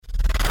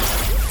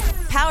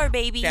Power,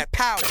 baby. That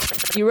power.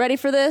 You ready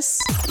for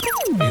this?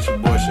 It's your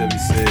boy Chevy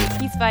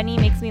Sid. He's funny,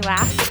 makes me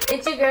laugh.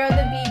 It's your girl, the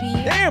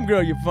Bebe. Damn,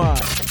 girl, you're fine.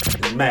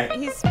 It's Mac.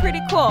 He's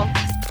pretty cool.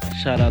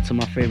 Shout out to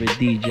my favorite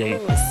DJ.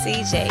 Ooh,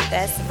 CJ,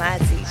 that's my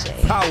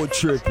DJ. Power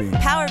Trippin.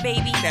 Power,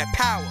 baby. That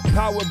power.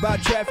 Powered by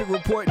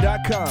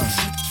TrafficReport.com.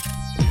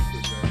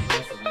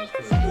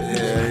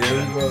 Yeah,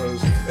 it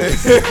was.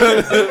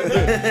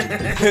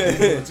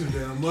 Too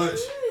damn much.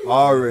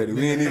 Already.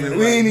 We ain't even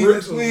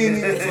 12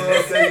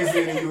 seconds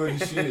into you and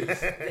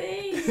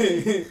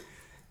shit.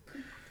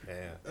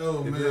 Oh,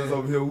 If man. it was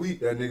over here weak,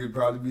 that nigga would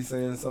probably be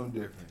saying something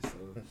different. So.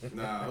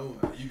 Nah,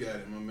 you got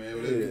it, my man.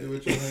 Whatever you do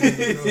with your hands,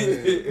 go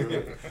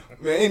ahead,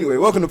 bro. Man, anyway,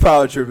 welcome to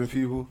Power Trippin,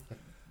 people.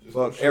 Just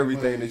Fuck show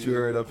everything my that you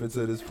heard up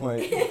until this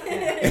point.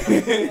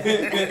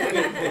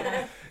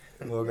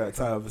 We don't got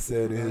time for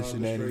sad and his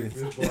shenanigans.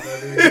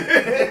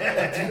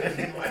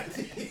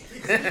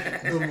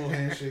 No more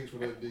handshakes for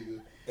that nigga.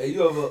 Hey,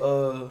 you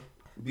ever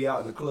be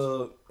out in the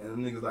club and the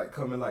niggas like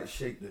come and like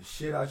shake the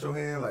shit out your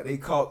hand, like they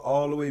caught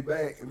all the way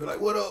back and be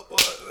like, "What up?"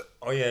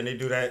 Oh yeah, and they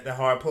do that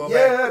hard pull back.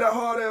 Yeah, that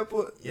hard ass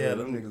put. Yeah,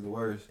 them niggas the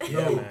worst.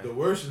 Yeah, No, man. the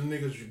worst is the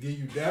niggas who give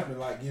you dapping,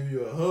 like give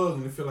you a hug,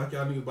 and they feel like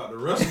y'all niggas about to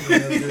wrestle. Why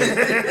that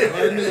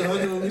nigga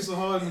hugging on me so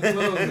hard in the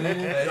club, man?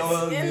 They don't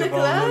hug In me the if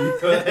I don't know you.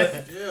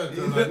 Yeah, cause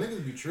like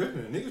niggas be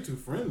tripping. Niggas too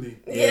friendly.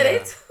 Yeah, they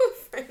too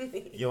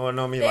friendly. You don't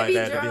know me They like be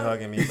that to be drunk.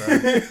 hugging me, bro.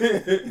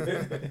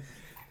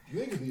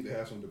 Niggas need to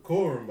have some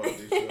decorum about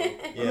this show.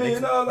 Yeah, I mean,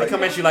 no, they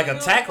come at you like a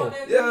tackle.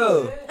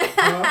 Yeah.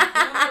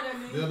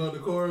 They don't know what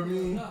decorum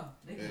mean? No,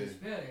 they can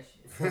spell that shit.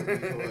 Fuck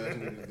these whole ass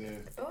niggas then.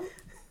 Oh,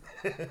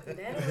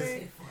 that'll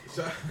work.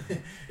 Shout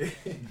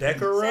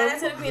Decorum? Shout out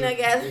to the peanut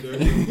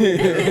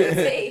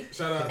gallery.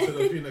 Shout out to the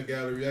peanut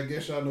gallery. I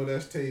guess y'all know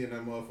that's Tay and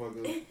that motherfucker.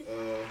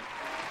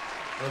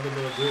 Other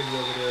little Brittany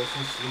over there,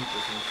 she sleep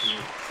or some shit.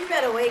 You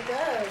better wake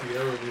up.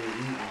 Kiara been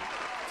eating.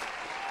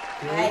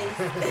 Nice.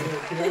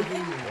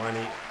 One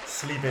eat,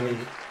 sleep and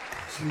eat.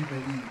 Sleep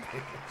and eat.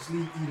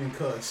 Sleep, eat, and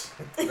cuss.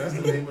 That's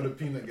the name of the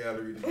peanut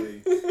gallery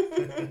today.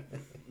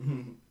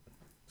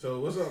 So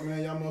what's up,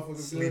 man? Y'all motherfuckers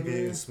Sleep, good, eat,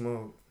 man? and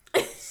smoke.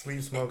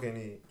 Sleep, smoke, and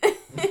eat.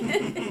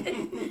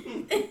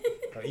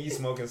 Or eat,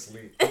 smoke, and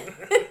sleep.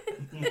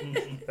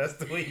 That's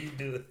the way you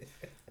do it.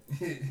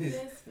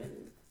 That's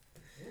funny.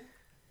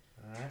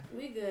 Alright.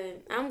 We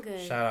good. I'm good.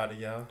 Shout out to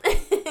y'all.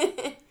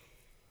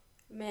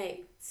 Mac,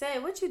 say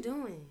what you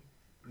doing?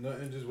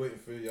 Nothing, just waiting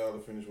for y'all to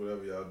finish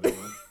whatever y'all doing.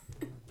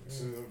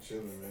 I'm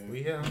chilling, man.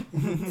 We here.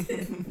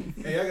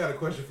 Hey, I got a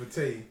question for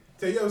Tay.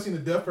 Tay, you ever seen a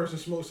deaf person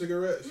smoke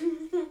cigarettes?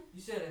 You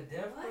said a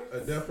deaf person? A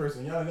deaf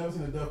person. Y'all ain't never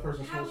seen a deaf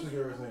person smoke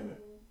cigarettes, ain't it?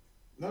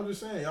 No, I'm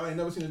just saying. Y'all ain't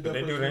never seen a deaf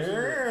They person do smoke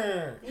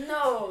cigarettes. that.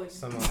 No.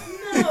 Some No,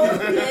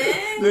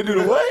 man. They do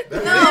the what? No,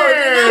 do not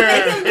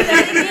make him do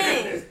that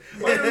again.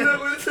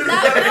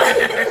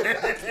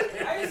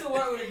 I used to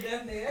work with a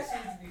deaf nigga. That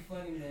shit used to be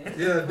funny, man.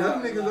 Yeah, deaf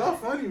niggas are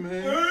funny,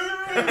 man.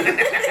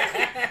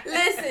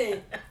 Listen.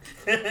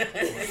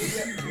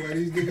 Where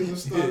these niggas are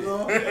starting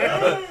off.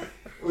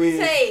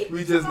 Say.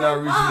 We just now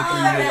reaching the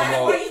 3 minute Why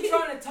mark. you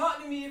trying to talk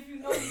to me if you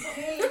know you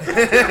can't?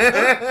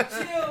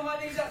 Chill, my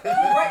nigga.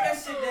 Write that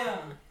shit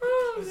down.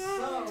 Oh, So,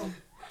 God.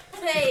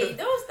 Say,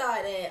 don't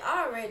start that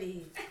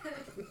already.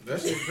 That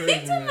shit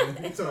crazy, man.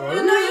 He talking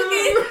You know you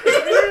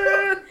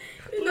can't.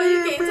 You know you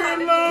can't talk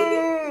to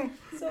me.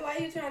 So why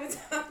you trying to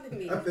talk to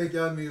me? I think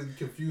y'all niggas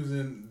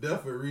confusing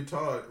deaf with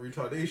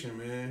retardation,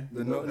 man.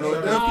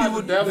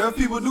 Deaf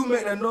people do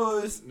make that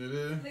noise. It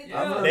is?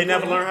 yeah. They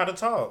never learn how to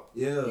talk.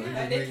 Yeah.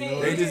 They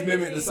can't. They just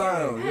mimic the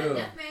sound. Yeah.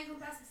 That man come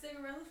buy some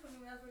cigarettes for me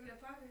when I was working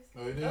at Parker's.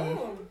 Oh, it is?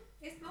 Oh.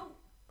 It smoked.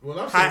 Well,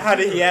 I'm How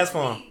did he ask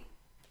for him?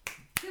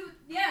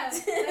 Yeah,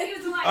 like, he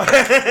was like, I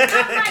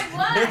was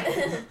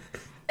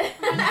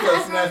like, what?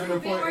 kept snapping the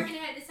Been point. working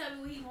had to tell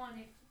me what he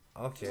wanted.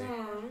 Okay.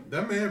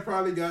 That man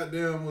probably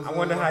goddamn was. I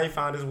wonder how he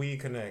found his weed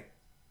connect.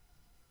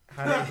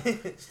 How did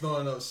he...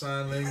 Throwing up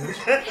sign language.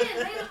 Yeah,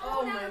 later Oh,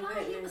 on my down the line,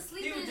 he was goodness.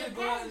 sleeping He in was the just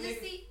going out passenger and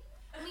seat.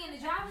 I mean, in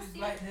the driver's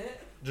seat. Like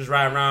that. Just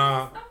ride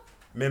around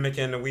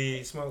mimicking the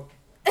weed smoke?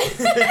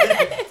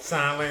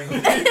 Sign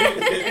language.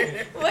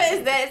 What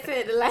is that?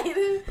 Said the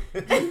lighter?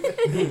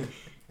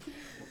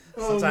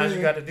 Sometimes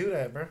you got to do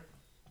that, bro.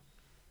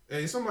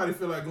 Hey, somebody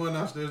feel like going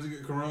downstairs to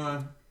get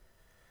Quran?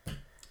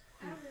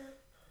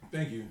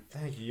 Thank you.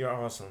 Thank you. You're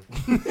awesome.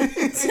 I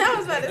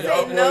was about to say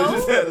Y'all boys no.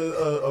 just had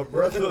a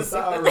breath of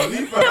sigh of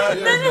relief. Yeah,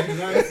 niggas,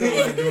 I ain't feel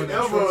like doing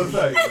that. That boy was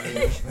like,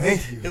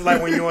 thank you. It's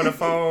like when you're on the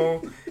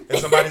phone and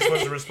somebody's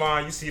supposed to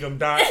respond, you see them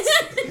dots,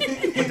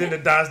 but then the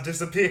dots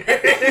disappear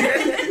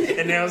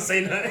and they don't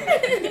say nothing.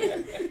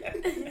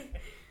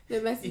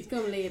 The message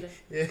come later.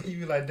 Yeah, you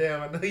be like,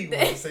 damn, I know you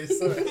want to say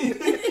something.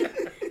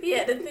 He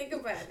had to think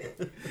about it.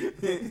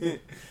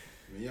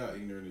 Man, y'all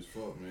ignorant as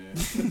fuck, man.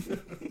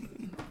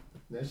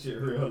 That shit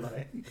real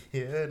life.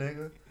 Yeah,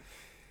 nigga.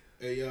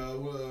 Hey,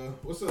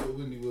 what's up with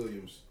Wendy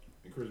Williams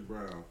and Chris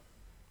Brown?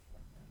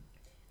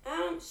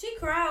 She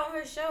cried on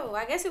her show.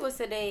 I guess it was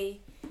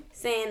today.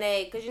 saying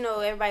that, because you know,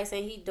 everybody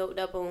saying he doped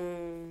up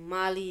on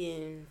Molly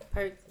and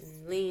Perk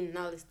and Lean and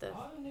all this stuff.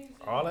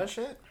 All that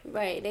shit?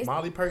 Right. They,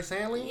 Molly, Perk,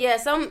 and Lean? Yeah,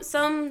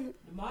 some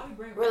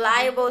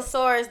reliable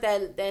source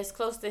that's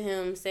close to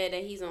him said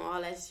that he's on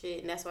all that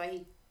shit, and that's why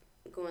he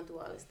going through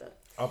all this stuff.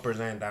 Uppers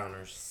and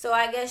downers. So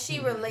I guess she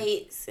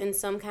relates in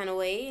some kind of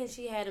way, and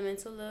she had a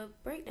mental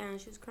breakdown.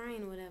 She was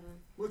crying or whatever.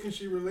 What can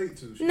she relate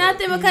to?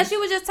 Nothing, because she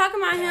was just talking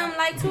about him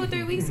like 2 or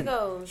 3 weeks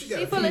ago.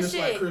 She full of shit.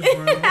 Like Chris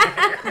Brown.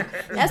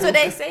 That's what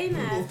they say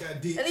now. Both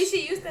got dicks. At least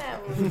she used to have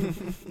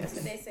one. That's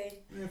what they say.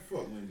 Man,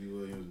 fuck Wendy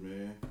Williams,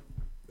 man.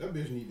 That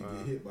bitch need to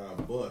get hit by a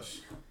bus.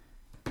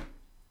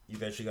 You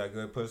think she got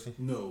good pussy?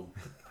 No.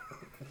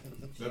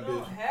 She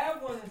don't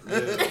have one. Yeah.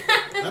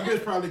 That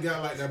bitch probably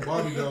got like that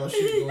bodyguard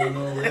shit going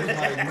on. Where it's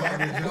like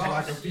nothing, just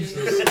like a piece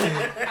of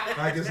skin.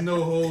 Like it's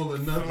no hole or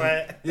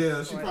nothing.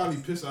 Yeah, she probably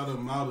pissed out her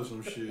mouth or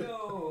some shit.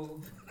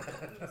 No.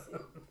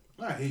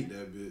 I hate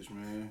that bitch,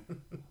 man.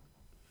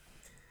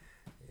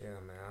 Yeah,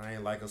 man. I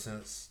ain't like her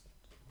since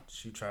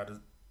she tried to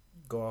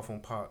go off on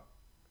Pop.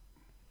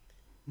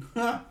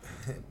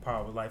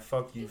 Pop was like,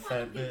 fuck you,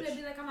 fat bitch.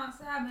 Be like, I'm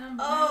outside, man.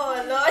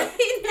 Oh, Lord.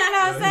 He's not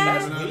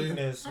outside.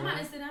 Weakness, I'm man.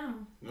 about to sit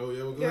down. Oh,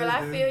 yeah, we'll go Girl, ahead,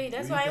 I then. feel you.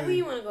 That's why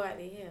we want to go out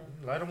there. Yeah.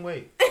 Let them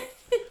wait.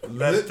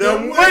 Let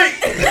them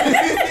wait.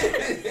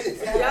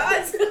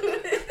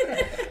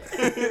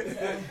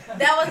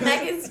 That was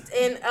back in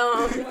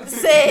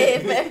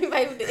said for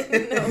everybody who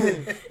didn't know.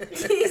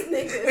 These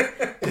niggas.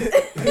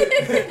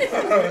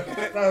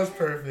 That was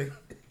perfect.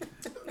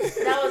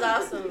 That was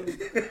awesome.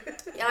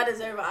 Y'all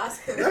deserve an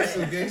Oscar. That's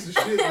some gangster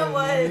shit, It though,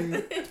 was.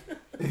 man.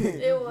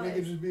 It was.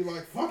 Nigga just be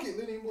like, fuck it,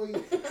 let him wait.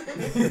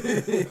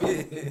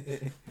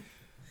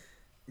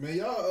 Man,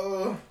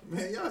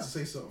 y'all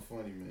say something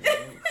funny, man.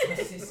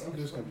 I'm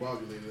just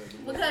combobulated at the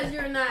moment. Because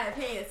you're not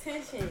paying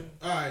attention.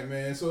 Alright,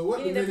 man. So what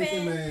You need to Dominican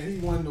pay- man, he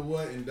won the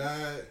what and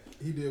died?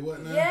 He did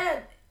what now? Yeah.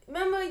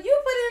 Remember,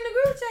 you put it in the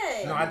group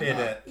chat. No, I did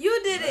that. You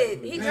did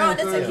it. He Man, drank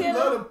the cause you tequila.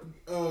 love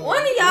to,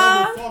 One of y'all.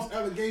 love false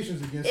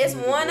allegations against It's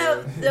him, one bro.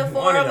 of the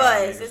four One of of y'all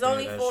us. niggas It's did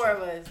only that 4 shit.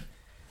 of us.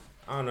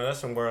 I don't know. That's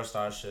some world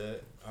star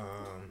shit.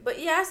 But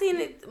yeah, I seen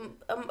it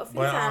a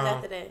few times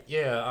after that.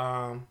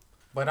 Yeah,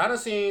 but I done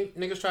seen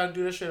niggas try to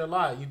do this shit a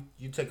lot.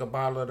 You take a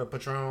bottle of the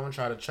Patron,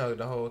 try to chug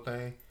the whole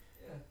thing.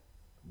 Yeah.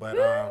 But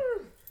Wow.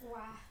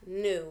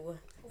 No.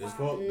 It's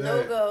fuck No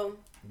that. go.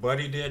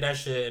 Buddy did that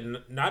shit, and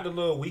not the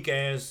little weak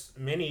ass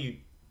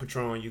mini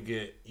Patron you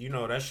get. You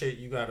know that shit.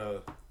 You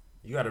gotta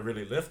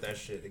really lift that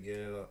shit to get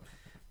it up.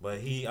 But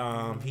he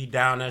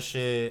downed that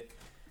shit.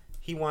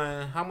 He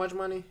won how much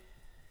money?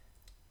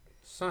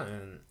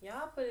 Something.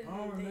 Y'all put it I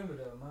don't in the remember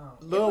the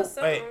amount. Little, was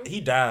something. he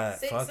died.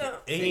 6 Fuck something.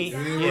 it. He,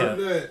 6 You ain't yeah, heard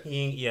that?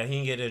 he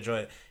didn't get that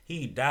joint.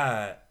 He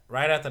died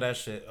right after that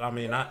shit. I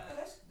mean, not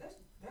That's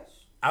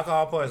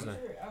alcohol poisoning.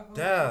 alcohol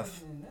Death.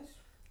 poisoning.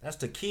 That's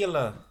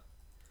tequila.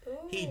 Ooh.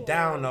 He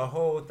downed the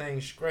whole thing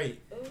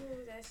straight. Ooh,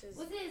 that's just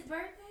Was it his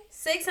birthday?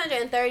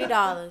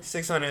 $630.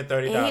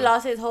 $630. And he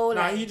lost his whole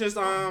Nah, life. he just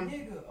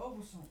Nigga,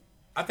 over some.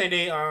 I think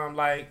they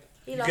like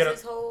He you lost get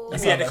his whole you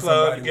That be at the sound like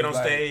club, somebody you get on was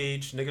like-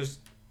 stage, niggas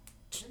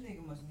That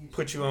nigga must need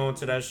put you on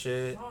to that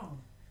shit.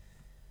 song.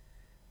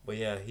 But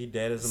yeah, he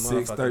dead as a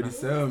motherfucker.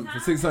 $637 for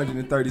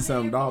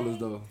 $637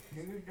 though.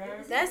 Nigga died.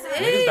 That's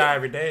Niggas it. die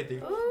every day,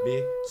 dude. Ooh.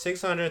 B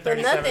For nothing,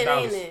 ain't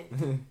 $637. it?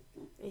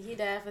 And he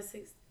died for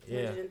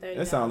 $630.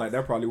 That sound like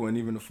that probably wasn't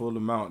even the full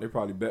amount. They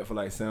probably bet for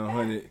like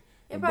 700.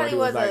 It probably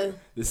was like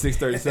the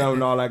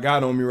 $637 all I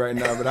got on me right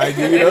now, but I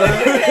give you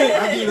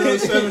I give you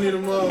 70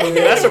 tomorrow. Yeah,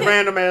 that's a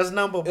random ass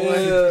number, boy.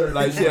 yeah,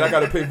 like shit. I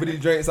gotta pay for these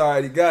drinks I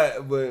already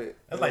got, but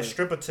That's like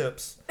stripper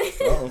tips.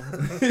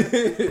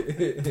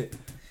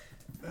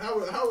 How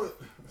would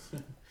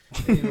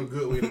ain't no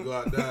good way to go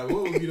out die.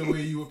 What would be the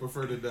way you would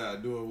prefer to die?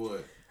 Doing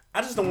what?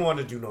 I just don't want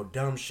to do no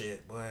dumb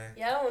shit, boy.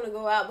 Yeah, I don't want to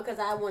go out because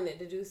I wanted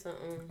to do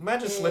something.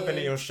 Imagine slipping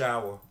in your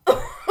shower.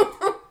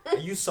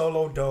 And you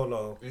solo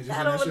dolo. And just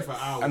on that shit for I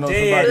hours. know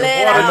Dead. somebody.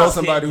 Let I know out.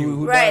 somebody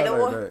who Right, died the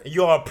like one- that. And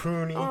you all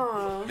pruny.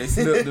 Aw. They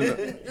slipped in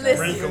the,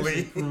 Listen.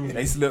 Wrinkly.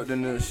 they slipped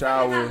in the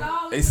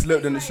shower. They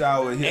slipped in the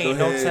shower and hit Ain't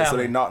their no head, so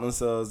they telling. knocked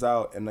themselves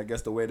out. And I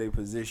guess the way they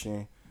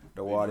positioned,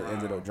 the water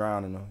ended up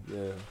drowning them.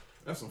 Yeah,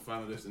 That's some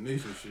Final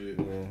Destination shit.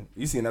 yeah.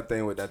 You seen that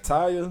thing with that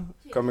tire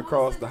coming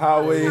across the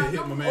highway?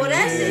 Hit my man Oh, in the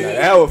that head. shit.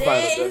 That was dead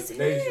Final as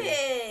Destination.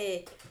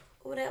 heck.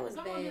 Oh, that was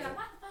I'm gonna be like, bad.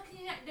 why the fuck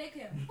he at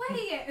daycare? Where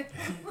he at?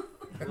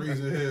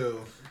 Freezing hell.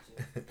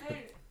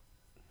 Hey,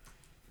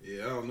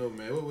 Yeah, I don't know,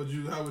 man. How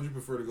would you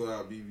prefer to go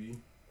out, BB?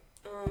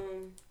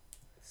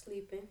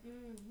 Sleeping.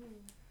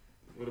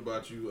 What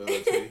about you, Tay?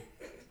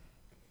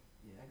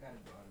 Yeah, I gotta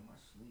go out in my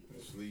sleep.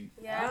 Sleep.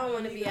 Yeah, I don't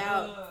want to be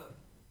out.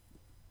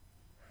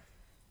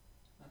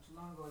 Not too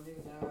long ago, a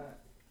nigga died.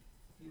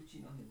 He was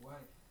cheating on his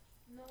wife.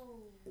 no.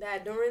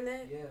 That during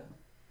that? Yeah.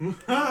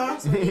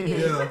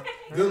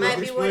 Good Might luck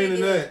be explaining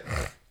what it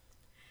that.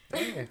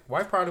 Yeah,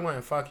 wife probably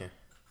wasn't fucking.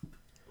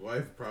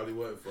 Wife probably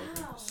wasn't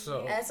fucking. Oh,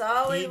 So That's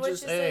always he what you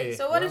just- say. hey,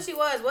 So what well- if she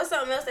was? What's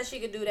something else that she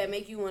could do that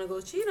make you want to go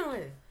cheat on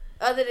her?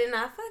 Other than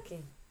not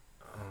fucking.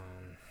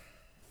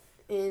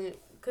 And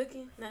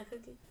Cooking? Not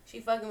cooking? She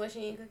fucking what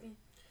she ain't cooking?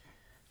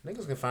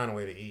 Niggas can find a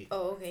way to eat.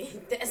 Oh, okay.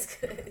 That's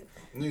good.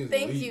 Niggas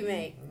Thank eat, you,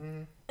 Meg.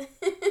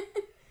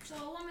 So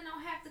a woman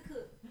don't have to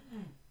cook.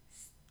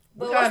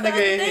 But We got what's the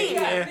other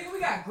nigga thing? We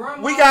got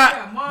grandma. We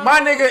got mom.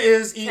 my nigga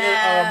is eating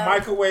Child.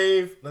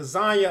 microwave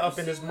lasagna up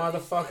in this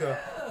motherfucker,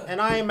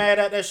 and I ain't mad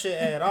at that shit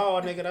at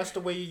all, nigga. That's the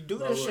way you do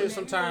this shit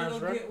sometimes,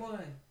 bro. Get one.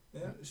 Yeah,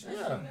 That shit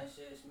smell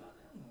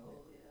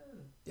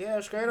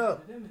yeah, straight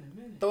up.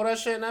 Throw that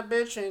shit in that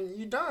bitch, and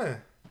you done.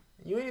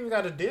 You ain't even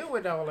got to deal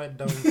with all that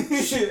dumb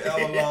Shit,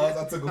 I was lost.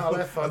 I took All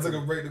that a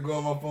fucking- break to go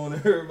on my phone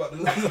and heard about the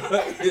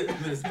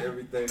missed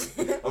everything.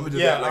 I'm gonna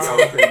just Yeah, act like I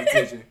was paying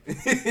attention.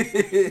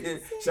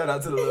 Shout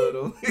out to the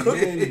little though. The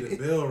man need a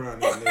bell around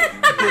that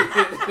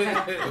nigga,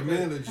 man. The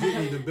man legit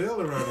need a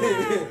bell around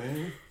that nigga,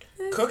 man.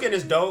 Cooking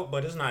is dope,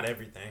 but it's not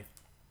everything.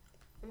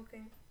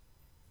 Okay.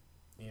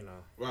 You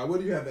know. Right, what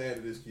do you have to add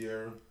to this,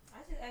 Kiara? I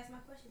just asked my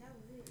question. That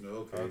was it. No,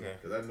 okay. Okay.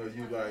 Because I know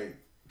you like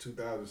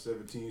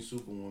 2017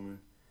 Superwoman.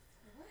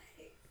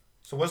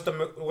 So what's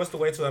the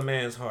way to a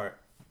man's heart?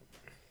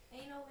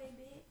 Ain't no way,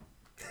 bitch.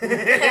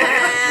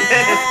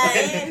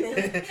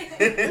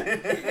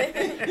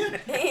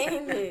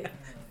 Ain't it?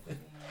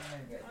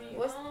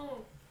 What's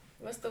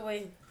What's the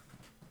way?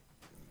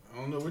 I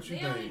don't know what you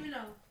They don't think. even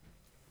know.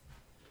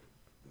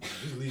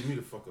 Just leave me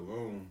the fuck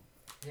alone.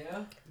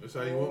 Yeah. That's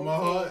how you want my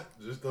heart?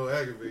 Just don't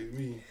aggravate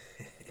me.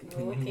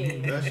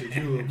 Okay. That shit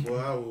good, boy.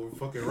 I will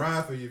fucking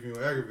ride for you if you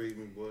don't aggravate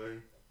me, boy.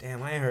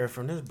 Damn, I ain't heard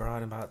from this broad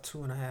in about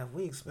 2.5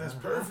 weeks, man. That's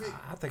perfect.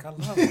 I think I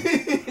love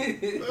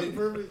it. That's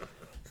perfect.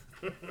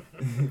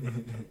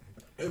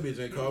 That bitch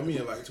ain't called me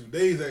in like 2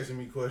 days asking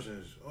me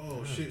questions.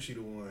 Oh shit, she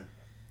the one.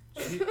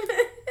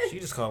 She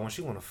just called when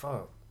she want to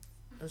fuck.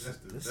 That's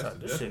the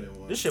definite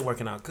one. This shit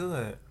working out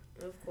good.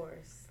 Of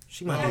course.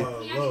 She might be.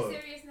 Oh, Can Lord. y'all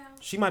get serious now?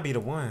 She might be the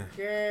one. Oh,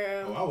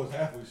 Girl. I was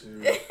halfway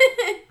serious.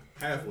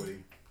 Halfway.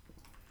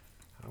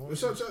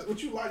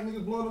 What you like,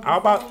 niggas blowing up How the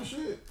about- phone and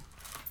shit?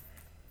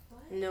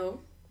 No.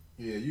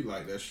 Yeah, you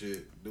like that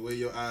shit. The way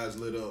your eyes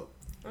lit up.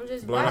 I'm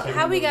just. Blowing up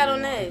How we got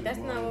on phone. that? That's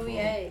not what we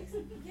asked.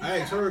 I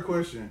asked her a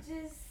question.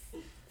 Just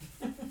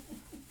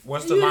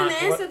What's the You line?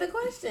 didn't answer the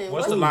question.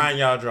 What's the line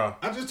y'all draw?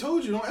 I just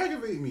told you, don't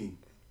aggravate me.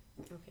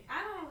 Okay.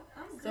 I don't.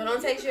 I'm good. So don't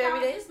text you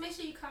every day? Just make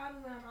sure you call me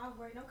when I'm off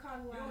work. Don't call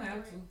me when You I'm don't at have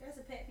work. to. That's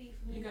a pet peeve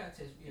for me. You gotta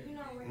text me. If you're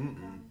not working,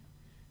 call me.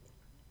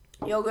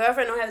 Your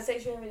girlfriend don't have to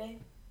text you every day.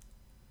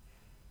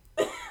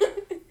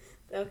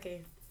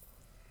 Okay.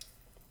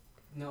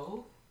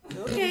 No.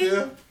 Okay. Yeah.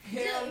 Hell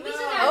We no.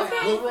 should have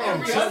Okay. What's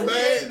wrong? Something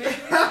bad?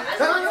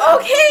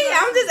 Okay,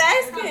 I'm just Talk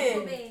before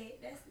asking. bed.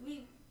 That's we.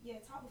 Yeah,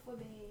 talk before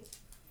bed.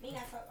 We ain't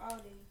gotta talk all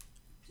day.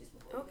 Just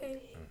before Okay.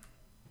 bed.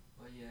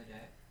 Well, yeah,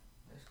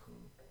 that's cool.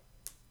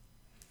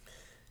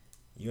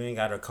 You ain't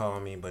gotta call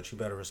me, but you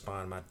better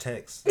respond to my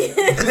text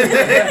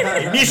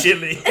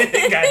immediately.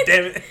 God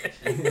damn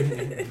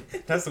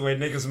it. That's the way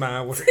niggas'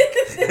 mind work. Really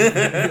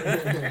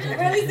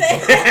say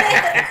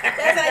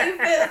that's how you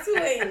feel too,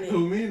 ain't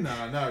Who, me?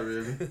 Nah, not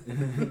really.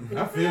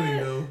 I feel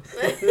him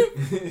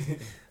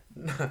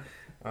though.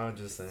 I'm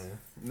just saying.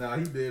 Nah,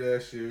 he did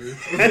that shit.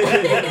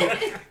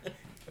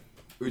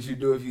 What you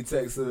do if you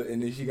text her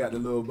and then she got the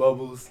little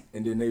bubbles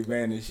and then they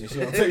vanish and she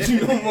don't text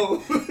you no more?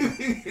 Like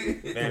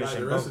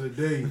the rest of the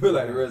day. Feel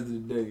like the rest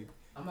of the day.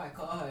 I might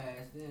call her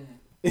ass then.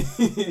 What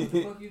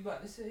the fuck you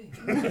about to say?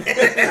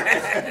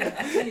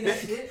 That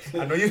shit.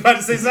 I know you about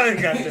to say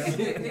something,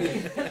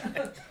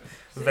 goddamn.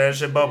 Bad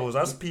shit bubbles.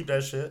 I peep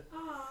that shit.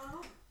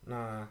 Aw.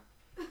 Nah.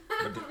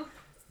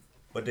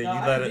 But then Nah, you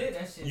I let did it.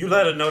 that shit. You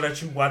let her know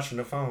that you watching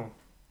the phone.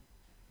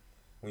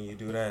 When you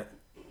do that,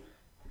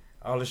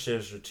 all this shit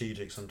is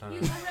strategic You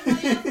sometimes. let her know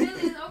your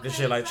feelings. Okay. This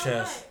shit like so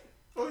chess.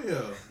 Oh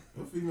yeah.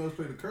 Those females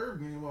play the curve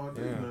game all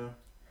day Yeah. now.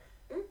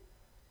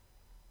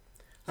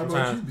 How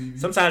about you, BB?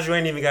 Sometimes you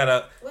ain't even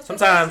gotta. What's the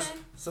Sometimes,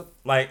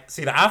 question?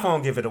 see, the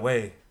iPhone give it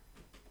away.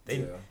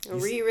 They, Yeah. you,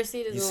 Read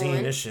receipt is you the seen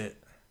one. this shit.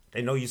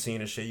 They know you seen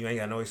this shit. You ain't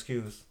got no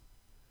excuse.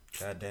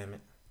 God damn it.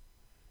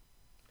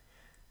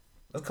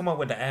 Let's come up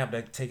with the app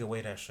that take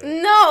away that shit.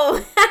 No,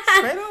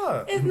 Straight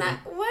up. it's not.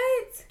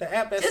 What? The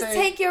app that Just say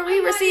take your Why you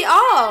read receipt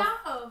not using off. it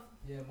off?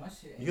 Yeah, my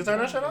shit. You can turn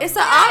that shit off? It's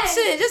an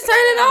option. Just turn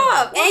it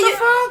off. And you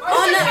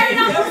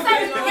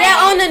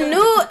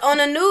on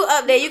the new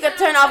update, you can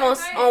turn off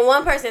on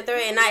one person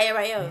thread and not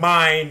everybody else.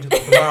 mind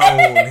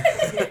blown.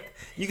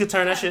 You can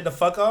turn that shit the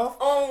fuck off?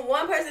 On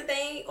one person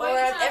thing or Or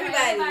you turn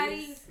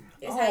everybody's.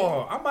 It's how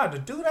Oh, I'm about to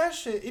do that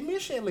shit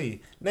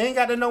immediately. They ain't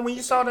got to know when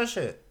you saw that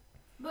shit.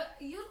 But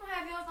you don't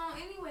have yours on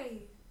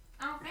anyway.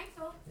 I don't think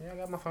so. Yeah, I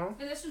got my phone.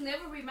 Unless you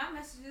never read my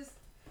messages.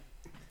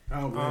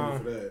 I don't blame you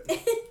for that.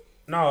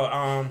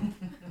 No,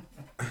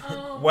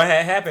 what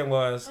had happened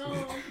was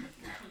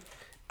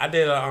I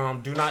did a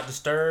do not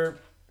disturb,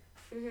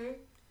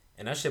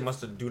 and that shit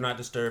must have do not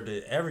disturb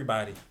to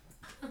everybody.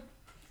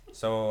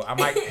 So I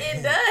might.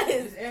 It does.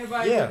 Just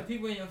everybody, Yeah. the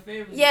people in your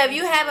favorites. Yeah, if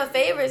you have a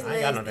favorites I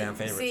list. ain't got no damn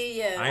favorites. See,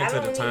 yeah, I ain't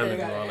took the don't time to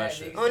either. do all that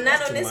shit. Oh, not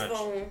That's on too this much.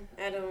 phone.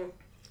 I don't.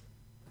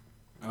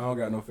 I don't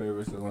got no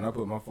favorites, so when I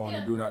put my phone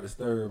in do not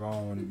disturb, I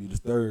don't want to be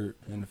disturbed,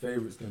 and the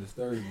favorites can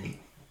disturb me.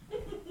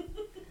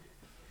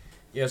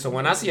 Yeah, so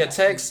when I see a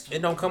text,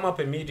 it don't come up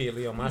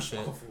immediately on my shit.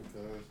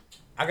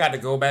 I got to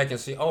go back and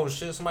see. Oh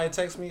shit, somebody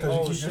text me. Cause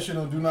Oh you keep shit. your shit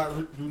on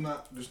do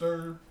not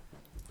disturb.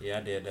 Yeah,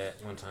 I did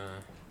that one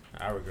time.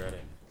 I regret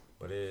it,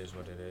 but it is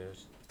what it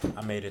is.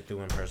 I made it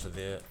through and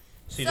persevered.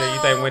 CJ,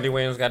 you think Wendy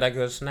Williams got that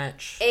good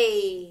snatch?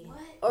 Hey,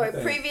 or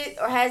previous,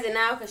 or has it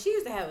now? Cause she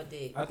used to have a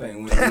dick. I think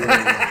Wendy Williams.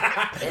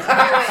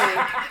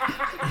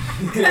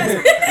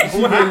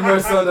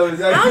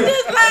 I'm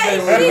just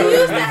like, she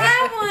used to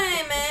have one,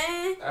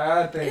 man.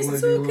 I think It's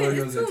Wendy too-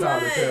 Williams it's and too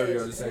Tyler much. Perry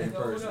are the same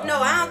person. No,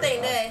 I don't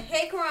think that.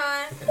 Hey, Karan.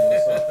 I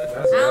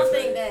I don't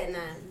think that, nah.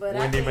 But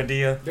Wendy I think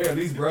Medea. They're at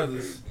least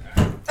brothers.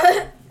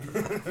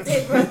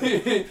 they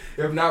brothers.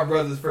 If not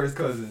brothers, first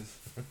cousins.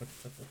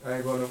 I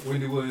ain't going to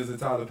Wendy Williams and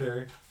Tyler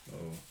Perry.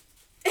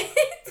 Oh.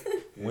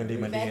 Wendy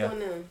Back Medea. on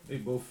them. They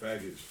both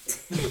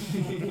faggots.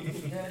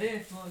 Yeah, they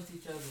influence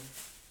each other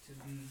to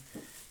be.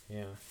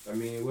 Yeah. I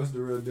mean, what's the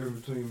real difference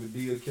between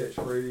Medea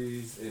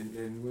catchphrase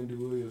and Wendy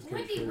Williams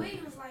Wendy catchphrase?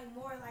 Williams like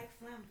more like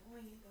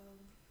flamboyant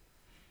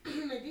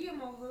though. Medea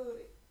more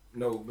hood.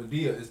 No,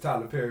 Medea is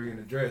Tyler Perry in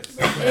a dress.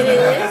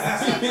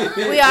 It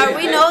is.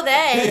 We know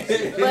that,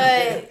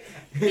 but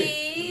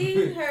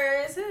he,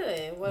 hers,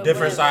 hood.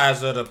 Different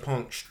sides of the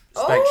punk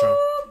spectrum.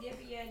 Oh,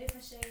 Yeah,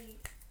 different shades.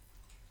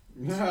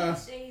 Nah,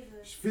 Shades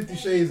of 50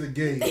 Shades of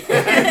Gay.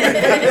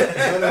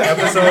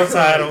 Episode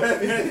title.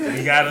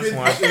 We got us 50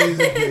 one. Shades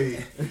of Gay.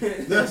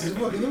 That's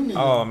fucking them niggas.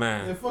 Oh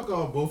man. Man, fuck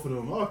all both of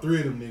them. All three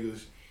of them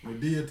niggas.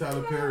 Medea,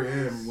 Tyler Perry,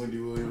 and Wendy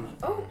Williams.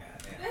 oh.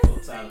 that's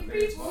the same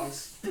people.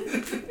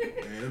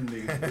 Man, them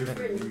niggas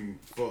different. I mean,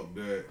 fuck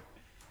that.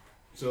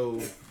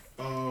 So,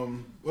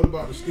 what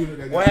about the student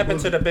that got What happened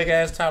to bullied? the big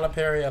ass Tyler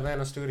Perry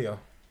Atlanta studio?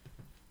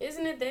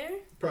 Isn't it there?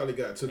 Probably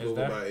got took Is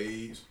over that? by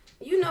AIDS.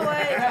 You know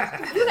what?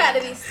 You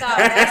gotta be stopped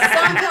at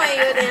some point in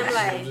your damn I'm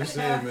life. just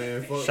saying,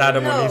 man. Fuck Shout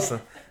out that. to No.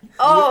 Monisa.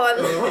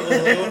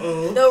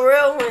 Oh, the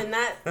real one,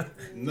 not.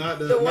 Not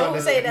the, The one not who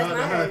the, say that's not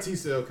the not high her.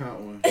 T-cell count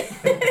one.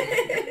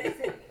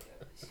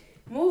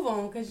 Move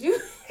on, cause you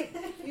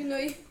know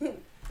you.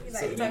 You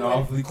like talking about-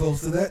 awfully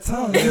close to that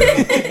time.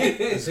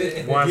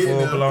 One Getting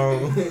full up.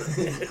 blown.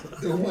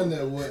 The one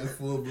that wasn't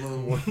full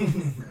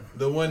blown.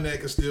 The one that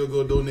can still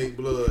go donate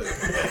blood.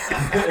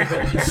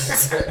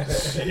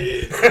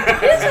 Shit.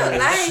 It's your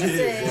nice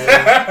Shit,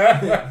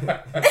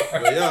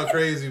 But y'all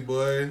crazy,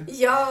 boy.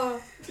 Y'all.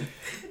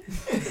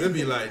 They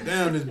be like,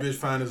 damn, this bitch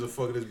fine as a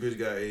fuck. This bitch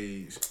got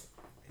AIDS.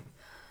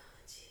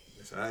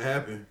 That's how it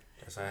happened.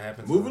 That's how it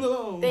happens. Moving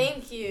along.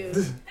 Thank you.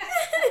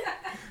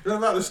 What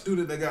about the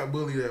student that got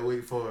bullied at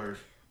Wake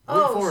Forest?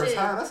 Oh, Wake Forest shit.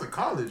 High, that's a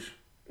college.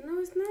 No,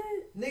 it's not.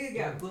 Nigga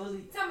got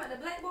bullied. Talking about the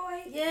black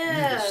boy?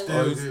 Yeah. Niggas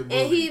still get And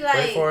bullied. he Wake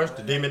like. Forest,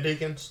 the Demon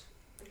Deacons.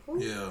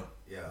 Yeah.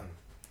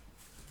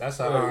 That's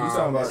You talking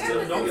about That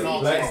was the the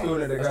black teacher.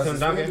 student that That's got Tim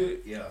Duncan?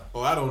 suspended?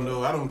 Oh, I don't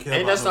know. I don't care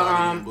Ain't about that nobody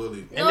some, getting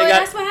bullied. And No, they got,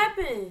 that's what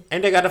happened.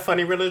 ain't they got a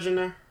funny religion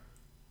there?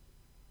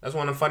 That's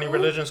one of the funny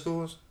religion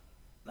schools.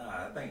 Nah,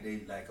 I think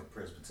they like a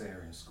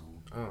Presbyterian school.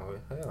 Oh,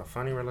 yeah,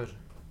 funny religion.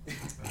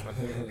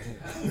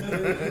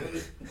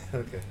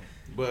 Okay.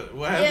 But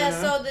what happened? Yeah,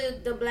 now? so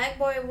the black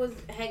boy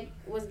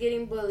was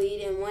getting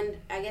bullied, and one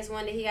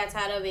day he got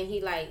tired of it, and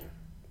he like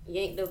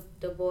yanked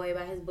the boy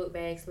by his book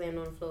bag, slammed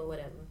on the floor,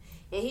 whatever,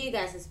 and he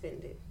got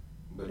suspended.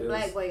 But The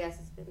black boy got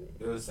suspended.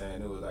 They was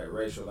saying it was like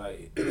racial,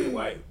 like the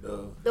white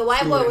The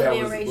white boy student was that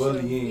being racial.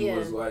 bullying Yeah.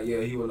 was like,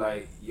 yeah, he was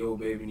like, yo,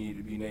 baby need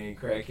to be named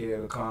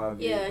crackhead or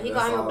convict. Yeah, he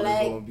That's called him all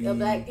it's gonna a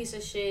black be. piece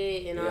of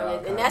shit and all Yeah, that,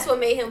 kinda. and that's what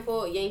made him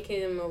yank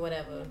him or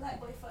whatever. The black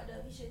boy fucked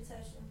up. He shouldn't touch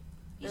him.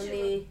 He I should've-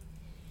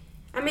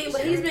 mean,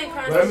 but he's been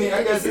crying. But I mean,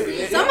 I guess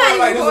it somebody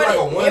like, this was like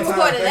a recorded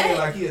one-time thing. that.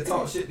 Like he had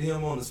talked shit to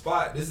him on the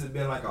spot. This has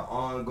been like an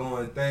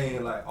ongoing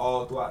thing, like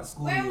all throughout the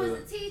school Where year.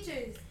 was the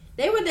teachers?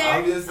 They were there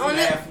Obviously on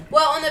the laughing.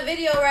 on the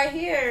video right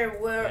here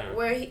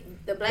where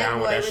the black Down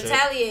with boy that shit.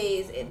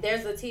 retaliates.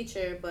 There's a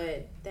teacher,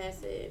 but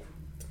that's it.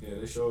 Yeah,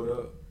 they showed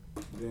up.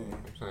 Damn.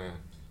 Saying.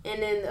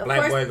 And then of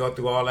Black course, boy go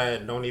through all that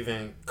and don't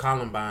even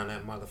Columbine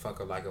that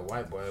motherfucker like a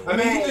white boy. I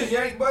mean, he just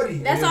yanked Buddy.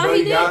 That's and all Buddy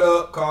he did. got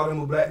up, called him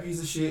a black piece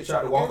of shit,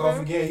 tried to walk off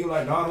Mhm. again. He was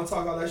like, nah, don't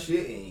talk all that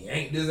shit, and he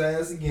yanked his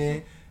ass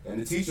again. And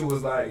the teacher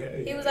was like,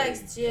 hey. he was like,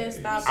 just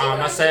stop.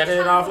 I set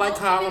it off like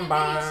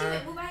Columbine. She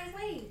went move out his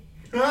way.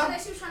 Huh? Like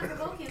she was trying to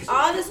provoke him.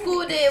 All the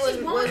school did was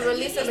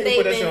release a They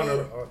put that shit on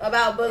statement a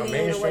about bullying or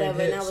mainstream whatever,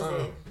 and hit that was song.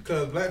 it.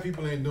 Because black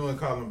people ain't doing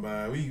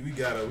Columbine. We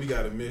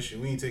got a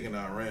mission. We ain't taking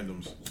our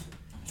randoms.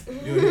 You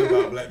don't hear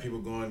about black people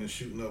going and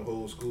shooting up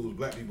whole schools.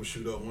 Black people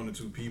shoot up 1 or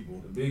 2 people.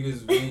 The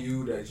biggest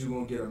venue that you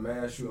gonna get a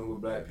mass shooting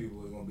with black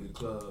people is gonna be the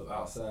club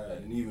outside,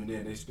 and even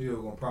then they still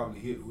gonna probably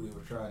hit who they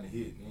were trying to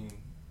hit. And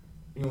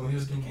you don't hear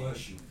too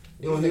much. You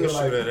These don't hear niggas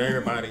like shoot at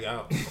everybody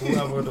out.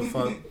 Whoever the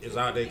fuck is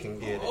out, they can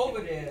get it. Over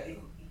there.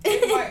 They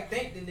might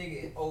think the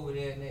nigga is over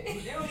there. And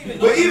they don't even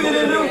know. But even he's in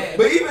over them, there.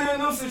 but even in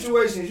them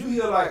situations, you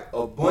hear like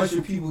a bunch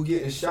of people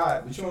getting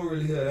shot, but you don't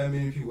really hear that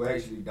many people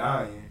actually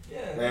dying. Yeah.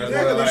 As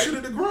Yeah, well, they like, shoot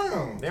at the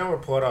ground. They don't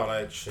report all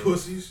that shit.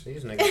 Pussies.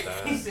 These niggas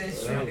die. He said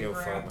They don't shoot give a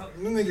the fuck. ground.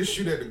 Them niggas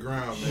shoot at the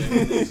ground, man.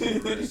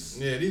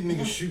 Yeah, these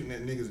niggas shooting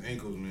at niggas'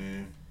 ankles,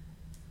 man.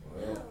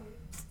 well,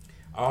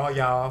 All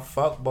y'all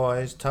fuck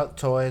boys tuck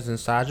toys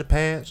inside your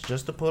pants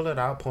just to pull it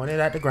out, point it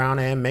at the ground,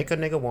 and make a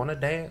nigga wanna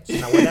dance.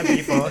 Now what that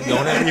be for? You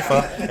on that be for?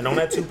 And on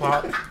that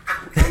Tupac.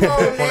 Come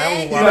on,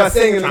 man. You're not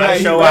singing trying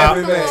to show out.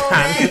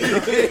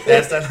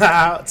 That's the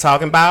loud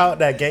talking about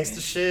that gangster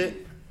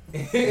shit.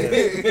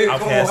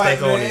 Outcast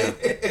take on you.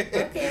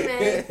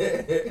 Okay,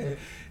 man.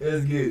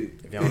 Let's get it.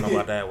 If y'all don't know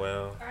about that,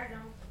 well, I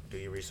don't. do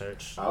your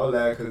research. I was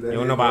laughing because You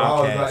don't know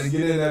about Outkast.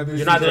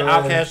 You're not the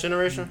Outcast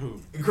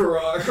generation? Karan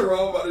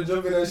about to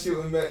jump in that shit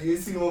with Matt. You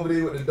see him over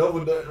there with the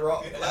double dutch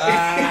rock.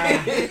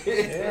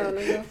 Yeah,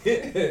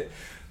 nigga.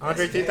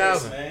 Andre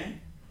 3000. Man.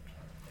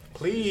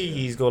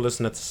 Please go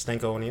listen to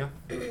Stankonia.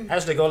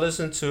 Actually, go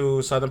listen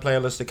to Southern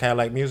Playlist of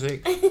Cadillac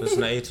Music.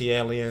 Listen to AT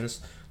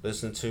Aliens.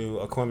 Listen to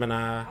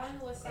Aquemini. All I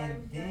know is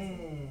Simon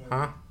Jackson.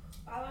 Huh?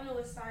 All I know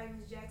is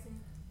Simon Jackson.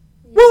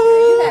 Yeah,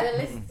 you gotta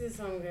listen to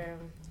some girl.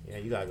 Yeah,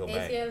 you gotta go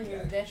back.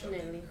 ATL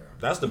definitely.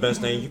 That's the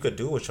best thing you could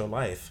do with your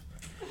life.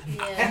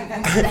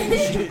 Yeah.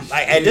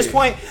 Like at this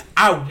point,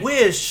 I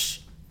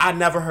wish I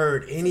never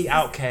heard any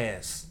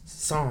Outkast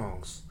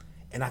songs,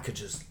 and I could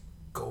just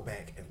go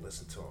back and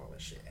listen to all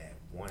that shit at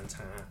one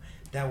time.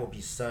 That would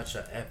be such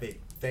an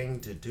epic thing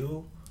to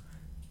do.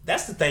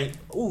 That's the thing.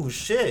 Ooh,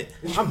 shit.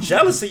 I'm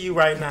jealous of you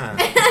right now.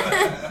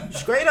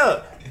 Straight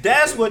up.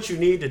 That's what you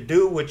need to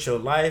do with your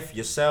life,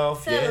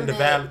 yourself, your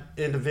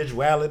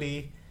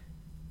individuality.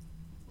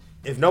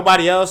 If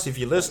nobody else, if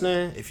you're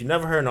listening, if you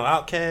never heard no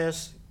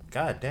Outkast,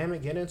 god damn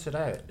it, get into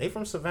that. They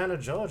from Savannah,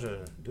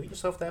 Georgia. Do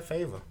yourself that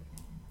favor.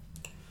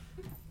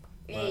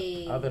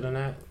 Hey. But other than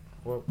that,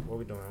 what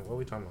we doing? What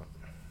we talking about?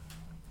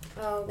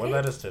 Okay. What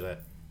led us to that?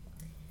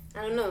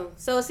 I don't know.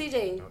 So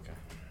CJ.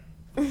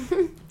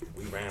 Okay.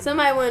 We ran.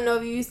 Somebody want to know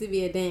if you used to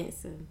be a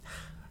dancer.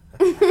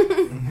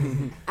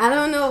 I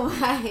don't know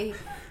why,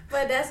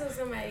 but that's what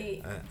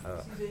somebody.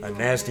 A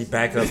nasty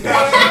backup dancer.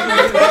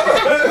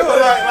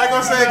 like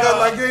I'm saying, cause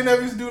like you ain't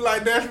never used to do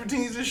like dance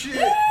routines and shit.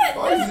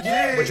 I used to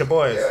jig. With your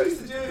boys. Yeah, I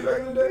used to jig back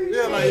in the day.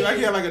 Yeah, like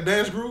you had like a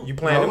dance group. You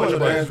playing it with your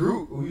dance boys.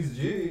 group. We used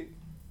to jig.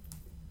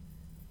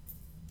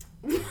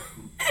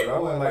 But I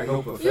wasn't like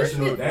no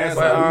professional dancer.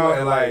 But, We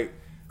wasn't like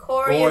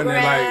going and like,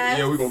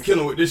 yeah, we gonna kill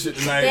him with this shit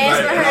tonight. Dance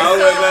Like, rehearsal. I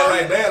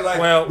wasn't like that. Like,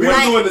 Well, we were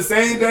like- doing the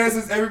same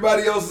dances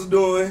everybody else was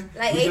doing.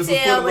 Like we just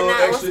ATL, put a but little not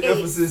extra on skates.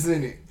 emphasis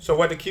in it. So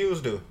what the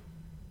Qs do?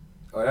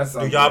 Oh, that's Do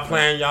something. y'all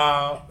playing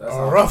y'all That's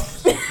all.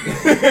 rough?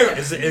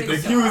 Is The it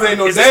cues ain't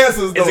no is it-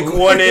 dancers though. is it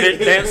coordinated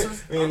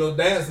dancers? Ain't no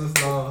dancers,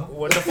 nah.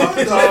 What the fuck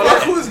is all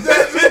Fuck that? was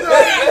that?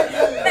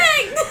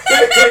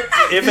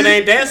 If it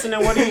ain't dancing,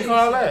 then what do you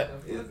call that?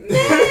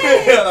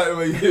 I like the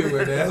way you did it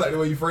with that. That's like the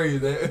way you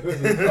phrased that. That was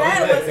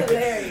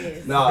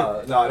hilarious. Nah,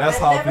 that's I never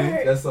hopping.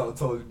 heard- That's something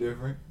totally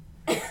different.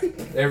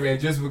 And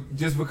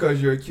just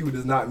because you're a Q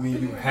does not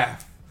mean you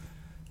have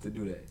to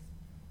do that.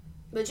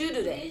 But you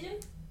do that. Did you?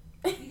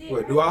 You did, What,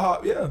 right? do I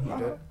hop? Yeah. I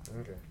hop.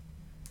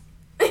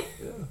 Okay.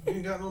 You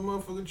ain't got no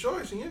motherfucking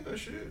choice. You ain't that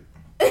shit.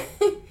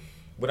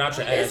 Without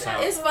your ass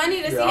out. It's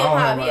funny to see Yeah, him I don't hop.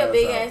 have He my a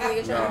big ass ass out.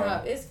 nigga trying to Nah.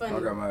 hop. It's funny. I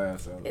got my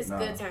ass out. It's Nah.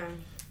 good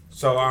time.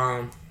 So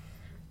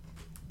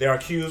there are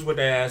Qs with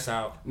their ass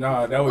out.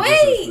 Nah, that was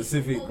just a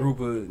specific group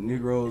of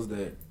Negroes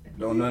that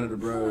don't none of the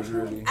bros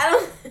really. I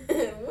don't.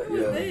 What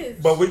was Yeah. this?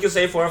 But we can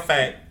say for a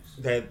fact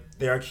that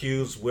there are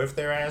Qs with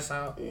their ass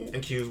out and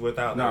Qs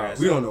without their Nah, ass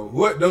we out. don't know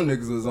what them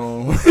niggas was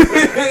on. Them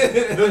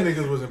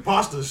niggas was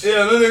imposters.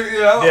 Yeah, them niggas.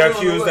 Yeah, I There are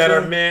don't know Qs what that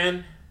are them-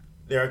 men.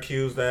 There are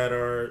Qs that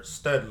are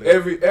studly.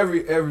 Every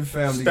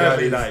family got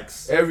Studly its,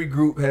 dykes. every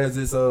group has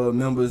its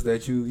members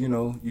that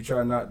you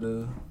try not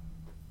to.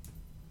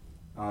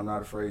 I don't know how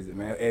to phrase it,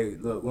 man. Hey,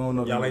 look, we don't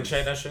know. the Y'all ain't names.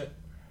 check that shit?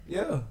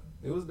 Yeah,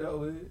 it was dealt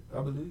with, I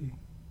believe.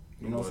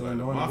 You know what I'm saying? Like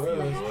Knowing the mafia,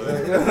 brothers. boy.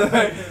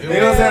 You know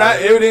what I'm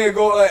saying? It didn't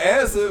go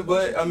unanswered,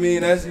 but I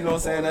mean, that's, you know what I'm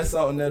saying? That's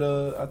something that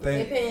I It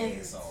think.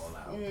 pants.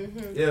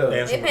 Mm-hmm. Yeah.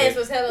 Dance It pants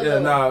was hella Yeah,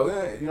 low. nah, we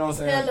ain't, you know what I'm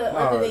saying? Hella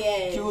Nah, under the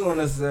ass. Q don't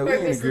necessarily, we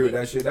didn't agree with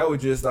Purposely. that shit. That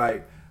was just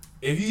like,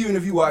 even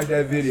if you watch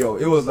that video,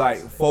 it was like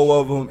 4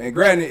 of them, and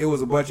granted, it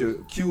was a bunch of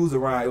Qs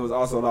around. It was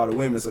also a lot of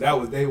women, so that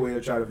was their way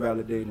of trying to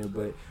validate it.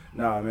 But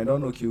nah, man, don't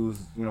no Qs.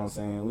 You know what I'm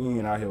saying? We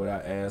ain't out here with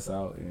our ass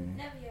out, and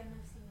Never yet,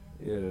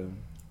 never seen yeah.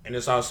 And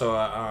it's also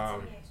that.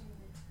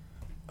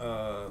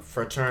 a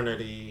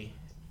fraternity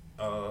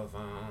of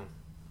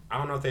I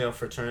don't know if they're a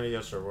fraternity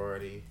or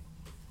sorority,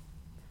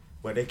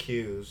 but they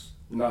Qs.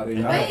 No, they're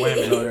And not.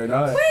 women. No, they're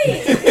not.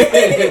 Wait.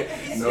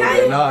 No,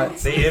 they're not.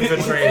 They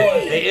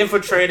infiltrated. They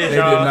infiltrated They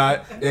y'all. did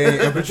not. They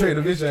ain't infiltrate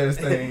a bitch ass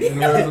thing. In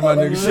the words of my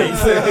nigga shit.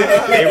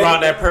 They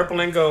rock that purple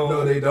and gold.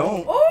 No, they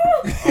don't.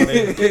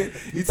 they,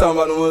 You talking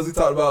about the ones we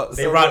talked about?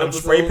 they some rock them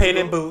episodes spray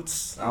painted ago?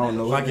 boots. I don't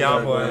know. Like what y'all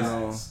they got boys.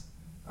 going on.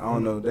 I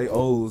don't know. They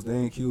O's. They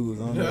ain't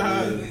Q's. I don't know.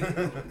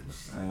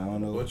 I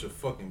don't know. Bunch of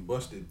fucking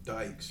busted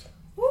dykes.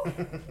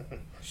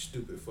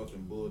 Stupid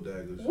fucking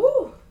bulldaggers.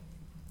 Woo.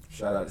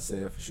 Shout out to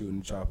Seth for shooting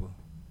the chopper.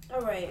 All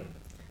right.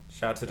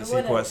 Shout out to the And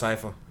what Seaport else?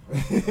 Cypher.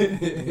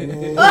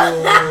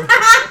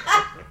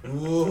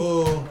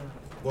 Whoa.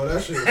 Boy,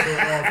 that shit was so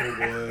awful,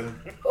 boy.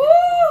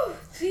 Woo.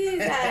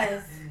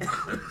 Jesus.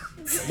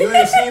 You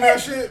ain't seen that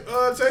shit,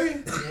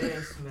 Tay?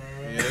 Yes,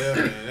 man. Yeah,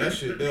 man, that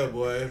shit there,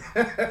 boy.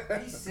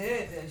 He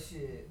said that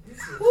shit. He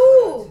said,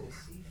 Who? to the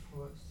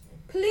seaport.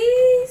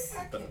 Please.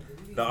 I can't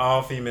believe The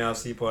all-female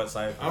seaport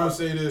site. I'm gonna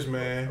say this,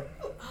 man.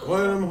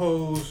 One of them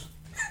hoes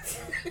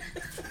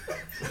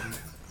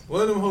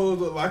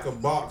looked like a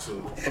boxer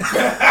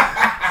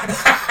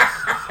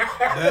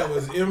that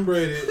was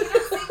inbreded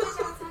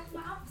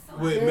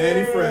with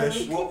Manny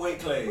Fresh, What weight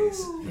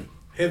class?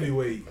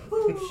 heavyweight.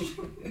 Girl.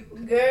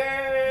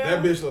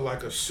 That bitch look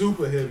like a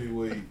super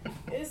heavyweight.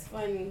 It's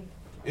funny.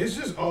 It's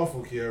just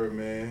awful, Kiara,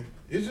 man.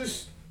 It's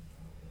just,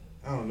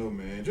 I don't know,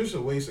 man. Just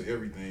a waste of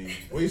everything.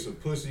 Waste of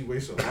pussy,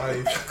 waste of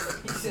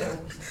life. He said,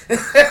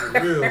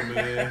 For real,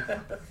 man.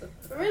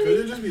 Cause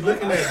Really? they just be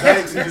looking at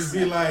dykes and just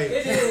be like,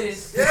 it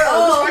is. yeah,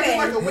 Oh, it's okay.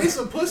 like a waste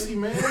of pussy,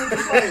 man.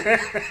 Just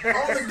like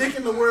all the dick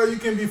in the world you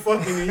can be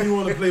fucking and you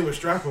want to play with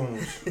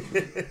strap-ons.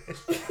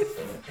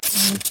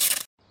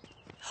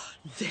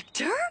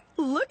 Victor,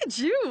 look at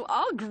you,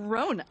 all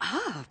grown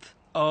up.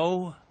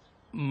 Oh,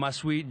 my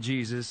sweet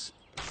Jesus.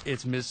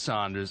 It's Miss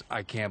Saunders.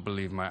 I can't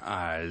believe my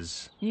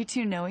eyes. You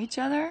two know each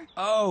other?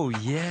 Oh,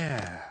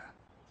 yeah.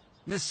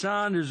 Miss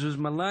Saunders was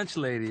my lunch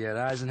lady at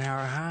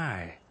Eisenhower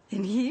High.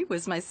 And he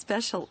was my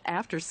special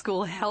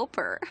after-school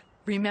helper.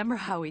 Remember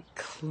how he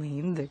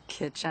cleaned the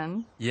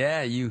kitchen?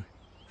 Yeah, you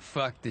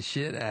fucked the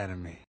shit out of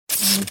me.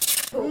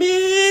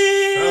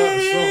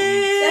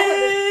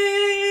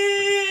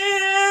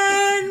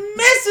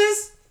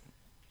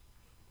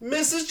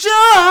 Mrs.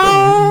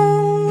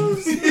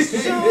 Jones.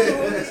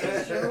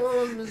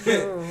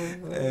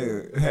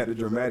 Hey, had a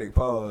dramatic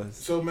pause.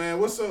 So, man,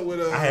 what's up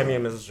with I had me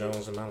and Mrs.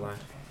 Jones in my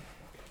life.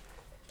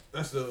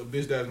 That's the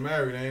bitch that's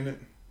married, ain't it?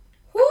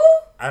 Who?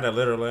 I had a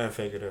literal and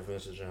figurative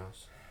Mrs.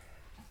 Jones.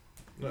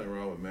 Nothing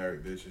wrong with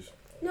married bitches.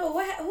 No,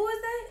 what? Who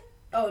is that?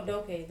 Oh,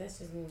 okay, let's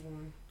just move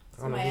on.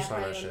 I don't know who saw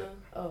that shit.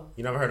 Oh,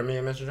 You never heard of me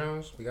and Mr.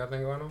 Jones? We got a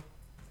thing going on?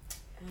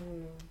 I don't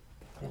know.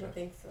 I don't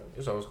think so.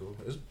 It's old school.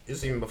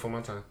 It's even before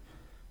my time.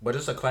 But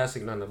it's a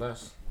classic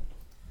nonetheless.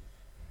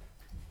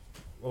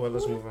 Well,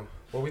 let's move on.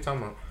 What we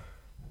talking about?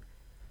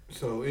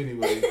 So,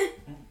 anyway,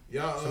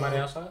 y'all. Somebody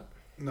outside?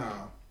 Nah.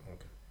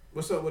 Okay.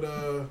 What's up with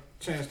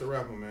Chance the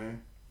Rapper,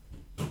 man?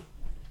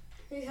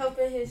 He's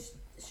helping his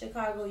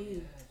Chicago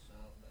youth.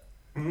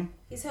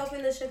 He's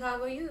helping the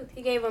Chicago youth.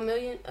 He gave $1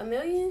 million. $1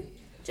 million?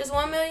 Just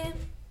 $1 million?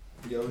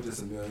 Yeah, it was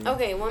just $1 million.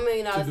 Okay, $1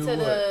 million To do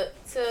to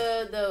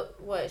the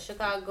what?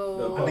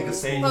 Chicago I think it's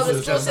saying public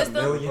it's school just system.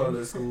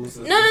 Public school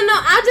system. No.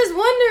 I'm just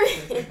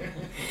wondering.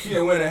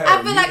 Yeah, when they had I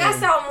a feel like I meeting-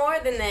 saw more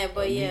than that,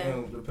 but a yeah.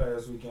 meeting the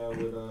past weekend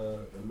with the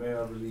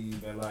mayor, I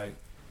believe, and like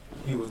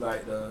he was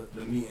like the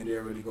meeting they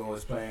really going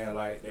was playing.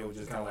 Like they were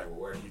just kind of like, well,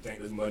 where do you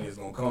think this money is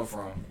gonna come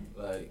from?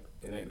 Like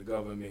it ain't the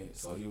government,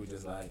 so he was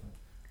just like,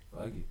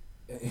 fuck it.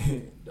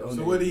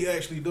 So what did he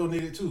actually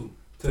donate it to?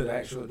 To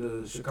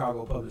the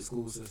Chicago public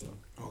school system.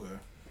 Okay.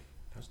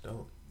 That's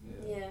dope.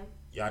 Yeah.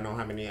 Y'all know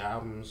how many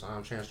albums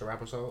Chance the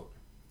Rapper sold?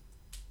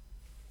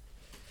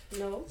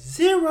 No.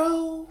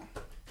 0.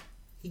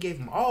 He gave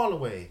them all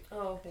away.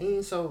 Oh, okay. He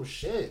ain't sold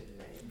shit.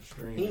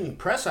 He ain't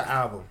press an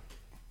album.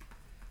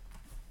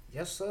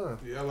 Yes, sir.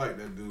 Yeah, I like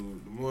that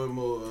dude. The more and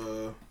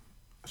more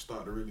I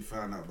start to really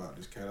find out about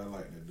this cat, I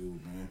like that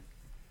dude, man.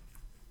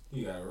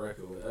 He got a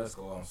record with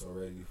Esco. I'm so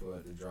ready for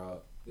it to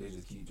drop. They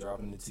just keep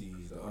dropping the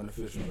T's, the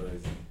unofficial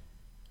version.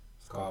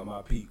 It's called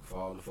My Peak for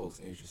all the folks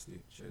interested.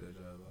 Check that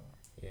job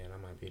out. Yeah,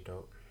 that might be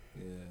dope.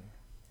 Yeah.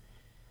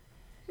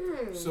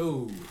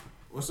 So,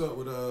 what's up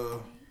with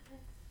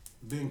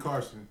Ben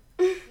Carson?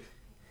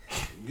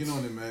 Get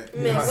on it, man.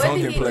 Man, what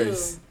did he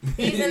place. do?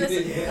 He's in the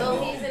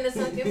he's in the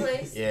sunken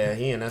place. Yeah,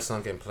 he in that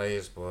sunken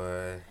place,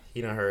 boy.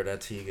 He done heard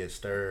that tea get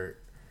stirred.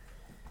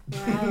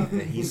 Wow.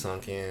 And he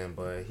sunk in,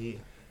 but he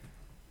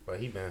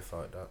been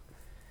fucked up.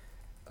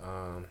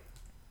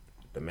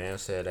 The man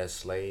said that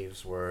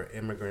slaves were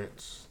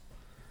immigrants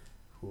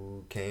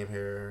who came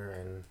here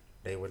and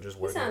they were just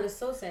He working. sounded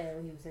so sad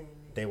when he was saying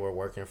that. They were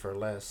working for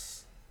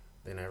less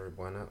than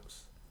everyone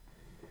else.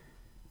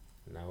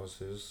 And that was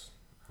his.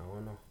 I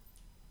don't know.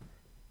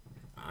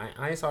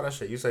 I ain't saw that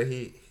shit. You say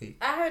he.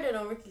 I heard it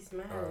on Ricky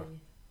Smiley.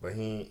 But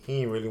he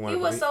ain't really want He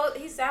to. was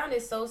he sounded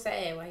so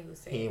sad while he was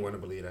saying. He ain't want to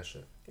believe that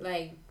shit.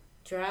 Like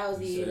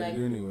drowsy, He said like.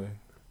 it anyway.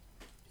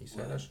 He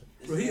said that shit.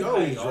 But he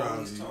always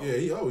drowsy. Yeah,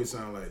 he always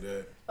sound like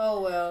that.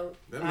 Oh well,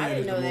 That I man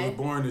didn't is know the that. most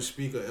boring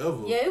speaker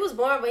ever. Yeah, he was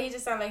born, but he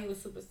just sounded like he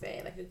was super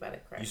sad, like he was about to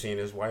cry. You seen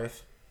his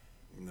wife?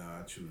 Nah,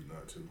 I choose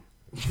not to.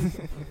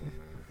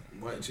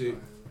 White chick.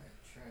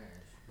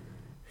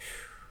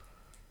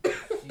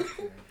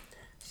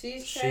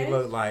 She's She trash.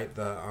 looked like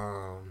the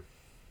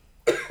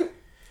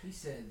He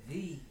said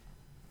the.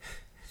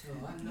 So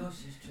I know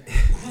she's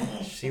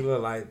trash. She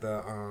looked like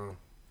the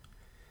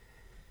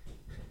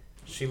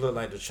She looked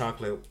like the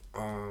chocolate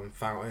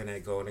fountain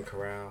at Golden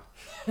Corral.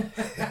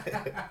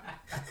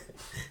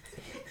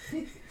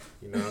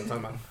 You know what I'm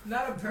talking about?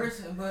 Not a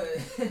person, but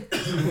Like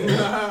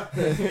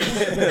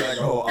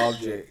a whole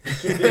object.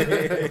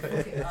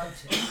 okay,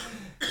 object.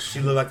 She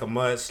looked like a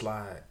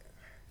mudslide.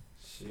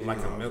 Like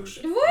a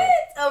milkshake. What?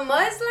 A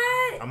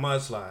mudslide? A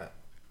mudslide.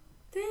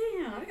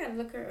 Damn, I I gotta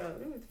look her up.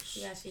 Let me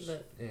see how she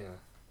look. Yeah.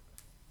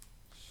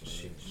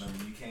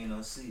 Remember, you can't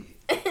unsee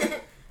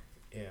it.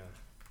 Yeah.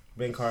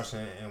 Ben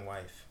Carson and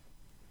wife.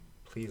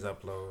 Please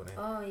upload. And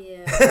Oh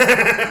yeah.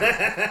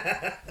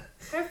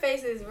 Her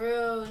face is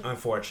real.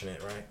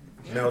 unfortunate, right?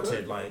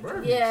 Melted like.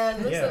 Yeah, it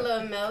looks Yeah. a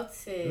little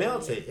melted.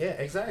 Melted. Yeah,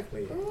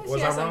 exactly. Ooh, Was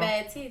she I got some wrong?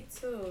 bad teeth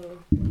too.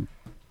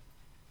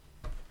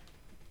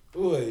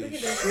 Boy, Look at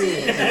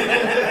shit. the teeth.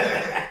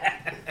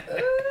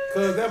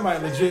 Cause that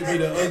might legit be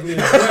the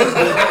ugliest breast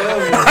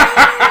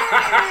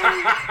ever.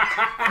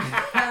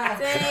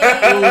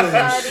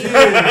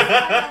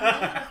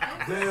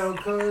 Damn,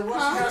 cuz,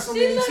 why she got so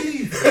many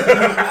teeth? It's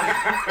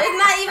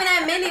not even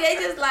that many. They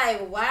just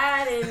like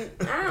wide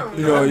and I don't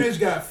You know. know, that bitch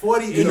got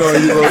 48. You know,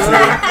 you go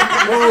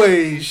to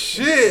Boy,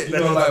 shit. you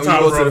know, like when you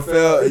go to the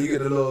fair and you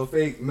get a little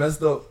fake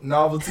messed up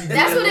novelty.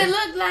 That's what it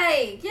looked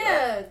like.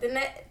 Yeah.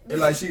 It's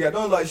like she got,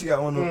 don't look like she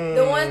got one of them.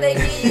 The ones they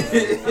give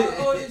you.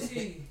 How old is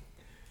he?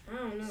 I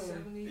don't know.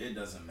 70? It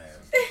doesn't matter.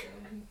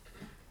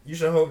 You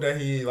should hope that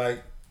he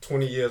like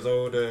 20 years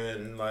older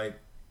and like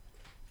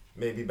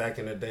maybe back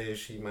in the day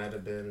she might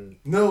have been.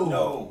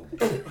 No.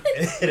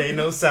 It ain't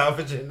no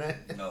salvaging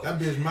that. No. That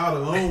bitch mouth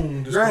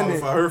alone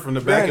disqualify her from the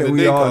back Granted, of the we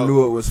day. all call.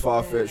 knew it was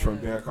far-fetched from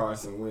Ben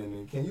Carson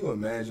winning. Can you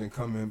imagine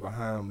coming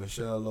behind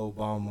Michelle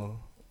Obama?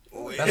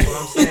 That's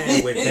what I'm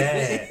saying with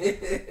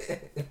that.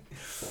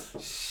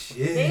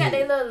 Shit. They got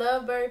their little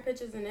lovebird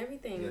pictures and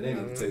everything. Yeah, they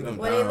need to take them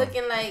Where down. they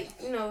looking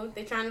like,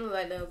 they trying to look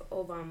like the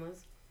Obamas.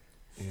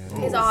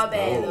 Yeah. It's all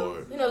bad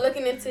Lord. though.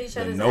 Looking into each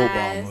other's no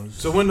eyes. bombers.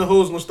 So when the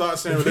hoes gonna start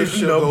saying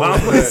relationship No goals?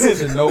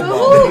 bombers. No Who?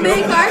 bombers.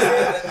 Ben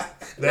Carson?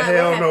 The Nah,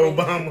 hell what no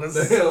happened? Obamas.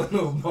 The hell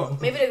no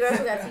bombers. Maybe the girls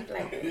who got teeth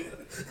like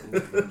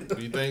that.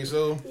 You think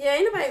so? Yeah,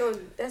 ain't nobody gonna.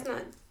 That's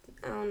not.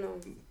 I don't know.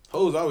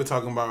 Hoes always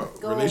talking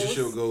about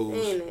relationship goals.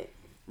 Ain't it?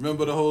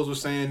 Remember the hoes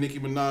was saying Nicki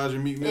Minaj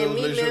and Meek Mill's And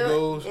Meek relationship Mill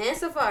goals? and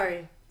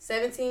Safari.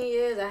 17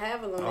 years. I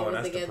have a long Oh, they was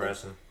that's together.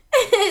 depressing.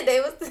 They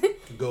was.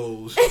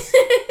 Goals.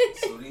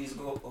 So these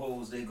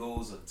hoes, they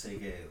goals are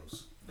take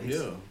L's. Yeah.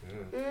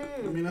 basically.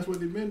 I mean, that's what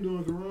they've been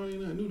doing. Karan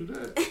ain't nothing new to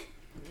that.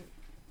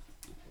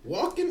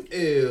 Walking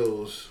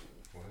L's.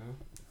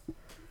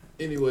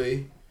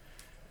 Anyway,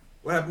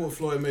 what happened with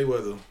Floyd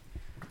Mayweather?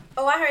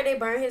 Oh, I heard they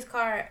burned his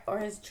car or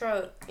his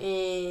truck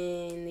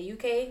in the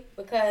UK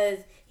because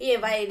he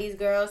invited these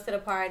girls to the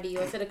party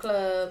or to the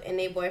club and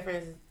their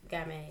boyfriends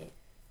got mad.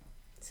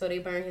 So they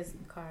burned his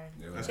car.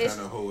 That's kind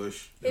of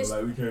hoish. They were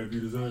like, we can't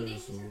beat his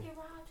ass. So.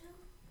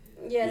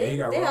 Yeah, He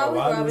got they robbed always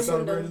while he robbing was him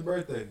celebrating his though.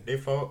 birthday.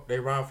 They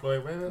robbed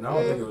Floyd Mayweather? No, I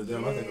don't think it was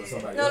them. I think it was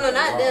somebody No, else. no, not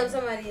that them. robbed him.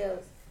 Somebody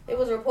else. It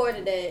was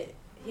reported that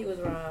he was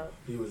robbed.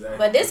 He was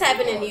But this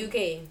happened in the UK.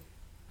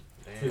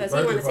 His Because he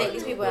birthday want to take party,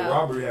 these people the out.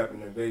 robbery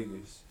happened in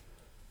Vegas.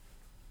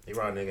 He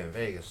robbed a nigga in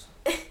Vegas.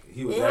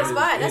 He was In at his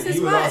spot. That's his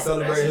he was spot. out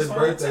celebrating his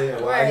birthday,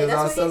 and while Right, he was that's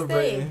out where he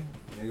celebrating,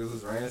 niggas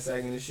was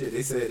ransacking and shit.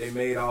 They said they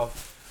made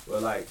off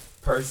with like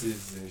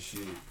purses and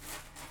shit.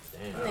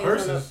 Damn.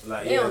 Purses?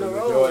 Like They yeah, on the the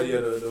road. majority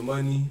of the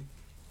money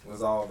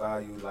was all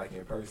valued like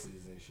in purses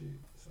and shit.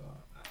 So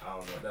I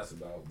don't know what that's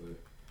about, but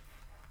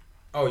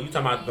Oh, you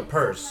talking about the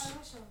purse?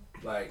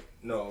 like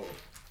no,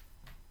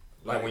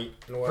 Like when you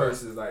know what?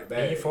 purses like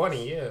Yeah, he bags. 40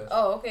 years.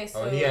 Oh, okay.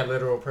 So Oh, he had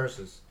literal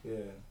purses. Yeah.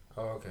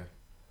 Oh, okay.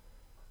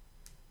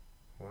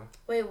 What?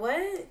 wait,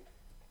 what?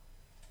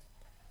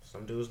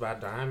 Some dudes buy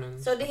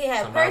diamonds. So did he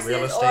have some buy real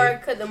purses estate. or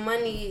could the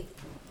money?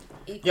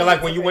 Yeah,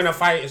 like when you win a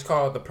fight, it's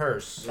called the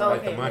purse, Oh, like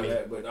okay. the money.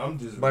 But I'm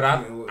just. But I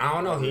repeating what-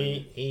 don't know.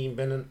 He ain't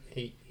been in,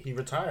 he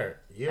retired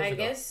years I ago.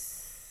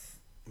 guess.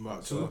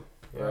 About Two.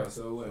 two. Yeah.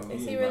 So what?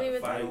 Is he really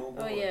fight retired? old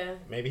Oh boy. yeah.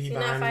 Maybe he He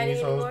not buying fighting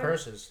these hoes anymore?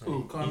 purses.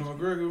 Who, Conor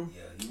McGregor?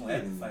 Yeah, you gonna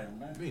have to fight him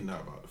now. He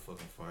not about to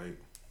fucking fight.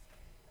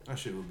 That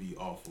shit would be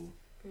awful.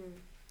 Mm.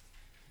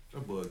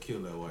 That boy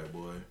killed that white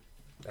boy.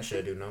 That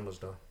should do numbers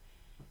though.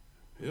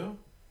 Yeah.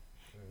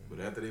 But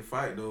after they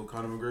fight though,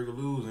 Conor McGregor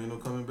lose. Ain't no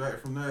coming back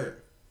from that.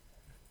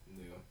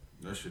 Yeah.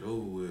 That shit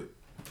over with.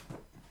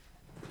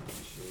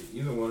 Shit,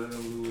 either one of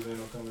them lose, ain't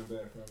no coming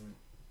back from it.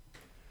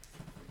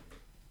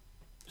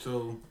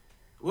 So,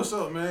 what's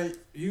up, man?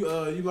 You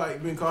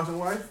like Ben Carson's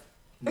wife?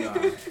 Nah.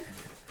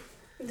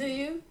 Do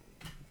you?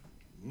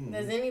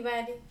 Does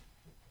anybody?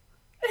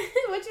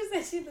 What you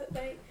said she looked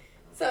like?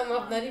 Something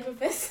off Nutty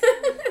Professor.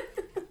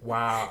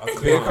 Wow, a Ben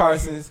clump.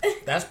 Carson's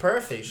That's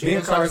perfect. She Ben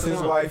looks like a Carson's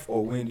clump. wife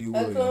or Wendy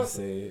clump. Williams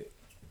said.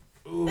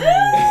 Ooh.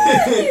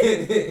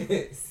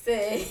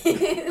 Say.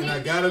 And I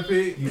gotta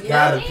pick. You Yeah.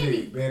 gotta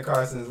pick Ben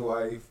Carson's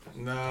wife.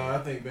 Nah, I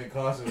think Ben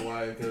Carson's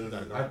wife because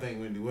I think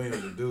Wendy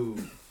Williams a dude.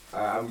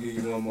 I'm gonna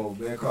give you one more.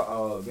 Ben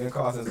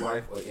Carson's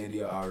wife or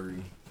India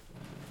Ari.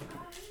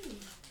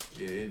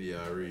 Yeah, India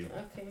Ari.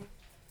 Okay.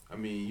 I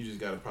mean, you just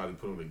gotta probably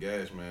put on a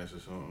gas mask or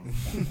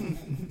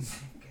something.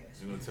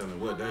 You know, telling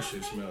what that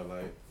shit smell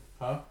like.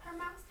 Huh? Her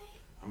mouth stink.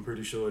 I'm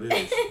pretty sure it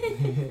is.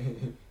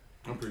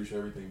 I'm pretty sure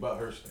everything about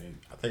her stink.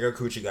 I think her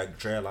coochie got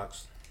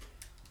dreadlocks.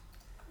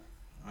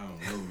 I don't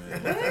know,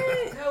 man.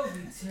 That would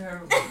be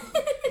terrible.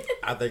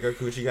 I think her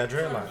coochie got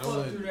dreadlocks.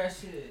 Fuck through that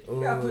shit. Ooh.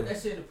 You gotta put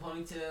that shit in a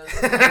ponytail.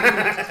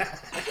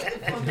 Get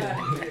the fuck out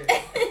of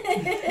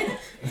here.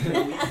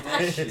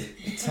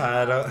 Shit.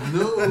 Tied up.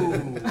 No.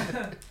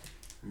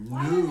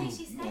 Why do you think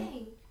she's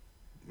staying?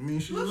 I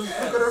mean, look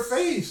at her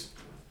face.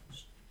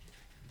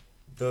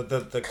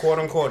 The quote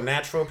unquote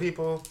natural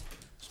people,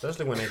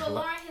 especially when they So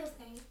Lauren Hill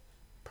staying.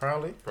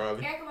 Probably.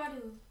 Erykah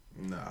Badu.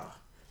 Nah.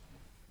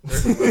 You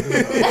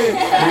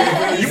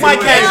might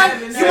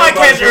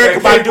catch Erykah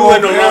Badu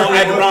at the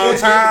wrong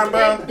time,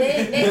 bro.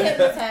 They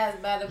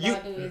hypnotized by the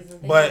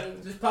Baduism.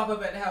 But just pop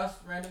up at the house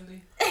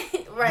randomly.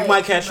 Right. You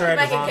might catch her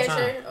at the wrong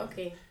time.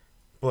 Okay.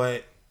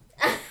 But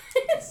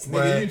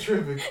nigga, you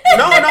tripping?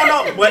 No.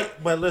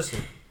 But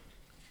listen.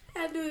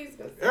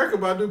 Erykah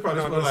Badu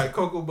probably smell like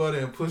cocoa butter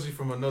and pussy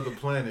from another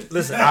planet.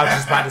 Listen, I was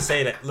just about to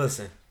say that.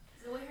 Listen.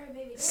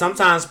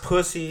 Sometimes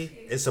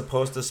pussy is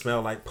supposed to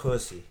smell like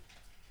pussy.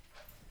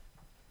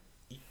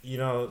 You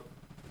know,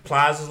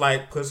 plies is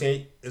like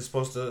pussy is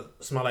supposed to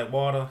smell like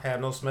water, have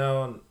no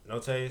smell, no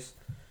taste.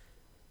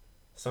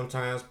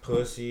 Sometimes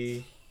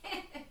pussy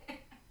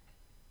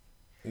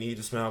need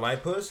to smell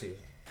like pussy.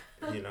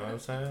 You know what I'm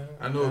saying?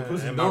 I know a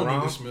pussy don't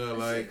need to smell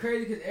like. It's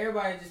crazy because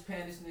everybody just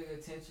paying this nigga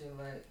attention.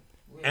 Like,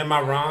 am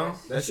I wrong?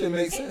 That shit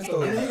makes sense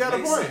though. You got a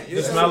point.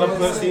 The smell of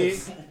pussy.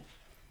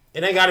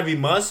 It ain't gotta be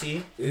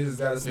musty. It just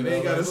gotta smell. It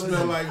ain't gotta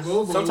smell like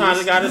bubbles. Sometimes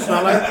it gotta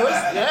smell like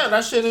pussy. Yeah,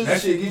 that shit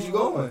get you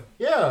going.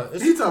 Yeah,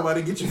 he talking about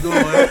it get you going.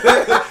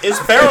 It's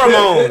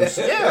pheromones.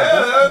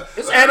 Yeah,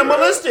 it's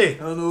animalistic.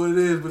 I don't know what it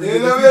is, but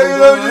it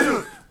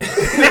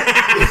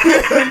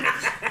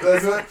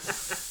That's right.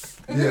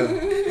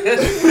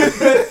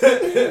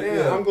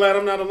 Yeah, I'm glad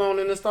I'm not alone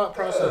in this thought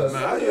process.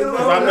 Nah,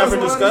 I've never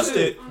discussed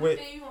it with.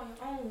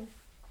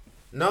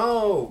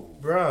 No,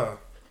 bruh.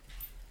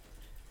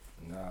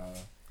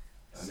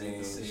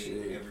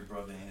 Every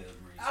brother in here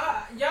agrees.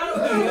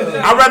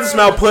 I'd rather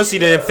smell pussy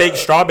than fake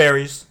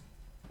strawberries.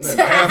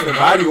 Half the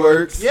body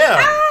works. Yeah.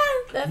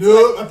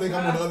 No, I think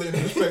I'm on the other end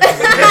of the spectrum.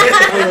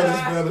 I'd rather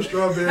smell the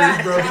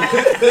strawberries, brother.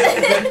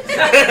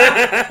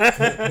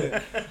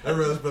 I'd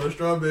rather smell the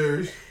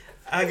strawberries.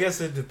 I guess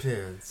it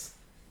depends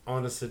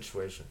on the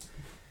situation.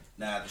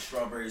 Nah, the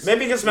strawberries.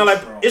 Maybe it can smell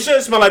like it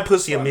should smw like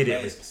pussy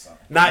immediately.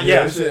 Not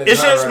Yeah, yet. it It should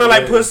should smell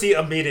like pussy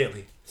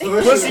immediately. So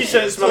it Pussy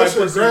should smell like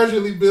pussy.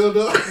 gradually build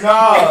up.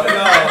 No.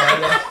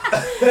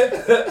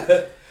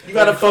 You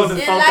gotta fuck the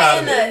funk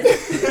out of it.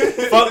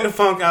 Fuck the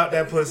funk out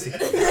that pussy.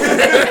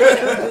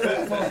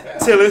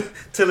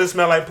 till it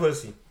smell like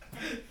pussy.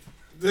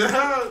 Maybe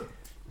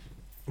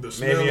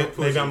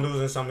I'm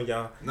losing some of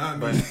y'all. Not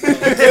me.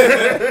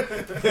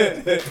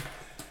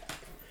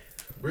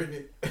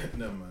 Brittany,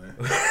 never mind.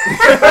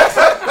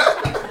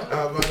 I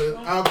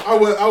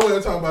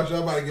wasn't talking about you.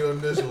 I'm about to get on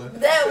this one.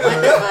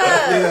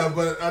 Yeah,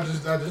 but I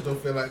just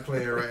don't feel like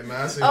playing right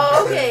now. I see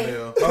okay.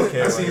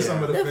 I see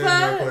some of the fan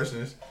mail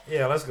questions.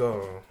 Yeah, let's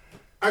go.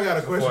 I got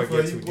a question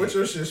for you. What's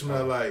your shit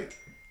smell like?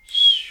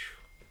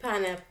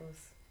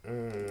 Pineapples.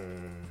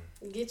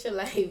 Get your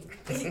life.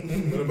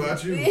 What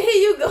about you? Here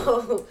you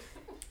go.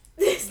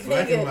 This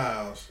Black nigga. and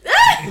Miles.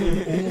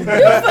 You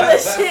full of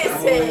shit,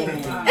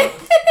 Sam.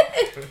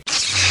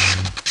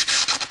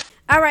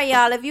 All right,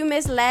 y'all. If you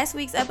missed last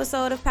week's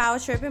episode of Power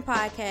Trippin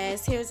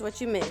Podcast, here's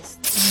what you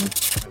missed.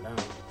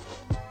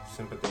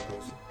 Sympathy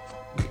pussy.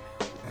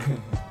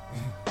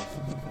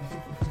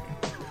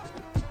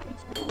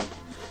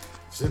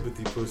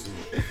 Sympathy pussy.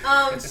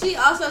 She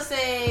also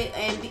said,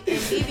 and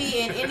Bebe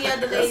and any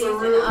other ladies in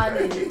the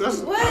audience.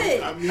 What?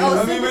 I mean,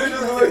 just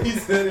the way he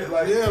said it,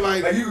 like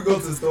you could go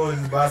to the store and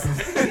just buy some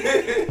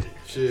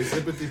shit.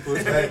 Sympathy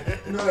pussy. Like,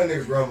 you know that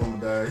nigga grandmama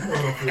died. You know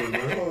what I'm feeling,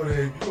 man. Over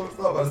there, you want to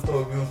stop by the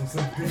store and give him some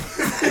sympathy.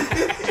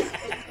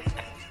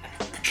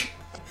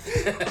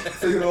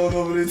 Take it on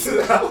over there to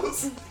the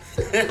house.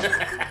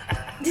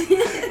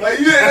 Like,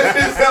 yeah, that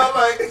shit sound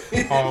like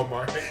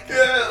Hallmark.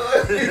 Yeah,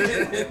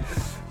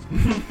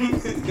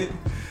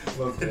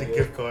 like the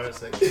gift card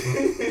section.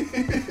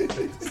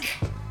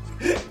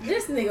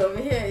 This nigga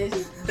over here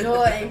is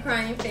joy and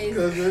crying face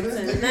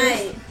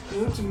tonight.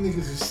 Them two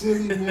niggas are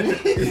silly, man.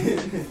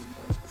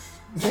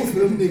 Both of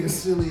them niggas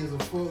silly as a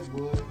fuck,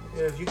 boy.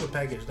 Yeah, if you could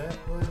package that,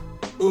 boy.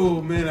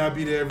 Oh, man, I'll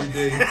be there every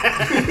day.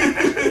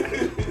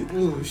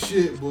 Oh,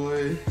 shit,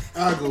 boy.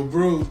 I go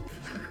broke.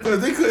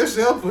 Because they couldn't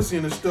sell pussy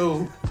in the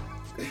store.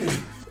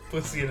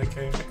 Pussy in a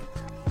can.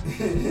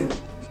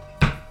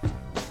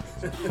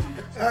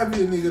 I'd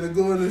be a nigga to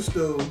go in the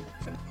store,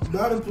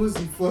 buy the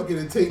pussy, fuck it,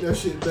 and take that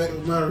shit back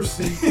with my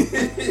receipt.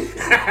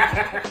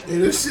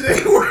 And this shit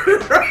ain't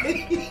working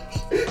right.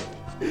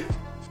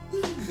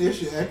 This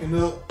shit acting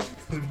up.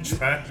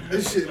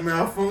 This shit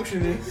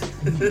malfunctioning.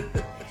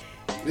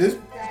 This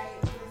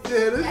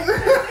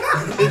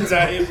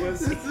diet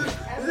pussy.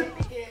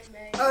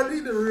 I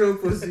need the real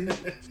pussy.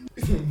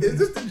 Is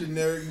this the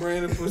generic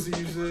brand of pussy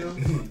you sell?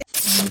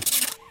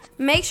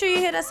 Make sure you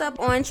hit us up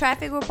on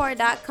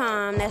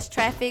trafficreport.com. That's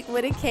traffic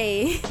with a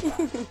K.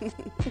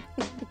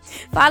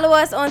 Follow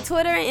us on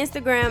Twitter and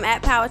Instagram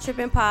at Power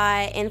Trippin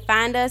Pod, and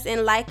find us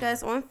and like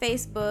us on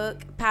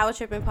Facebook, Power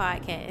Trippin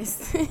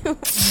Podcast.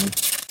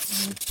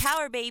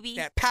 Power, baby.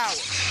 That power.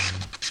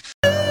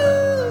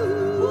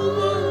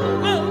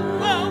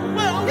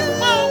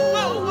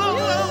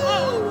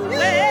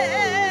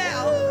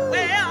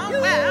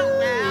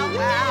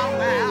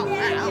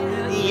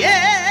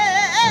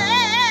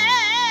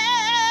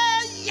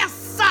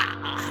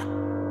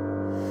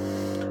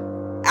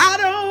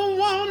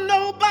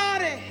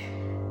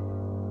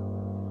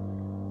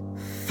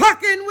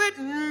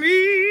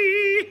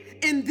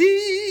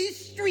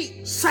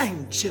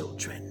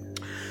 children.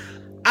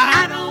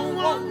 I don't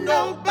want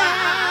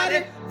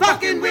nobody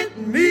fucking with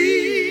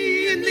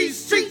me in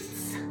these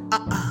streets.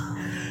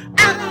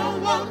 I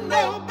don't want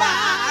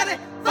nobody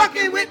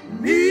fucking with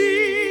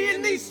me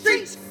in these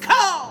streets.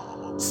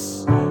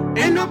 Cause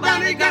ain't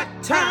nobody got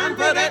time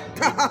for that.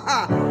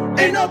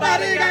 Ain't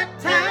nobody got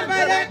time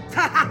for that.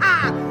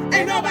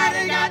 Ain't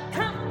nobody got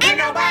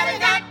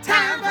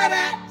time for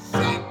that.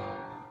 Shit.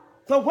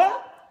 The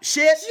what?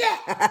 Shit. Shit.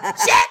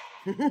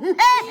 I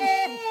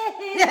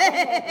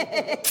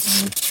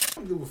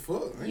don't give a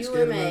fuck. I ain't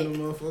scared of none of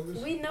them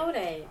motherfuckers. We know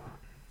that.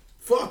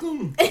 Fuck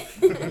them.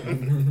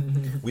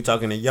 We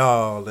talking to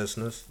y'all,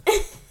 listeners.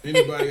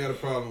 Anybody got a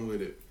problem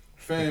with it?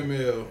 Fan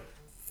mail.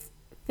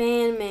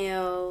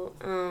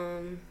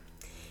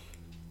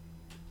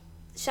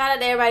 Shout out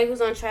to everybody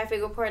who's on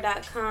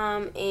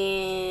trafficreport.com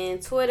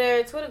and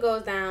Twitter. Twitter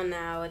goes down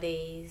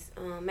nowadays.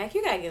 Mac,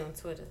 you gotta get on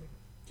Twitter.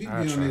 He be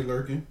on there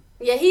lurking.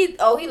 Yeah, he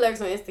lurks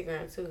on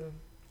Instagram too.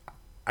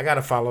 I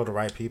gotta follow the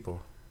right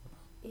people.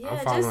 Yeah,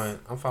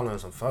 I'm following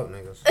some fuck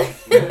niggas.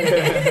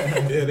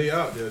 Yeah, they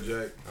out there,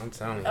 Jack. I'm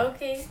telling you.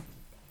 Okay.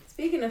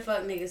 Speaking of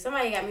fuck niggas,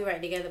 somebody got me right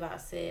together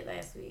about said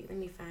last week. Let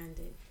me find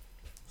it.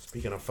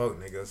 Speaking of fuck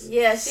niggas.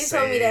 Yeah, she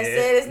told me that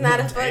said it's not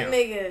a fuck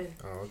nigga.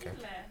 Oh, okay.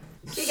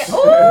 She got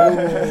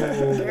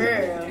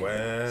girl.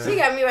 Well. She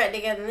got me right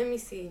together. Let me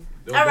see.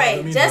 Don't All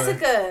right, me,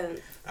 Jessica.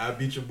 I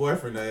beat your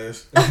boyfriend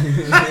ass.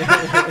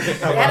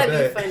 That'll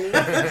be funny.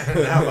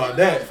 How about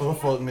that for a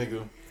fuck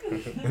nigga?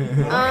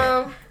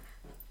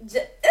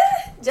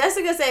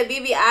 Jessica said,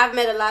 BB, I've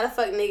met a lot of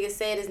fuck niggas.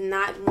 Said is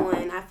not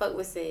one. I fuck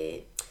with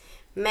said.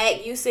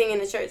 Mac, you sing in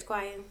the church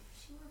choir?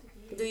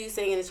 Do you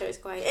sing in the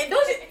church choir? And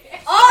don't you?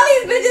 All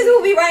these bitches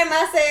who be writing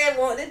my said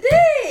want to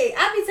dig.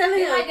 I be telling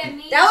him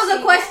that was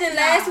a question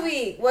last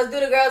week. Was do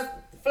the girls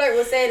flirt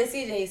with Said and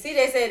CJ?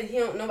 CJ said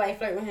nobody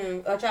flirt with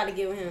him or try to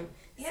get with him.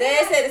 Yeah.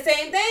 Said the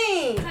same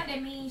thing. Not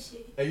that mean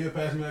shit. Hey, you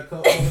pass me that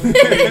cup?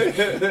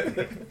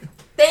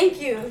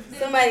 Thank you.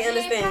 Somebody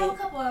understand. A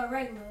cup or a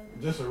regular?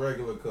 Just a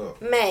regular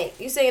cup. Mac,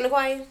 you sing in the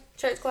choir?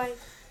 Church choir?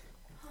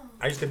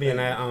 I used to be in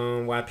that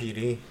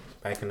YPD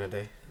back in the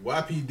day.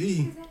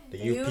 YPD? The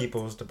Youth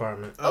People's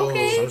Department.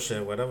 Okay. Some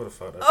shit, whatever the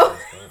fuck that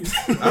shit is.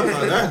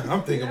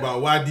 I'm thinking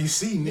about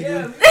YDC,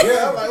 nigga.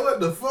 Yeah, I'm like, what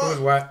the fuck?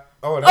 What?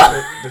 Oh,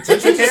 that's the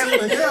detention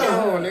camp?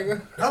 Yeah. Oh,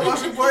 nigga. How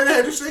much your boy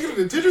had you singing in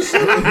the detention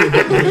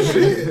center?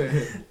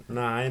 Shit.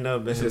 Nah, I ain't never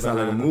been. That shit sound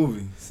like a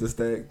movie.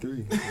 Sister Act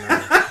 3.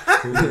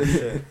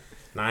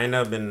 Nah, I ain't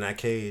never been in that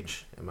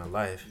cage in my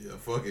life. Yeah,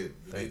 fuck it.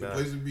 Ain't the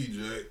place to be,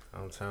 Jack.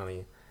 I'm telling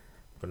you.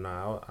 But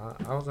nah,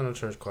 I was in a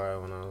church choir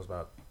when I was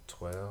about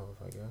 12,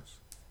 I guess.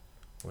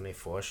 When they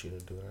force you to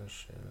do that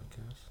shit, I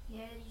guess.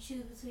 Yeah, you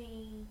choose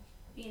between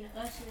being an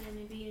usher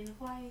and being in the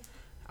choir.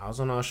 I was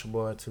an usher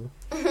boy too.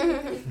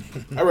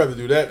 I'd rather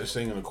do that than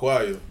sing in a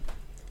choir.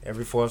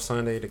 Every fourth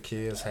Sunday, the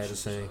kids had to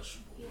sing,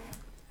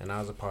 and I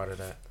was a part of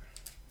that.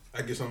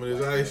 I get some of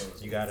this ice.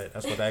 You got it.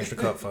 That's what the extra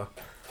cup for.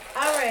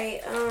 All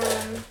right.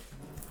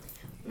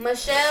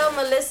 Michelle,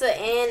 Melissa,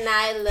 and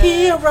Nyla.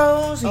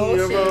 Heroes,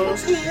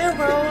 heroes,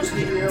 heroes,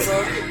 heroes,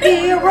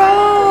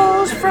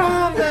 heroes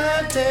from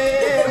the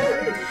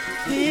dead.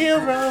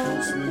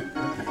 Heroes,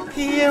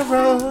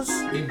 heroes,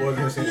 These boys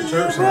gonna sing the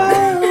church song.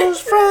 heroes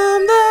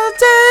from the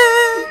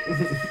dead.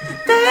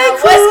 They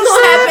What's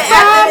gonna happen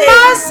after my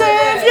this?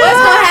 Savior What's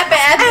gonna happen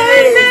after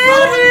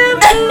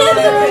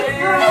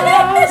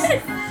this?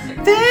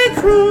 They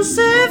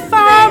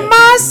crucified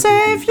my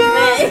Savior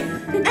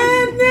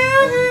and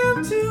nailed him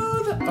to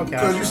the. Okay.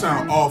 Because you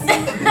sound awful.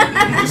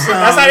 That's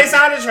how they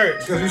sound in church.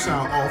 Because you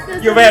sound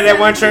awful. You ever had that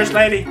one church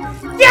lady?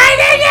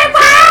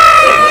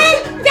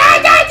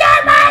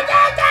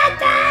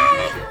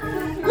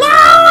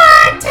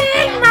 Lord,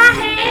 take my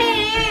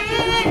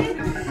hand.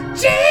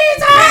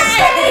 Jesus,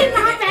 take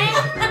my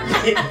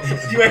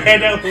hand. You ain't had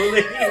that one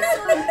lady?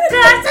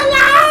 Touch the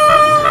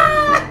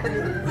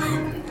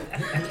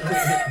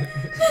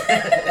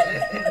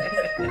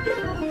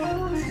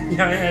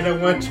Y'all had that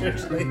one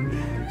church lady.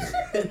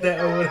 That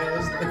old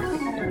ass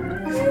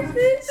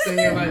lady.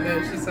 Singing like that,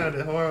 she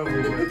sounded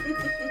horrible.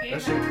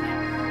 That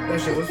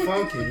shit was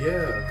funky,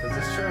 yeah, because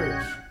it's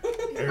church.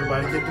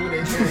 Everybody can do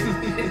their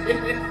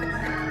thing.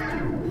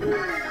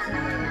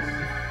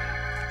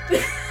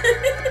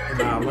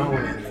 Nah, I'm not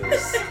one of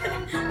this.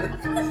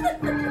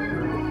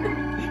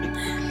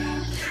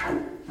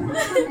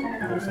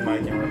 Hope somebody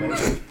can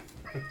relate.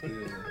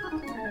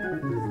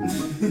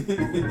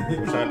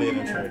 What y'all did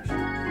in church?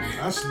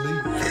 I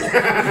sleep.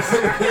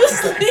 You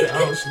sleep. I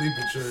don't sleep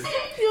in church.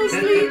 You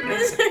sleep in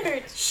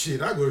church. Shit,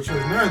 I go to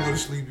church now. I go to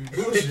sleep. You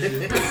bullshit.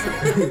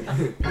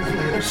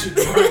 Shit,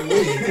 the right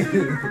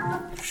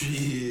way.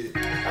 Shit.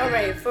 All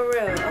right, for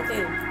real.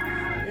 Okay.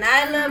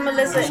 Nyla,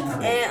 Melissa,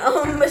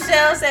 and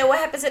Michelle said, what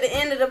happened to the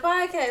end of the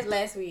podcast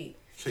last week?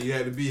 So you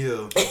had to be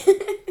here.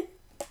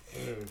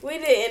 We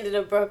did end it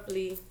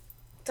abruptly.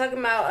 Talking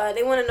about,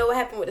 they want to know what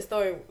happened with the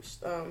story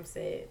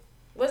said.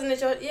 Wasn't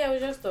it your, yeah, it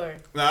was your story.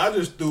 Nah, I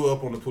just threw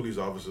up on the police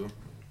officer.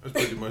 That's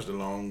pretty much the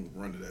long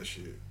run of that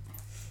shit.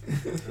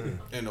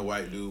 And the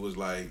white dude was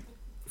like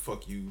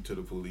fuck you to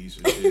the police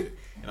and shit.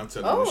 And I'm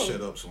telling you to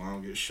shut up so I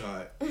don't get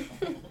shot.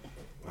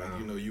 Like,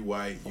 you know, you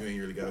white, you ain't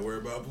really got to worry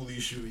about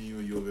police shooting you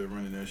and you over there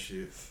running that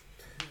shit.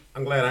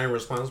 I'm glad I ain't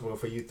responsible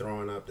for you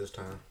throwing up this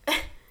time.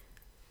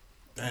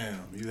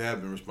 Damn, you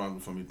have been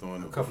responsible for me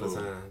throwing up a couple before.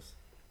 of times.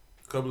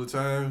 A couple of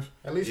times?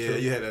 At least yeah, two.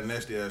 you had that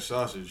nasty ass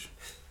sausage.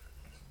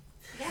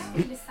 That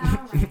don't even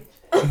sound right.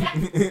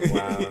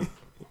 Wow.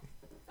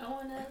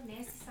 Throwing up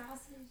nasty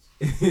sausage.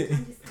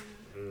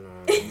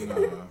 Nah. You need to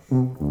find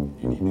somebody.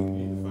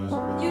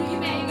 You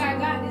mad you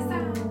got this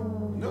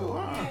time? No,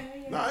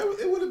 Nah,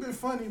 it would have been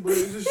funny, but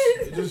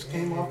it just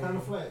came off kind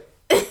of flat.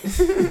 Could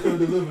have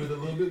delivered it a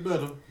little bit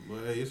better,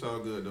 but hey, it's all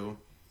good though.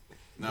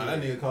 Nah,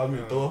 that nigga caused me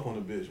to throw up on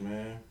the bitch,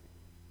 man.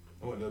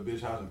 I went to that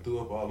bitch house and threw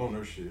up all on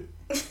her shit.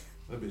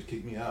 That bitch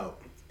kicked me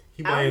out.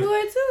 I'll do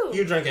it too.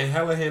 You drinking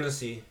hella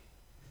Hennessy,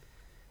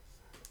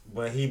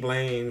 but he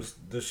blames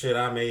the shit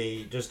I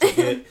made just to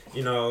get,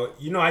 you know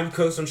how you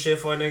cook some shit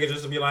for a nigga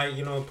just to be like,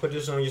 put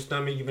this on your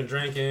stomach, you been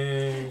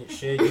drinking,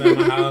 shit, you at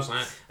my house.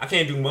 I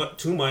can't do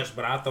too much,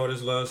 but I throw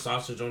this little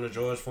sausage on the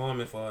George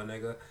Foreman for a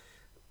nigga,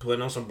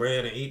 putting on some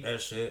bread and eat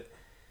that shit.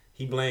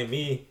 He blamed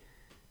me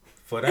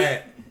for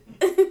that.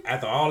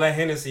 After all that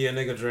Hennessy a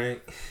nigga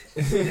drink.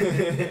 You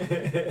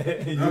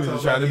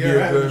was trying to be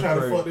a good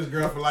trying to fuck this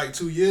girl for like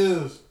 2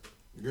 years.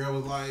 The girl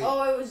was like,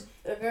 oh, it was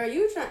a girl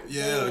you trying.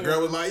 Yeah, the girl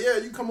was like, yeah,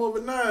 you come over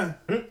at 9.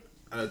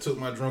 I took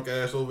my drunk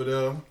ass over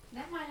there.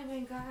 That might have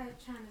been God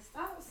trying to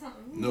stop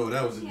something. No,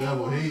 that was the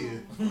devil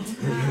hating.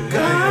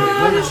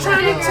 God is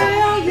trying to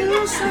tell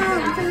you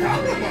something.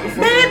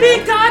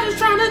 Baby, God is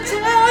trying to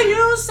tell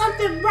you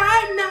something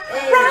right now.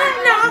 Right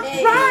now.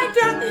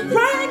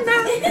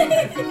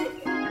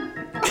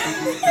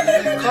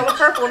 Color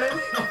purple, nigga.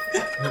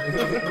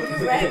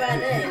 Right about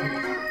that.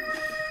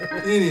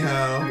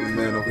 Anyhow, this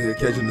man over here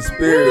catching the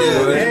spirit. Yeah,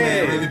 boy. this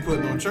man really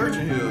putting on church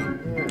in here.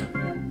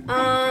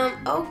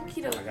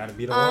 Okie doke. I gotta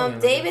be the one.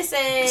 David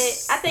said,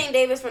 I think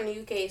David's from the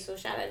UK, so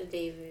shout out to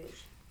David.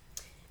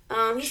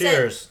 He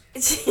Cheers.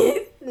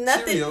 said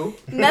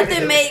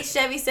nothing makes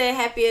Chevy said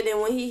happier than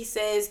when he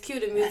says cue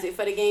the music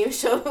for the game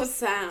show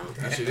sound.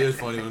 That shit is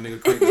funny when a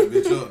nigga crank that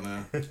bitch up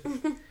now.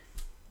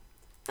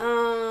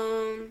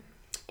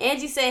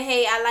 Angie said,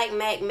 hey, I like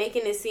Mac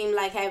making it seem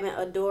like having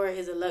a door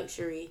is a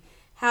luxury.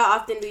 How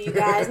often do you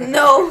guys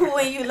know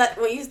when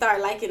you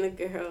start liking a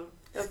girl,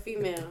 a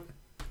female?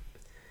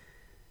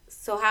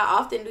 So how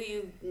often do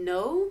you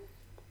know?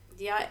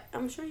 Yeah,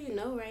 I'm sure you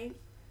know, right?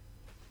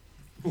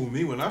 Who,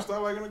 me? When I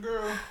start liking a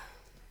girl?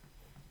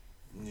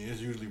 Yeah,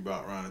 it's usually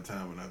about around the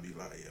time when I be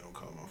like, yeah, don't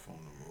call my phone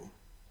no more.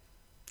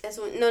 That's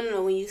when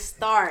no, when you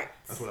start.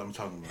 That's what I'm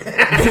talking about.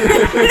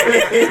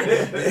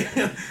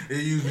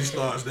 It usually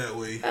starts that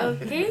way.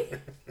 Okay.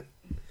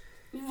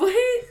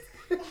 What?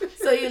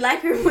 So you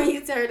like her when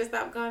you tell her to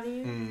stop calling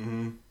you?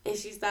 Mm-hmm. And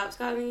she stops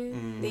calling you?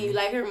 Mm-hmm. Then you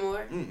like her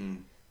more?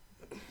 Mm-mm.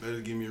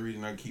 That'll give me a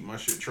reason I can keep my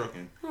shit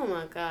trucking. Oh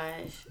my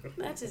gosh.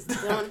 That just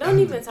don't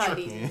even talk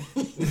to you.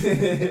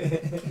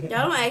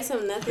 Y'all don't ask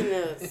him nothing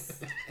else.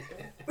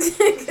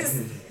 This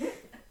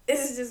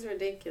is just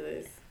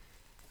ridiculous.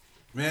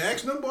 Man,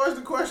 ask them boys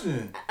the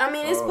question. I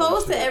mean, it's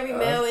posed to every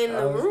male in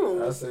the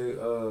room. I say,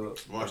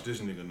 watch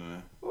this nigga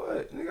now.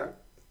 What, nigga?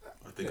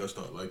 I think I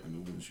start liking her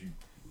when she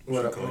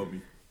What called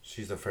me.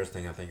 She's the first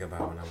thing I think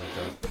about when I wake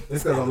up.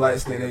 It's because I'm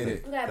light skinned, ain't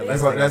it?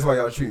 That's why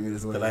y'all treat me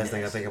this way. The last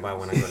thing I think about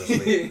when I go to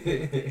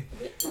sleep.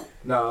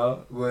 Nah,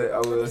 but I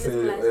will say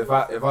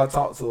if I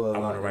talk to her, I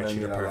want to write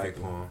you the I perfect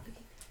like her. poem.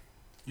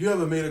 You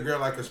ever made a girl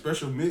like a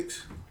special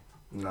mix?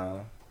 Nah.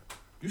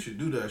 You should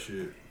do that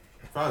shit.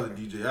 If I was a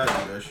DJ, I'd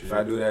do that shit. If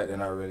I do that,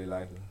 then I really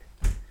like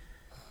her.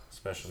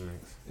 Special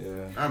mix.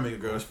 Yeah. I make a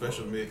girl a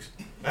special mix.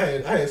 I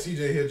had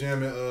CJ here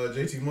jamming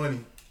JT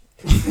Money.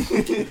 I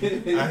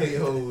hate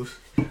hoes.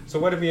 So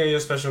what would be on your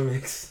special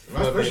mix?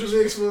 My special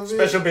mix for a bitch?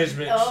 Special bitch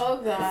mix.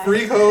 Oh God.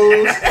 Freak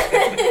hoes.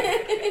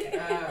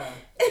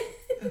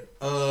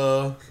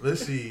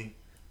 Let's see.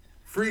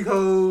 Freak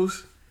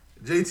hoes.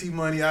 JT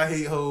Money. I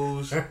hate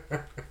hoes.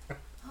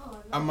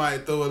 I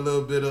might throw a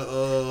little bit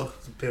of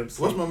Pimp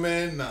C. What's my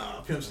man?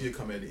 Nah, Pimp C will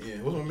come at the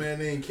end. What's my man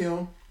named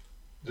Kim?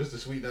 Just to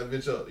sweeten that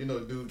bitch up. You know,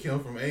 dude Kim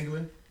from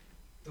England.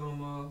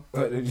 Oh,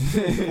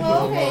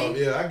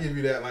 okay. Yeah, I give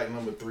you that like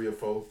number 3 or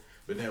 4.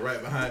 But then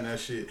right behind that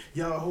shit,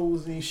 y'all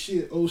hoes ain't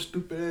shit, oh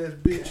stupid ass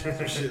bitch,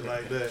 some shit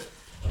like that.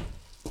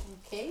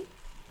 Okay.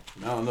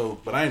 I don't know,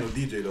 but I ain't no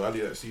DJ though. I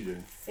leave that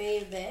CJ.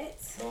 Save that.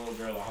 Old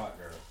girl or hot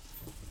girl?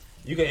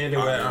 You can end it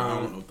I with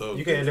don't know,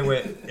 you can end it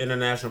with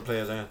international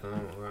players anthem.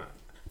 Right.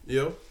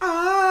 Yo.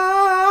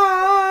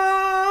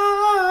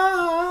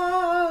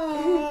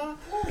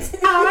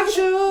 I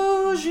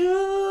choose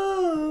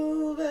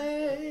you,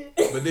 babe.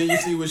 But then you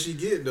see what she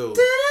get though.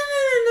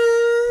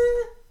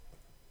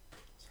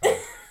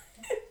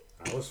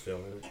 I was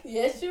feeling it.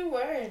 Yes, you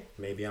were.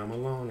 Maybe I'm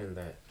alone in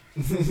that.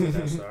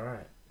 That's all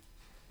right.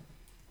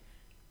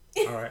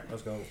 All right,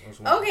 let's go.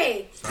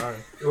 Okay. Sorry.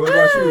 What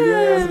about you? You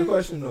didn't answer the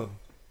question though.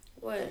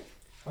 What?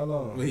 How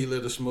long? When he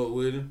let her smoke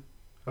with him.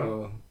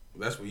 Oh.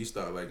 That's when you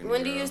start liking.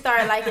 When do you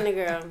start liking a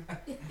girl?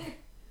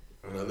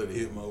 When I let her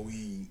hit my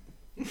weed.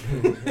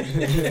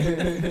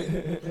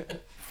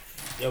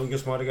 Yeah, we can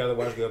smoke together,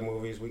 watch good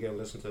movies. We can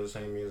listen to the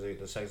same music.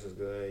 The sex is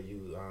good.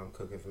 You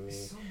cooking for me.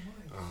 So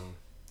much.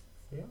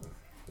 Yeah.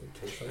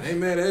 I ain't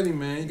mad at him,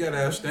 man. You gotta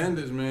have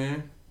standards,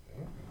 man.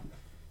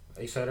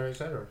 Et cetera, et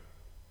cetera.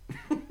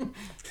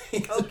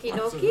 Okie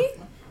dokie.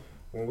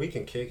 When we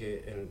can kick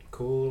it and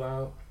cool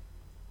out,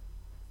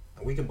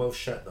 and we can both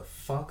shut the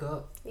fuck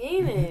up.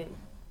 Ain't it?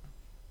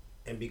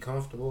 And be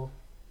comfortable.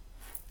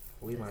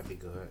 We might be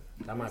good.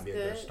 That might be a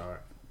good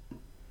start.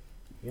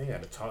 You ain't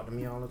got to talk to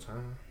me all the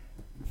time.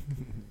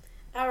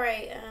 All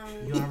right.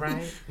 You all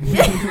right?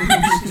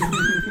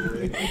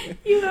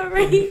 You all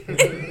right?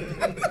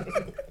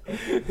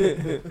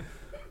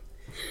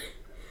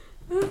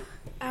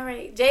 All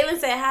right. Jalen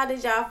said, "How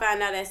did y'all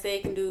find out that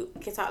Sid can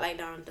talk like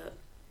Donald Duck?"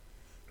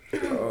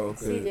 Oh,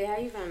 CJ, how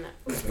you found out?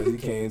 Because he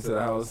came to the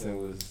house and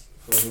was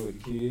fucking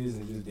with the kids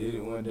and just did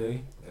it one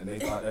day, and they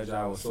thought that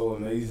job was so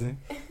amazing.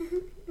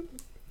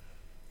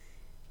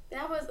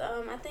 That was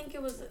I think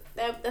it was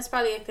that's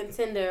probably a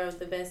contender of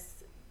the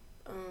best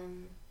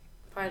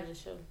part of the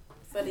show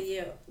for the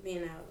year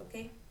being out.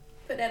 Okay,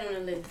 put that on the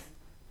list.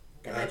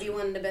 That might be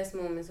one of the best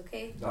moments.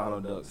 Okay.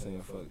 Donald Duck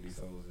saying "fuck these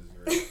hoes" is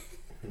great.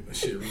 That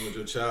shit ruined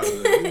your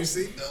childhood. Let me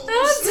see.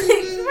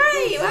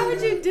 Right? Why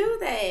would you do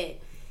that?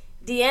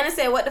 Deanna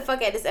said, "What the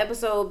fuck at this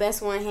episode?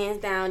 Best one hands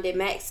down. Did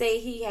Max say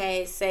he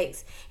had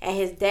sex at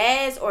his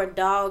dad's or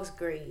dog's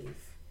grave?"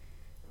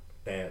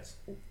 Dad's.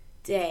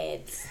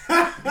 Dad's.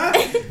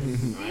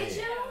 Did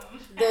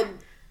you?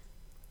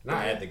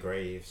 Not at the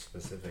grave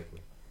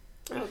specifically.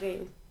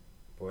 Okay.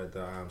 But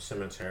the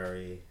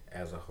cemetery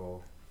as a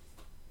whole.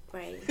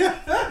 Right.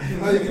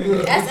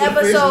 That's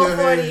episode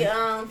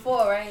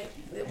 44, right?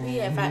 We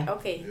had 5.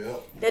 Okay.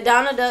 Yep. The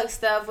Donald Duck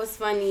stuff was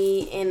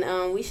funny,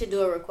 and we should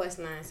do a request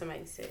line.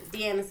 Somebody said.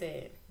 Deanna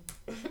said.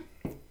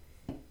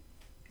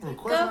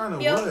 Request line of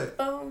what?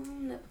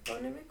 On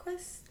the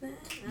request line.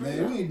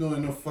 Man, we ain't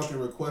doing no fucking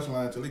request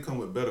line until they come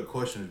with better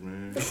questions,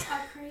 man. That's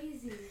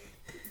crazy.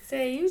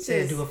 Say you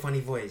Say, just do a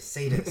funny voice.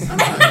 Say this. Yeah,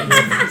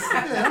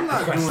 I'm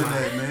not doing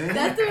that, man.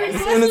 That's the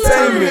request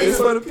Entertainment. line. It's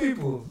for the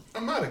people.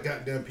 I'm not a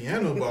goddamn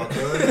piano bar, cuz.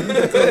 You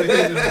just come in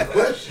here and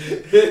request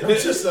shit. I'm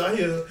just out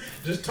here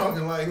just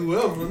talking like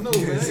whoever. No,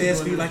 man. Say it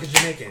speak like a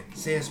Jamaican.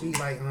 Say it speak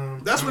like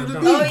That's what it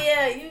Donald be. Duck. Oh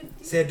yeah, you.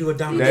 Say it do a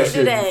Donald That Duck.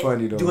 shit that. be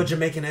funny though. Do a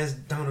Jamaican as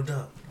Donald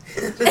Duck.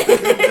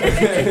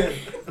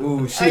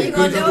 Ooh Are shit! you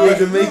Could gonna you do do a it?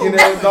 Jamaican No.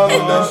 ass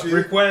Donald No, Duck? shit.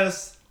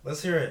 Request.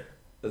 Let's hear it.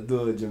 Let's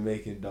do a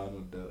Jamaican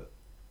Donald Duck.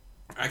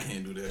 I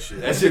can't do that shit.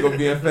 That shit gonna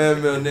be in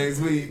fan mail next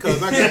week.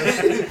 Cause I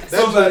got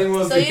Somebody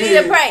wants So to you need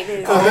hear to it.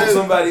 practice. I hope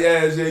somebody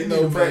asks you. You need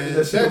No, to practice man,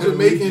 that shit. that over the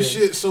Jamaican weekend.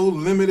 shit so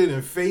limited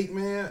and fake,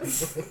 man.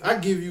 I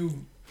give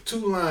you 2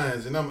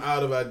 lines and I'm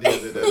out of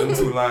ideas at Them that.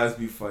 2 lines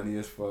be funny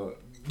as fuck.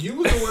 You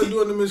was the one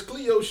doing the Miss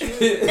Cleo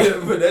shit.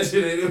 But that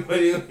shit ain't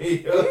funny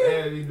when your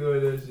ass be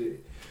doing that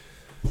shit.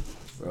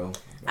 So.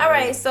 All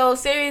right, so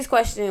serious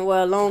question.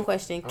 Well, long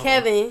question.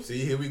 Kevin.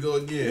 See, here we go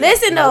again.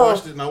 Listen, now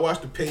though. Now watch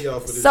the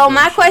payoff for this. So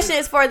my dumb question shit.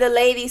 is for the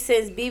ladies,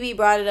 since Bebe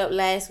brought it up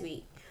last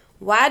week.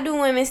 Why do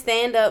women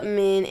stand up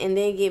men and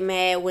then get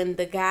mad when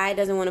the guy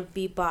doesn't want to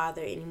be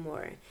bothered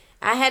anymore?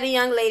 I had a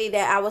young lady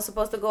that I was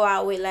supposed to go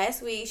out with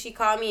last week. She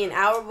called me an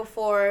hour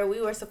before we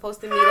were supposed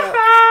to meet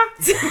up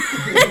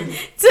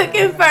to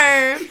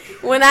confirm.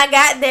 When I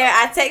got there,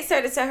 I texted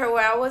her to tell her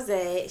where I was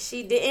at.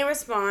 She didn't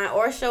respond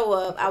or show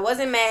up. I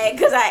wasn't mad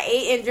because I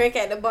ate and drank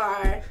at the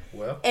bar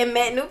and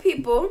met new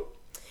people.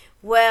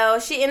 Well,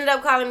 she ended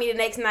up calling me the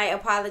next night,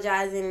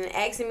 apologizing and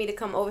asking me to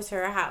come over to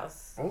her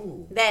house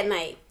that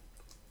night.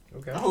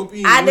 Okay. I hope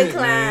you I went,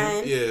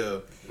 declined. Man. Yeah.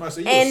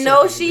 And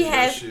no, she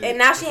has, and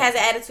now she has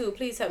an attitude.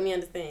 Please help me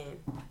understand.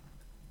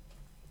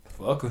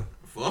 Fuck her.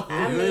 Fuck her.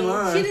 I You mean, ain't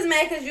lying. she just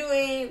mad because you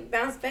ain't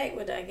bounced back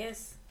with her, I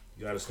guess.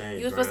 You gotta stand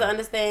You your were supposed to ground.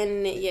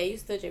 understand that, yeah, you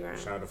stood your ground.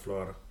 Shout out to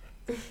Florida.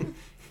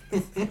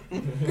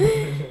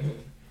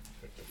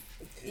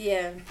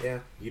 Yeah. Yeah,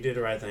 you did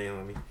the right thing,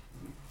 homie.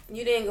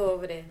 You didn't go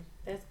over there.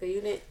 That's good.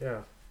 You didn't.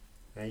 Yeah.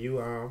 And you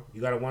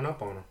got a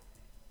 1-up on her.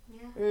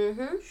 Yeah.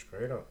 Mm-hmm.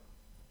 Straight up.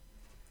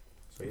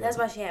 So, yeah. That's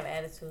why she have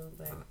attitude.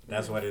 But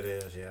That's what it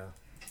is, yeah.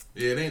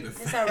 Yeah, it ain't the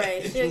It's fact. all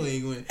right. You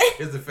ain't going.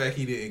 It's the fact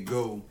he didn't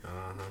go.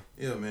 Uh-huh.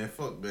 Yeah, man.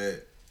 Fuck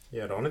that.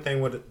 Yeah, the only thing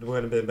would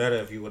have been better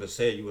if you would have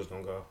said you was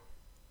gonna go.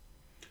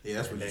 Yeah,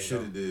 that's what you There you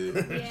should have did.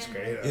 Yeah.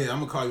 Straight up. Yeah, I'm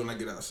gonna call you when I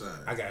get outside.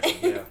 I got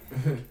you, yeah.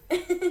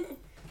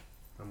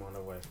 I'm on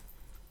the way.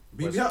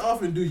 BB, how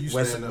often do you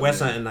stand up?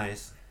 West man? something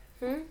nice.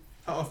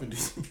 How often do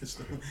you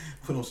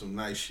put on some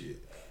nice shit?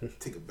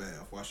 Take a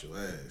bath, wash your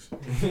ass.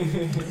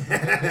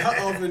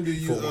 How often do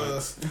you?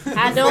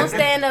 I don't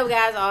stand up,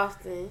 guys,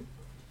 often.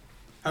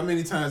 How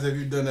many times have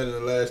you done that in the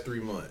last 3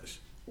 months?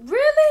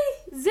 Really?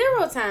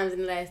 0 times in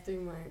the last 3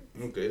 months.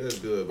 Okay, that's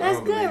good. But That's I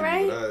don't good, believe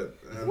right? You,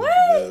 but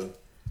What?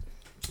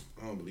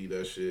 I don't believe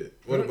that shit.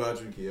 What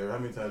about you, Kiara? How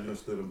many times you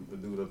stood a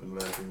dude up in the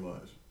last 3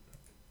 months?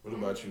 What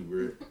about you,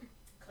 Britt?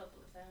 Couple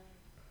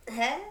of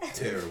times.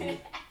 Terrible.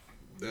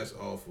 That's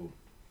awful.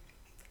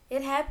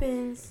 It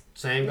happens.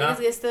 Same guy?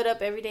 Niggas get stood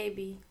up every day,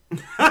 B.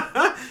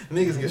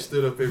 Niggas get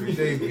stood up every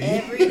day, B.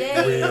 Every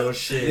day. Real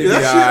shit.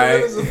 Yeah,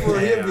 that shit for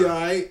he'll be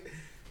alright.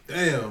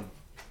 Damn.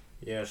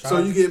 Yeah. So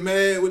you get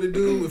mad with the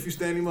dude if you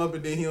stand him up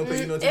and then he don't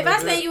pay you no time. If I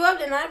stand you up,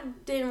 then I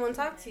didn't want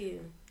to talk to you.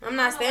 I'm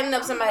not standing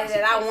up somebody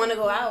that I want to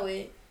go out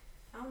with.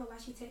 I don't know why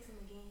she texted him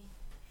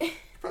again.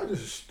 Probably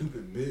just a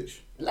stupid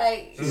bitch.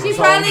 Like, Mm. she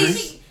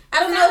probably... I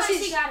don't know if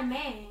she got a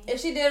man. If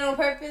she did it on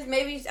purpose,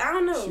 maybe... I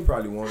don't know. She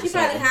probably wanted She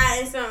probably something.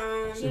 hiding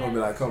something. She gonna be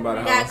like, come by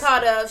the Got house.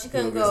 caught up. She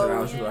couldn't She'll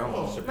go. be sitting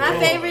down, she be like, My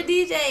favorite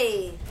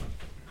DJ.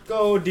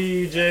 Go,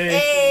 DJ.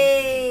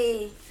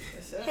 Hey.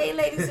 Hey,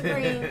 Lady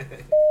Supreme.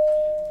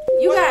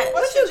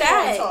 What you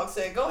got? Talk,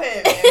 say. Go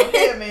ahead, man. Go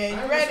ahead,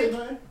 man. You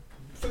ready?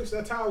 Fix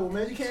that towel,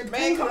 man. You can't.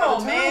 Man, come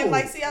on, man.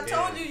 Like, see, I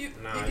told you. You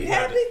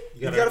happy?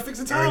 You gotta fix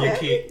the towel.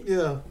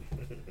 Yeah.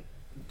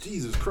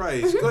 Jesus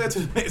Christ. Go ahead to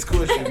the next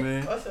question,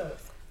 man. What's up?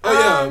 Oh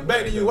yeah,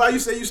 back to you. Why you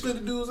say you stood the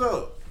dudes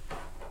up?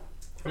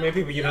 How many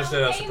people you done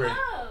stood up, Supreme?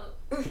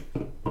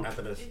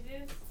 After this.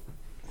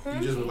 You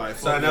just was like,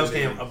 something else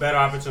came, a better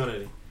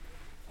opportunity.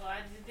 Well,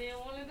 I just didn't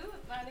want to do it.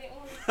 I didn't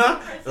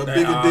want to A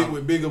bigger dick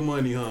with bigger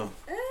money, huh?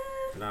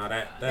 Nah,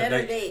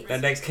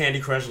 that next Candy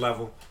Crush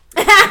level.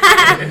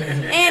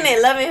 And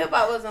then Love and Hip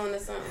Hop was on or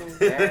something.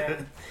 Girl.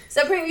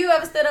 Supreme, you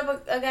ever stood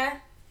up a guy?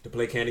 To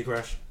play Candy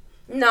Crush?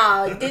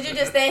 No. Did you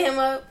just stand him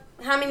up?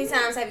 How many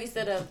times have you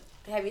stood up?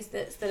 Have you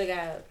stood a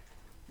guy up?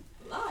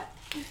 A lot.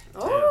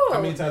 Oh.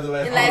 How many times the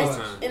last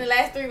time? In the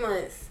last 3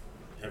 months.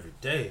 Every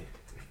day.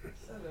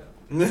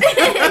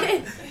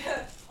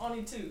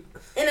 Only 2.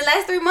 In the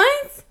last 3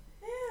 months?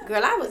 Yeah.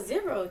 Girl, I was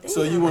 0. Damn.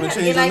 So you want to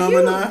change your like number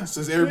you. now?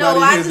 Since everybody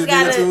I has just to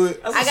gotta, to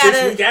it? That's a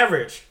 6-week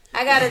average.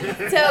 I gotta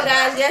tell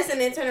guys yes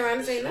and then turn around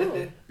and say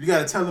no. You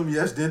gotta tell them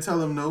yes, then tell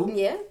them no?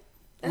 Yeah.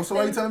 Well, so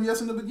why you tell them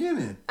yes in the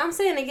beginning? I'm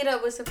saying to get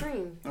up with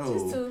Supreme. Oh.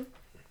 Just 2.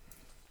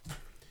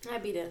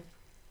 I'd be there.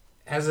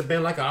 Has it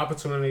been like an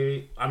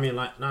opportunity? I mean,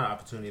 like, not an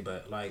opportunity,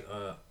 but like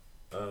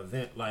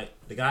event. Like,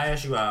 the guy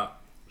asked you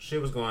out,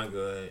 shit was going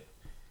good,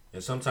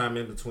 and sometime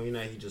in between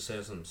that, he just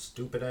said some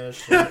stupid ass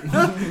shit.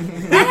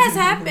 That has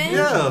happened.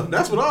 Yeah,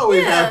 that's what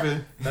always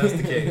happen. That's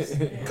the case.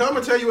 Come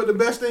and tell you what the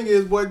best thing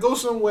is, boy. Go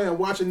somewhere and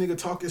watch a nigga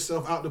talk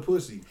himself out the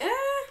pussy.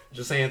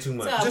 Just saying too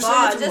much. Just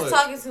saying too just much.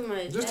 talking too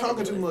much. Just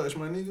talking too much,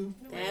 my nigga.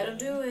 That'll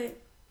do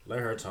it. Let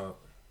her talk.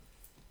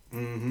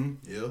 Mm-hmm.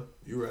 Yeah,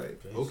 you're right.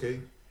 Okay.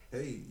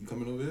 Hey, you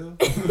coming over here?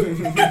 That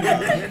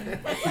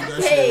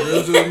shit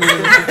real to a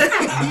minimum.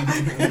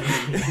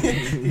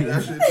 That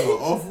shit to an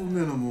awful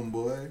minimum,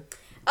 boy.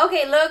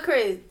 Okay, Lil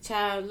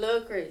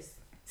Chris.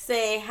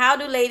 Say, how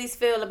do ladies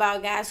feel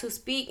about guys who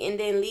speak and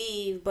then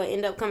leave but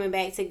end up coming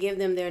back to give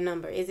them their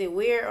number? Is it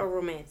weird or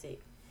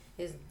romantic?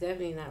 It's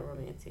definitely not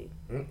romantic.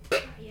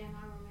 Yeah,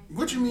 not romantic.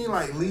 What you mean,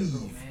 like leave?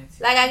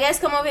 Like, I guess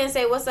come over here and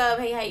say, what's up?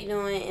 Hey, how you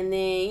doing? And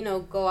then,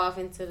 go off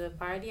into the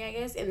party, I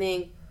guess. And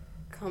then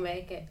come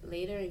back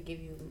later and give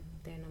you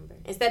their number.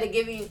 Instead of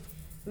giving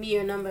me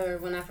your number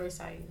when I first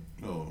saw you.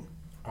 Oh.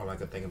 All I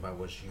could think about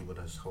was you with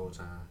us whole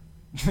time.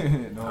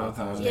 The whole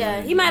time.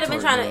 Yeah, he might have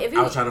been trying to, if he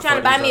was trying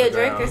to buy me a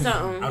drink or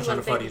something. I was trying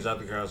to fuck these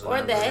other girls.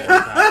 Or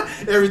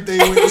that. Everything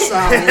went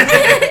sour.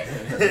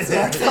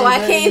 So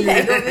I came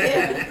back over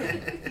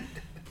here.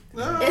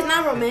 It's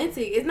not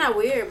romantic. It's not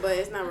weird, but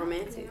it's not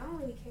romantic. I don't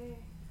really care.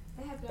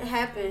 It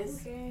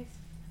happens. Who cares?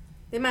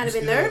 They might have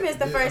been nervous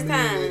the first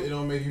time. It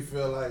don't make you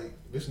feel like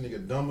this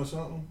nigga dumb or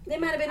something? They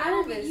might have been I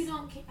don't nervous.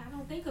 I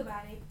don't think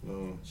about it.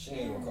 No. She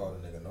ain't gonna call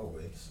the nigga no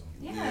way. So.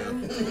 Yeah.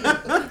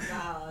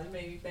 Nah, you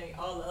made me think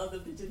all the other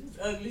bitches is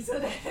ugly, so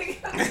that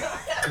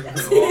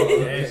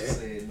She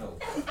said no.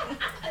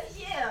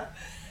 Yeah.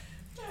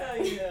 Hell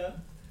yeah.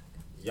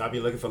 Y'all be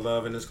looking for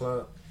love in this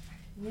club?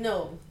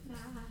 No.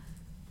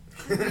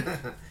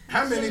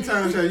 How many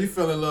times have you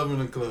fell in love in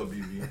a club,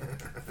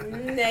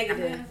 BB?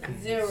 Negative.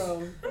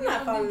 0. I'm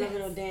not falling in love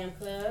with no damn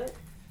club.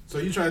 So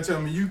you trying to tell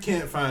me you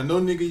can't find no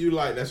nigga you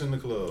like that's in the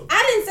club?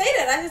 I didn't say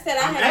that. I just said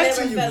I I'm have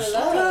asking never you,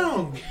 fell in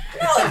love.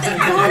 No,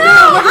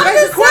 I'm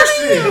just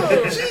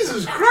telling you.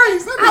 Jesus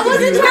Christ. I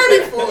wasn't trying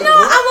to. No,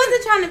 I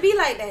wasn't trying to be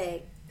like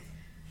that.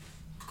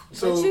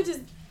 So, but you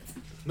just.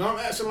 No, I'm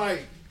asking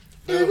like.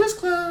 In this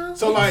club.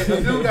 So like,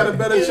 the dude got a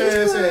better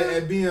chance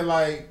at being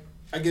like,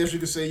 I guess you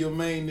could say your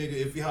main nigga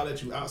if he holler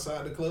at you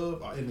outside the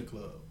club or in the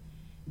club.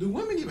 Do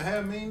women even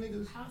have main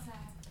niggas? Outside.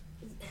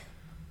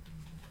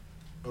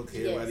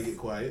 Okay, everybody get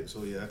quiet.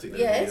 So yeah, I take that.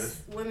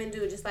 Yes, women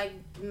do just like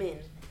men.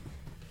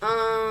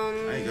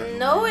 ain't got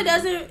No, it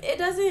doesn't. It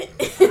doesn't.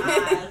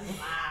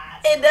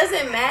 It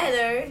doesn't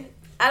matter.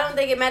 I don't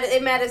think it matters.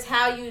 It matters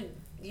how you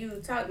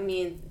talk to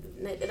me,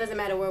 and it doesn't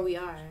matter where we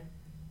are.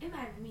 It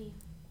matters to me.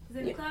 Cause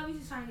in the club, we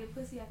just trying to get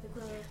pussy at the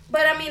club.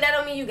 But I mean, that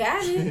don't mean you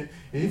got it.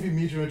 If you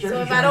meet you in church,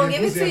 So if you I trying don't to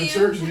give it get to pussy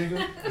you, at the church,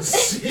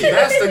 nigga.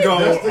 That's the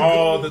goal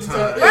all the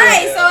time.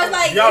 Right, so it's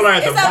like y'all are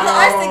at it's the up to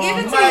us to bar. give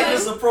it to Might you.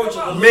 just approach it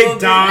a little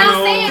McDonald's.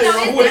 I'm saying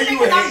though, What it's are you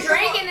different 'cause I'm at?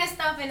 drinking and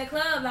stuff in the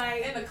club.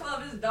 Like In the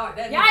club, it's dark.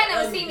 That y'all ain't nigga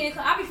never ugly. seen me in the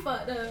club. I be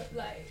fucked up.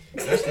 Like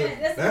That's the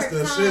first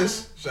time.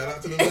 assist. Shout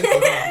out to the liquor.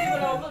 People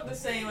don't look the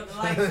same with the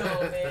lights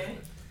on, man.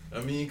 I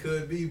mean, it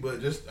could be,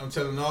 but just I'm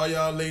telling all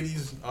y'all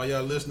ladies, all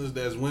y'all listeners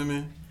that's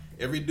women,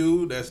 every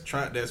dude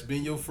that's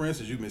been your friend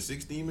since you've been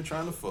 16 and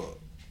trying to fuck.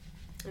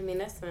 I mean,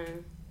 that's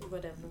fine.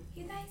 Whatever.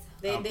 You think so?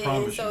 They I didn't,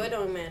 promise so you. it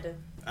don't matter.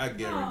 I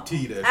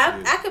guarantee that I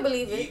shit. could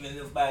believe it. Even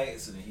if by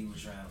accident he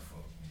was trying to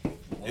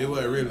fuck. It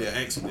wasn't really an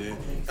accident.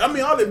 I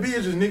mean, all it be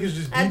is just niggas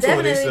just I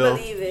detour definitely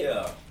themselves. believe it.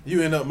 Yeah.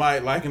 You end up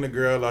liking a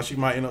girl, or she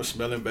might end up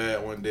smelling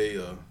bad one day,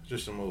 or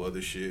just some more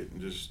other shit, and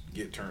just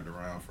get turned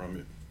around from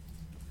it.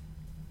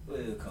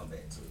 We'll come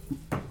back to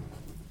it.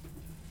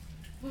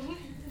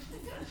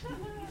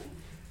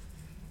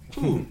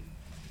 Who?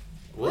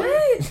 What?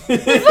 What the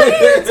fuck are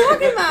you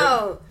talking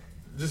about?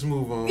 Just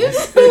move on. You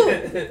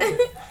stupid.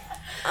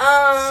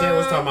 Sam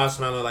was talking about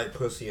smelling like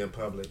pussy in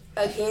public.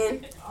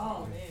 Again.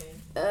 Oh man.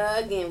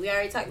 Again, we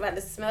already talked about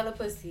the smell of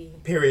pussy.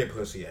 Period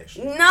pussy,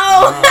 actually. No, We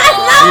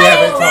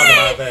haven't talked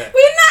about that.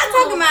 We're not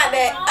talking about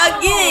that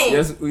again.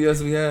 Yes, we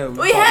have.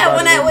 We had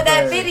one with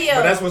that video.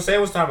 But that's what Sam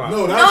was talking about.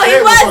 No, No, not he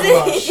Sam was talking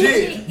about wasn't.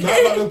 shit.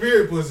 Not about the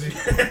period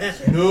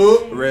pussy.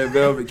 No. Red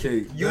velvet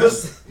cake. You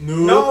was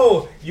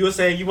No. You were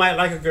saying you might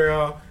like a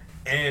girl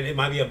and it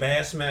might be a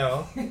bad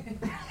smell.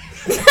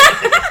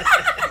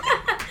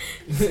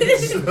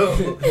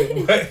 So,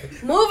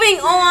 Moving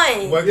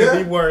on. what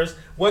could be worse?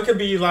 What could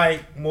be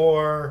like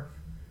more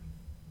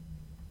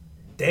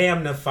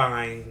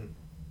damnifying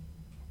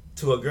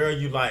to a girl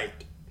you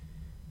liked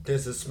than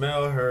to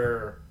smell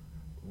her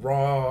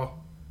raw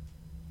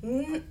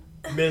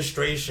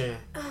menstruation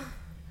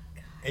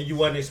and you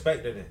wasn't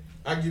expecting it?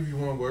 I give you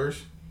one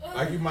worse.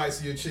 Like you might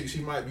see a chick, she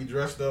might be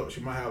dressed up,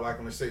 she might have like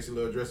on a sexy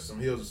little dress with some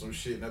heels or some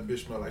shit, and that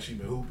bitch smell like she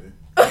been hooping.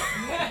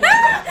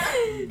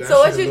 So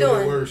what shit you a little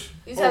doing? Worse.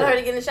 You tell her to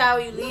get in the shower,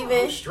 you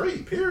leaving? I'm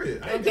straight,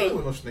 period. I ain't Okay. dealing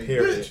with no snake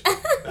Period.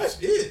 bitch. That's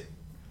it.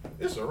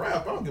 It's a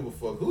wrap. I don't give a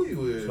fuck who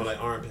you is. Smell like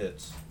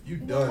armpits. You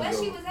done, Where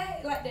she though. was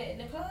at, like that in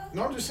the club?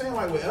 No, I'm just saying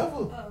like whatever.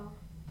 Oh.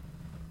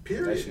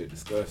 Period. That shit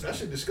disgusting. That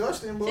shit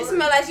disgusting, boy. She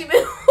smell like she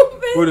been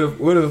hooping.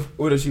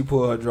 What if she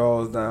pull her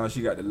drawers down?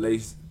 She got the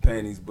lace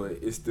panties, but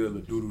it's still a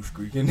doodle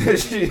streak in that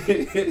shit.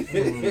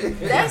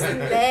 That's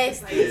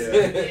nasty.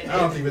 Yeah. I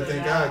don't even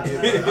think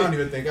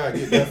I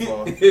get that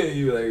far.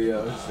 You like,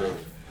 yeah, sure.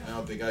 I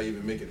don't think I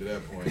even make it to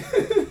that point.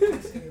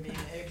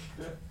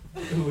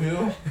 Who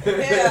him?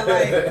 Yeah,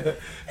 like.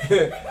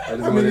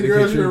 How many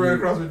girls you ran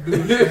across with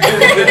dudes?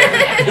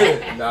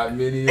 Not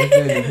many, if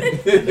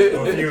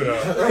any. A few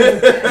though.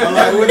 I'm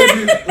like, what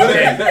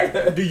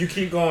did you? Do you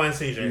keep going,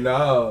 CJ?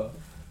 No.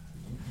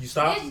 You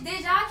stop? Did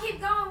y'all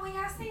keep going when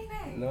y'all seen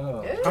that?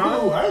 No.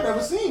 Oh, I ain't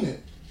never seen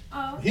it.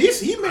 Oh. He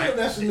made up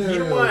that He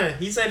scenario. the one.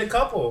 He said a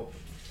couple.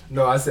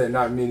 No, I said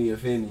not many,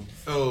 if any.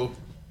 Oh.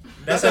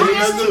 That's at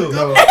least two.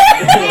 No.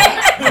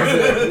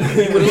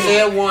 He would have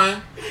said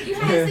one. You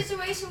had a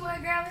situation where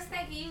a girl was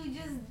thinking you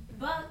just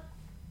buck.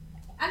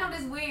 I know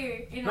this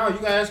weird. You know. No, you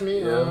can ask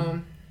me. Yeah.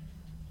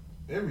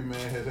 Every man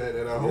has had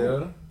that. I hope.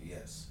 Yeah.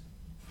 Yes.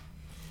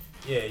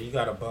 Yeah, you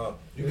got a buck.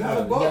 You got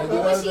a Yeah, buck.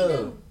 What she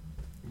do?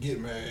 Get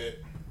mad.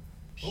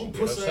 Oh, Get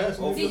pussy upset. ass.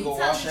 Did you go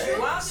tell wash the your truth?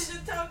 Why don't you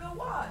just tell her to go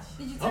wash?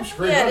 Did you tell I'm her?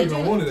 straight. Yeah, I don't did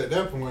even you- want it at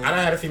that point. I done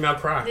had a female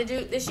cry.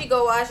 Did she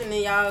go wash and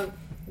then y'all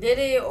did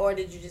it, or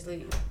did you just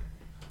leave?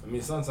 I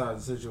mean,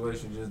 sometimes the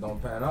situation just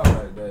don't pan out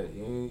like that.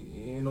 You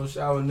ain't no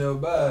shower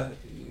nearby.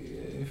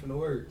 It ain't finna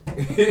work.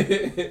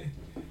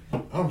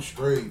 I'm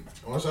straight.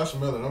 Once I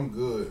smell it, I'm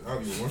good. I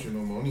don't even want you no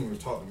more. Don't even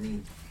talk to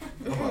me.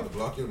 I'm about to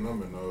block your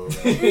number, no.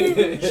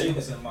 She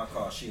was in my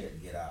car. She had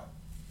to get out.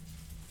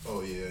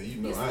 Oh yeah,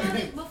 you know You I smelled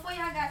ain't. it before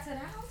y'all got to the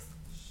house?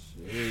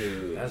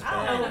 Shit. That's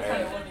I don't know what bad.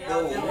 kind of one y'all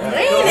Oh. got.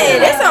 Really?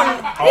 There's some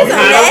All kind of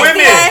nasty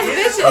women. ass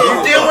bitches.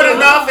 You deal with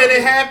enough and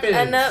it happens.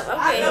 Enough. I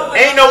Okay. know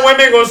Ain't no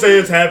women gonna say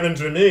it's happened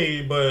to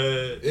me,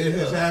 but It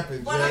has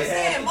happened. What I'm Jay.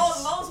 saying,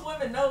 most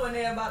women know when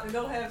they're about to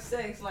go have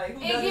sex. Like,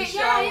 who And doesn't get-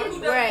 shower? yeah, Who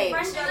doesn't right.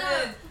 freshen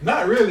up?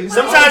 Not really.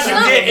 sometimes you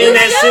get in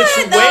that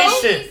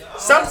situation.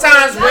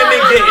 Sometimes women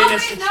get in I that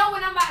always know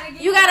when I'm about to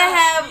get You gotta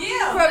have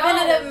Yeah.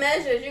 preventative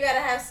measures. You gotta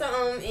have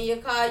something in your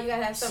car. You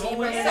gotta have something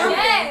Some in your women, purse.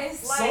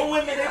 Yes. some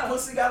women, their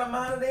pussy got a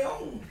mind of their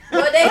own.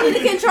 Well, they need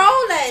to control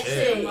that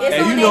shit. It's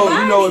And on you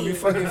their know it body. be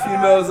fucking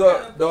females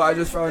up. Though I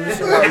just found this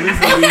shit out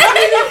recently.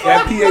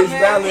 That pH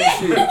balance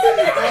shit.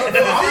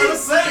 I'm the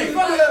same.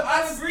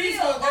 I agree,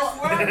 so that's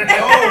where I'm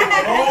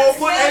Oh,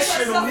 put that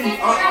shit on me.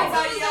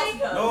 Everybody else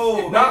does.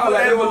 No, Nah,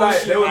 like they were like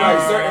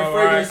certain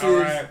fragrances.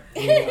 alright.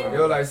 They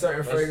were like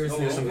certain fragrances.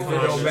 do some If it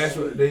don't conscious. match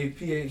with their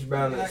pH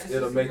balance,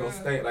 it'll make them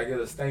stink. Like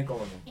it'll stink on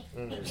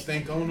them.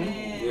 Stink on them.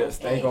 Yeah,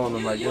 stink on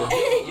them like you,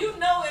 that. you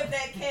know if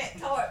that cat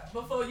tart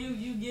before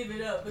you give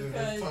it up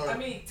because I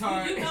mean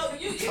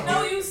you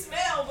know you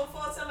smell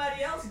before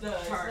somebody else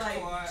does.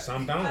 Like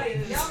some don't. Tart.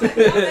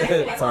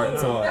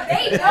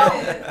 They know.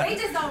 They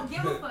just don't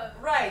give a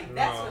fuck. Right,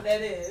 that's No. what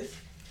that is.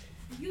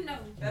 You know.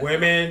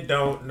 Women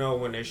don't know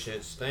when their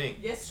shit stink.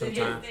 Yes, they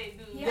do. Sometimes.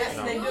 Yes,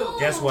 No. they do.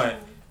 Guess what?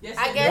 Yes,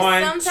 I they guess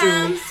One,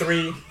 sometimes. 2,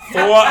 3,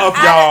 4 of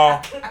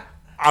y'all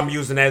I'm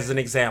using as an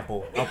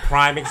example, a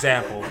prime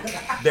example.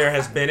 There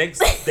has been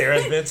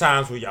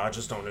times where y'all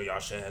just don't know y'all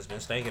shit has been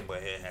stinking,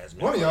 but it has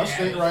been. One of y'all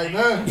stink right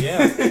now. Yeah.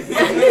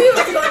 I knew you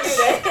was gonna do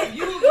that.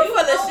 You full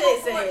of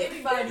shit, saying.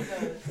 Everybody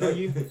does. No,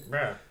 you,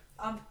 bruh.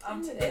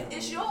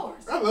 It's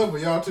yours. I love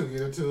when y'all two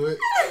get into it.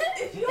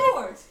 It's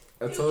yours.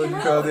 I told you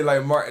because they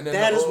like Martin and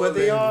That the is old what they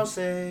lady. all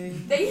say.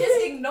 They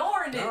just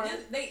ignoring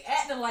it. They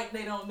acting like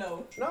they don't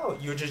know. No,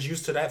 you're just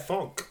used to that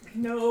funk.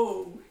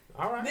 No.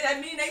 All right.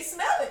 I mean, they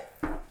smell it.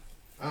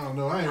 I don't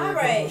know. I ain't All really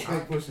right.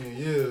 stink pussy in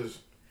years.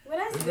 Well,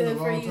 that's It's been good a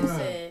for long you, time.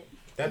 said.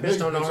 That bitch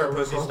don't know her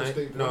pussy stink.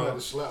 stink. No. I had No.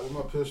 to slap with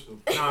my pistol.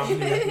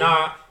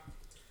 Nah.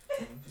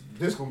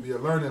 This gonna be a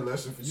learning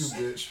lesson for you,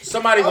 bitch.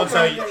 Somebody gonna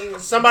tell you.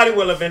 Somebody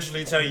will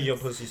eventually tell you your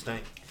pussy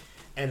stink,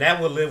 and that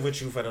will live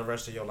with you for the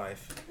rest of your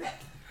life.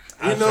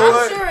 You know I'm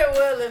what? sure it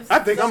will. I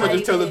think I'm gonna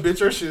just tell the somebody bitch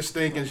her shit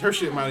stink and her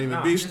shit might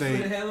even be stink.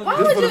 Why Just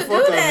would for the you fuck do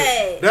of it.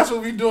 that? That's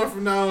what we doing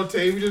from now on,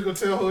 Tay. We just gonna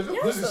tell her your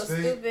You're pussy so stink.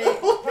 stupid.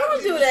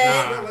 Don't do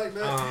that. Like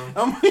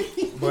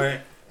that.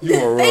 But You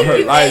gonna ruin Thank her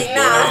you, life, babe.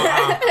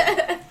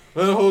 bro. Nah.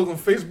 Little hoes on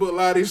Facebook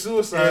lie they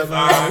suicide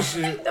and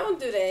shit. Don't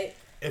do that.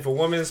 if a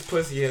woman's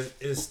pussy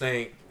is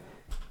stank,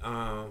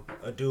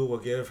 a dude will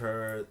give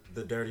her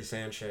the dirty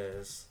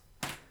Sanchez,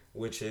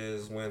 which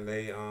is when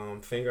they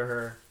finger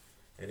her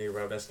and they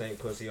rub that stank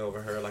pussy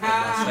over her like a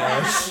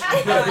mustache,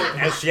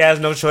 and she has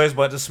no choice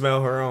but to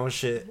smell her own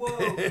shit.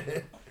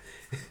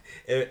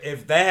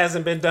 If that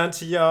hasn't been done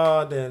to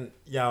y'all, then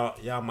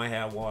y'all might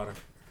have water.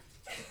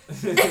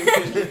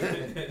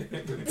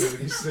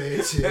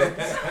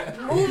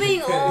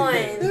 Moving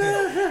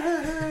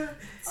on.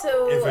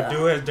 So If a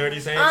dude has dirty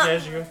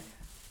Sanchez, you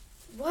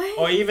what?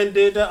 or even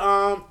did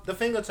the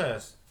finger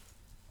test.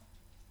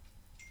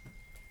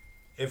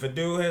 If a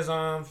dude has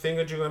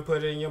fingered you and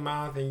put it in your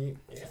mouth and you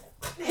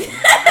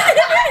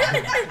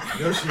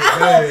Your shit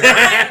bad.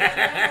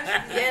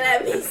 Yeah,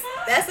 that means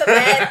that's a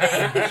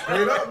bad thing.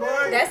 Straight up,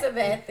 boy. That's a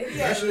bad thing.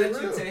 That shit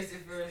real.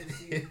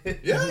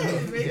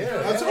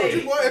 Yeah. I told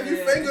you, boy, if you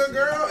finger a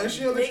girl and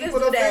she don't let you Niggas put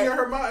do her that. finger in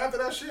her mouth after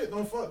that shit,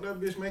 don't fuck that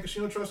bitch, man, cause she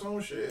don't trust her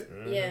own shit.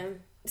 Yeah.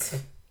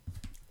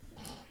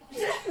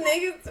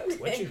 Niggas do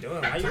what that. you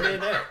doing? Why you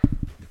did that?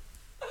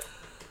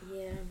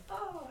 Yeah.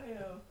 Oh,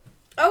 hell.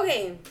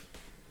 Okay.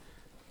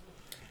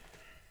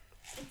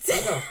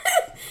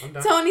 I'm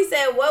done. Tony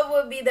said, what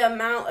would be the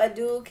amount a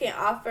dude can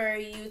offer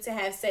you to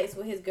have sex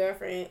with his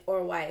girlfriend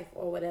or wife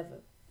or whatever?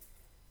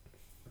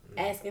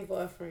 Asking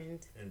for a friend.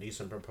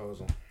 Indecent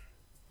proposal.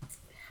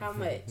 How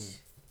much?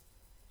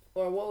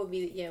 Or what would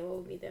be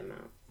the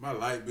amount? My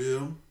light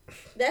bill.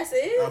 That's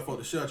it? I fuck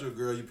the shit out your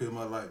girl, you pay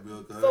my light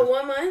bill, cuz. For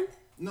 1 month?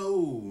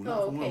 No, not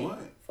Oh, for okay. 1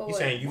 month. For You what?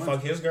 saying you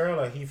fuck his girl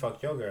or he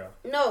fuck your girl?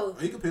 No.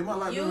 You can pay my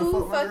light bill You and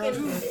fuck my girl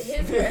fucking too.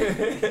 his girl.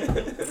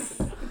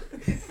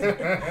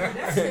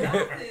 That's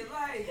nothing.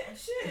 Like,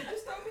 shit,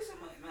 just throw me some,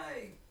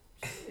 like,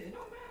 shit, it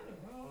don't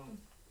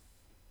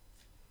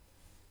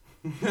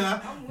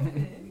matter. I'm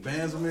winning.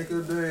 Bands will make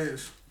her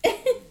dance.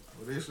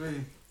 What they say?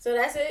 So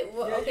that's it?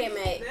 Well, okay,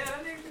 Matt. Yeah,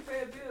 that nigga can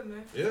pay a bill,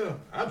 man. Yeah,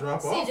 I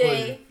drop off for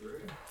CJ. you.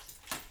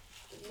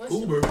 What's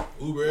Uber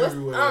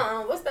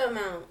everywhere. What's the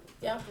amount?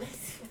 Y'all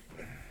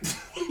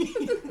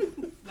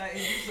Like,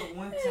 is this a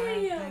one-time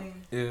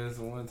thing? Yeah, it's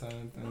a one-time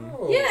thing.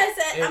 Oh. Yes,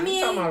 If I he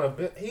mean, talking about a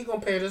bill, he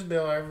gonna pay this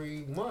bill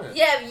every month.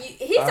 yeah,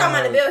 he's talking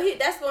about the bill.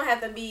 That's gonna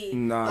have to be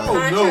Nah. Oh, no.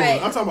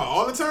 contract. I'm talking about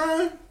all the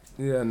time?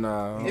 Yeah,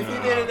 nah. If he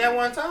did it that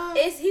one time,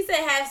 He said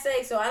have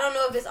sex, so I don't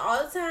know if it's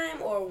all the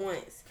time or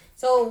once.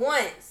 So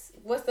once,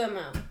 what's the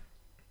amount?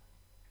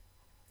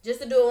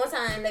 Just to do it one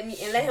time,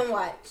 let him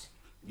watch.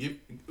 Let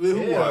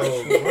who watch?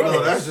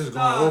 No, that's just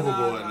going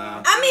overboard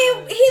now. I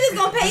mean, he just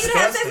gonna pay you to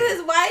have sex with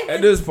his wife.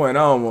 At this point,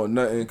 I don't want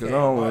nothing because I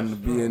don't want to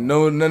be in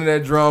none of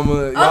that drama.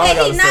 Y'all Okay,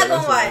 gotta he's not set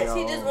gonna that watch. shit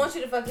He out. just wants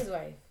you to fuck his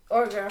wife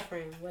or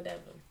girlfriend, whatever.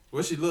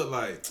 What she look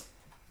like?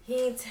 He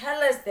didn't tell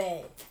us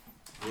that.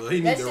 Well, he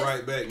That's needs to just-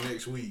 write back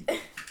next week. This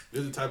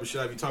is the type of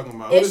shit I be talking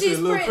about. If What is she's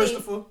it, little pretty.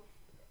 Christopher?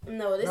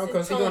 No, this no, is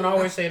because he Tony. gonna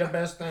always say the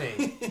best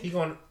thing. He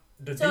gonna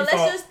the So default.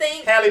 let's just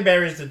think. Halle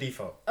Berry's the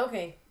default.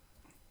 Okay.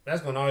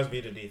 That's gonna always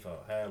be the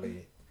default.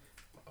 Halle.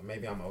 Or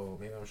maybe I'm old.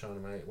 Maybe I'm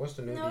showing my age. What's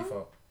the new No.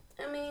 default?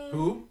 I mean,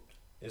 Who?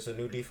 It's a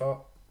new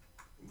default.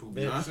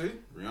 Beyonce?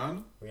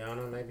 Rihanna?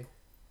 Rihanna, maybe.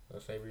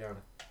 Let's say Rihanna.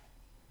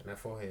 And that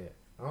forehead.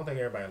 I don't think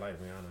everybody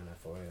like Rihanna and that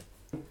forehead.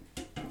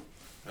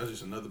 That's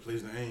just another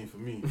place to aim for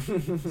me.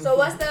 So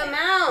what's the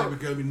amount? Every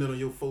girl be nut on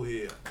your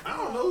forehead. I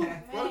don't know.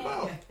 What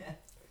about?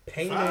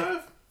 Painted.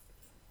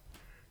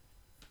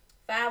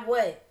 5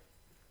 what?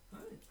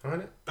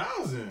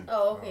 100,000.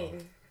 Oh, okay.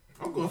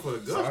 I'm going for the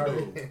gusto.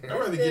 Sorry. I'd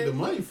rather get the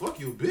money. Fuck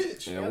you,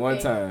 bitch. Yeah, one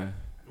time.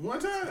 One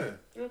time.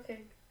 Okay.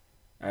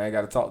 I ain't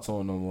gotta talk to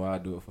him no more. I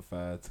do it for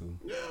 5 too.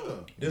 Yeah.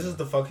 This is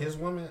the fuck his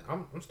woman.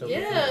 I'm still.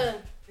 Yeah.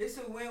 It's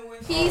a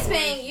win-win. He's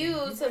paying you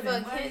to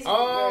fuck his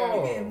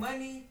Oh. You getting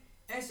money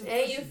and some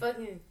and you pussy.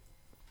 fucking.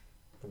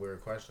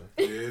 Weird question.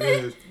 Yeah, it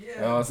is. You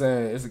know what I'm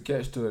saying? It's a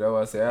catch to it. That's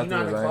why I say not afterwards in the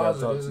I ain't gotta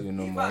closet, talk is to it? you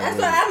no more. That's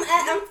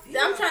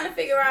what I'm trying to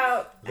figure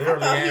out.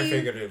 Literally I thought and he-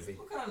 figuratively.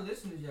 What kind of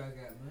listeners y'all got,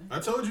 man? I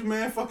told you,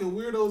 man, fucking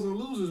weirdos and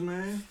losers,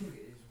 man.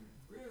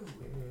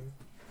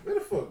 Where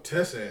the fuck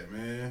Tess at,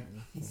 man?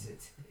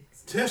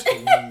 Tess the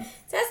one.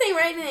 Tess ain't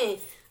right then.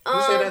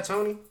 You say that,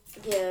 Tony?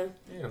 Yeah.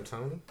 Damn,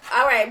 Tony.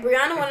 All right,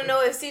 Brianna want to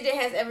know if CJ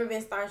has ever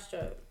been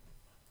starstruck.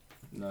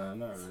 Nah,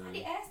 not really.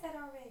 Somebody asked that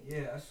already.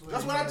 Yeah, I swear.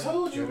 That's what I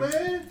told you,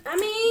 man. I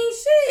mean,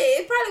 shit.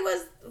 It probably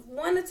was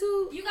 1 or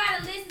 2. You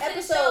gotta listen to the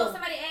Episode. show.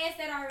 Somebody asked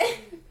that already.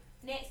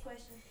 Next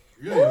question.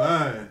 You ain't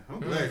lying. I'm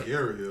glad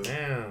Gary here.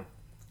 Damn.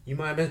 You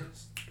might have been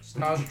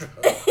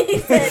starstruck.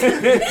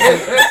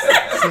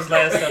 Since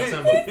last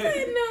September.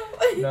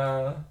 No.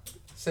 Nah.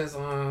 Since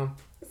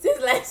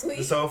last week.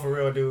 The Soul For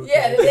Real dude.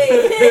 Yeah,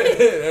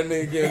 today. That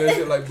nigga getting that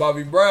shit like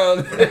Bobby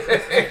Brown.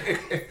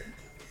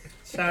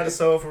 Shout out to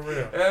Soul For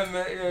Real. Yeah,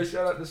 man. Yeah,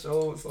 shout out to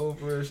Soul For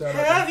Real. Shout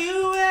out. Have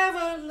you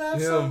ever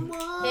loved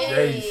someone?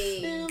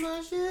 Hey.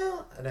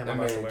 That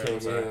man came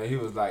in. He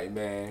was like,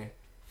 man,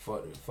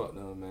 fuck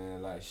them,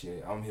 man. Like,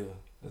 shit, I'm here.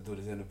 Let's do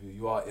this interview.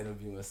 You are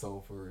interviewing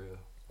Soul For Real.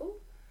 Ooh.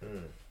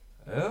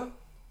 Yeah.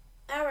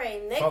 All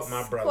right, next Fuck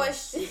my brother.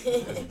 question.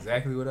 That's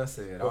exactly what I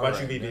said. What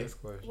about you, Bebe?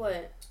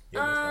 What?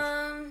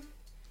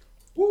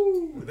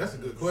 Woo, that's a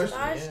good question.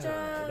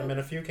 Starstruck. Yeah,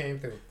 a few came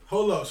through.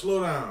 Hold up,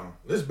 slow down.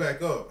 Let's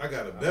back up. I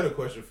got a better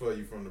question for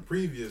you from the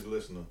previous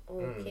listener.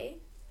 Okay.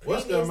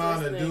 What's the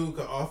amount a dude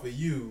could offer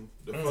you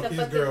to fuck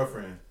his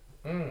girlfriend?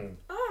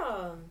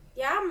 Oh,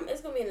 yeah,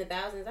 it's gonna be in the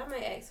thousands. I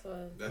might ask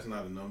for. That's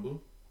not a number.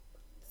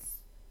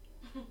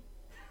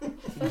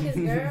 Fuck his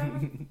girl.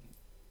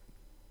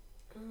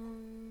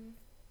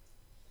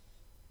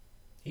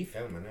 He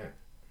filming that.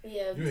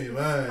 Yeah, You ain't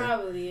lying.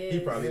 Probably is. He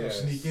probably gonna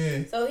sneak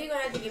in. So he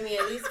gonna have to give me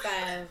at least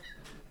 5.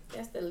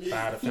 That's the least.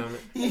 5 to film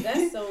it.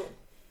 That's so.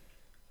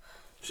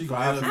 She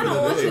gonna end up I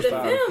don't want you to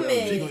film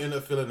it. She gonna end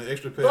up feeling the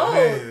extra pair of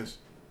hands.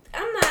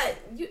 I'm not.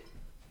 You.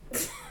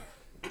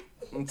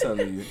 I'm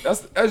telling you,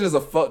 that's just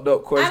a fucked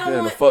up question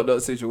and a fucked up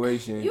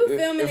situation. You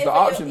filming if it the for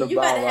option you to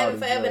gotta bow have out it is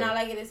forever, and like- I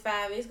like it as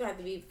 5. It's gonna have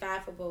to be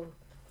 5 for both.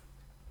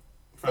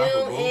 5 for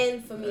Film both?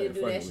 and for me to Yeah,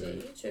 do fuck that it, shit. man.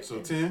 You tripping? So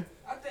 10.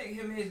 I think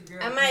him and his girl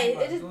I might-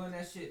 about it just- doing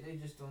that shit. They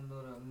just don't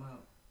know the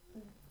amount.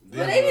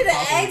 Well, they need to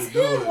ask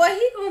him what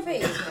he gonna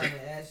pay. I'm trying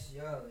to ask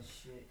y'all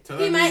shit.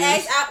 He might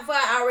ask out for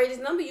an outrageous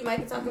number. You might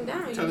can talk him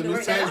down. You Tell need him to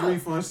it's work that tax out.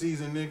 refund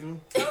season, nigga.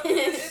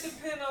 It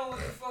depends on what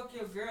the fuck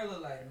your girl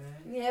look like, man.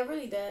 Yeah, it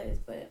really does.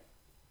 But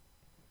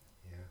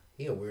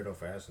He a weirdo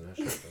for asking that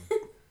shit though.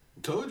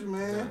 Told you,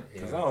 man.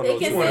 Yeah. 'Cause I don't they know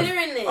too much-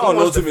 considering it. I don't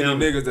know wants too to many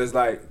film niggas that's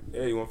like,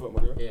 hey, you want to fuck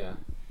my girl? Yeah.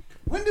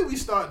 When did we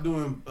start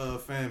doing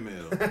fan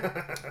mail?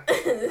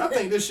 I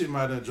think this shit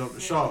might have jumped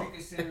the shark.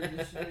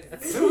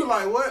 It was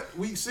like what?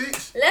 Week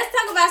 6? Let's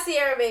talk about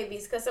Sierra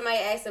babies because somebody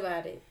asked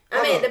about it.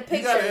 I mean, the picture.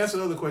 You gotta answer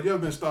the other question. You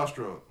ever been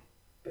starstruck?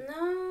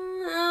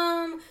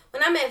 No,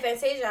 when I met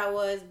Fantasia, I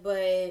was,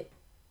 but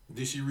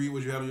Did she read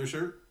what you had on your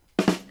shirt?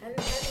 I didn't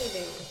have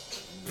anything.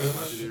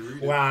 Why she didn't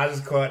read it? Wow, I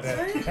just caught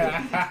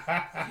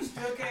that. You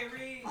still can't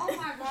read. Oh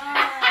my god.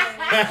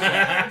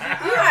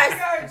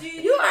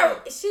 You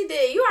are. She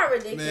did. You are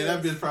ridiculous. Man,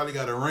 that bitch probably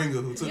got a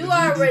ringer who took You the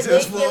are GED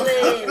test for her.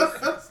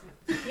 ridiculous.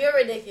 You're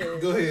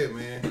ridiculous. Go ahead,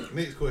 man.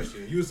 Next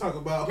question. You was talking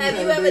about who Have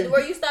had you a ever? baby?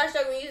 Were you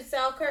starstruck when you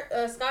saw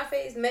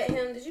Scarface? Met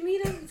him? Did you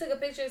meet him? You took a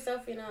picture,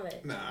 selfie, and all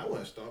that. Nah, I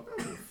wasn't stopped.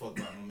 I don't give a fuck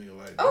about no nigga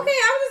like that. Okay,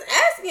 I was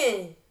just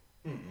asking.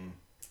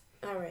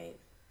 All right.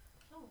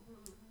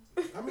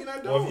 I mean, I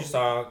don't. What if you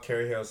saw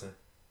Carrie Hilson?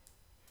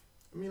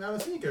 I mean, I done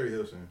seen Carrie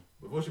Hilson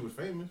before she was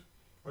famous.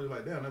 I was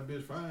like, damn, that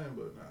bitch fine,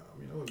 but nah, I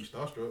mean, I wouldn't be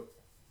starstruck.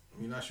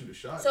 I mean, I shoot a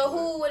shot. So but-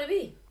 who would it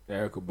be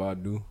Erykah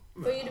Badu.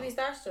 for you to be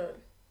starstruck?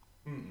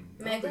 I Meg,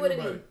 don't who would it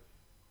think be?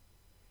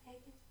 about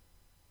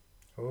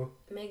Who?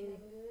 Megan.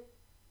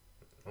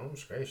 Oh,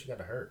 straight. She got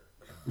a hurt.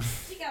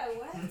 She got a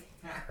what?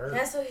 Hurt.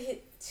 That's what he.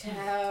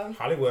 Child.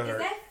 Hollywood Is hurt.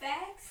 that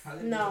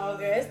facts? No,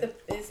 girl,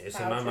 it's in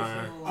my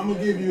mind. I'm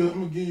gonna give you a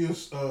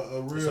It's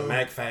a real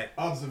Mac fact.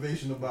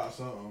 observation about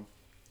something.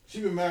 She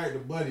been married to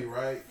Buddy,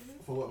 right?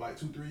 For what, like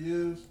 2-3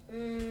 years?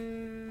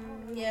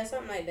 Yeah,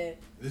 something like that.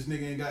 This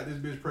nigga ain't got this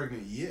bitch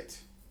pregnant yet.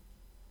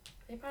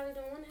 They probably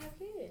don't want to have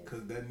kids.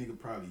 Cause that nigga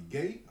probably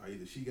gay, or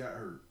either she got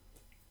hurt.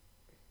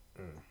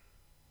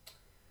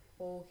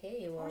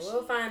 Okay, well,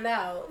 we'll find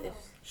out. If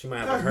She might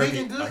have a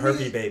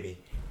herpy baby.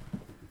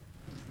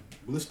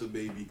 Blister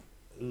baby.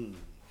 Ooh,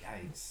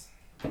 yikes.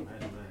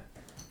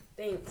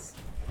 Thanks.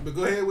 But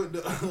go ahead with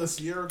the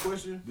Sierra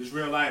question. This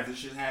real life. This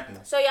shit happened.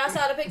 So y'all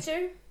saw the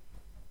picture?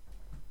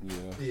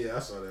 Yeah, I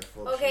saw that.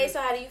 Fuck Okay, shit.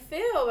 so how do you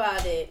feel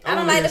about it? I I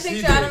don't wanna like the hear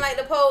picture. CJ. I don't like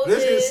the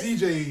poses. Let's hear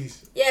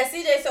CJ's. Yeah,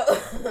 CJ. So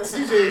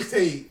CJ's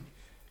take.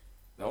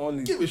 The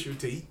only, Give us your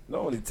take. The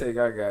only take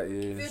I got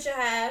is Future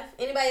Hive.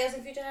 Anybody else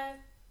in Future Hive?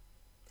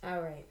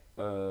 All right.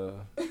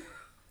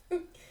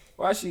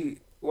 why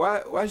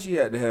she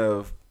had to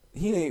have,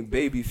 he ain't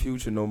baby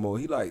Future no more.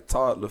 He like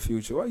toddler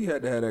Future. Why you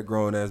had to have that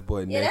grown ass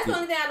boy Yeah, that's naked? the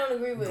only thing I don't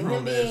agree with. Him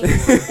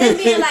Grown-ass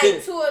being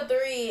like 2 or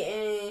 3,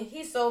 and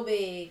he's so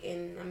big.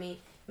 And I mean,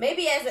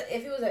 maybe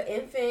if he was an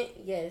infant,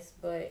 yes,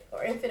 but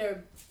or infant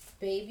or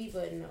baby,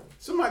 but no.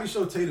 Somebody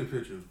show Tate a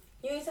picture.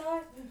 You ain't saw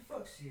her?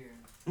 Fuck Sierra.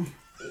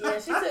 Yeah,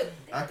 she I took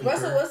concur.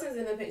 Russell Wilson's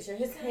in the picture.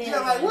 His hands. Yeah,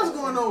 like what's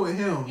going on with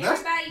him?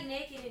 That's Everybody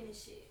naked in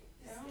this shit.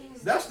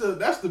 That's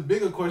the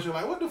bigger question.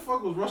 Like, what the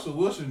fuck was Russell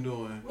Wilson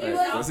doing?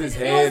 Was his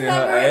hand in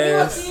her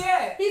ass?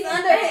 He's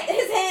under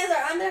his hands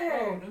are under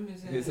her.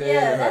 His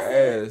hand in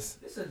her ass.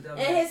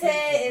 And his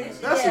head.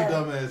 That's a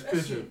dumbass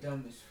picture.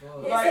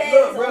 Like,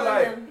 look, bro,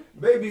 like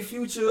Baby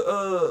Future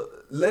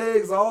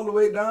legs all the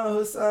way down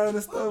her side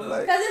and stuff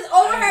like. Cause it's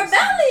over her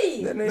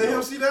belly. They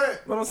don't see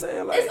that. But I'm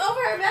saying like it's over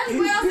her belly.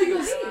 Where else it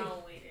gonna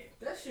be?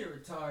 That shit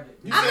retarded.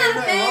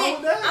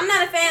 I'm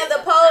not a fan of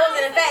the pose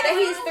and the fact that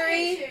he's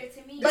 3.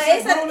 But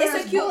it's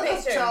a cute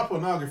That's picture. child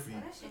pornography.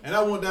 And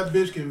I want that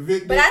bitch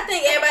convicted. But I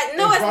think everybody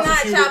no, it's not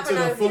child to the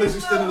pornography. fullest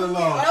extent of the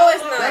law. No,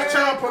 it's not. That's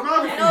child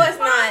pornography. No, it's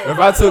not. If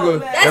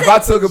I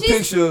took a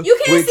picture you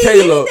can't with see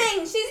Caleb,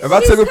 anything. if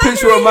I took a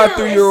picture of my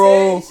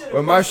 3-year-old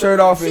with my shirt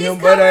off and him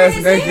butt ass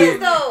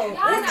naked,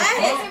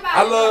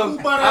 I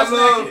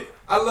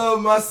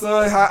love my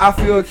son. How I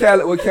feel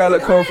where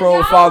Khaled come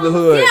from,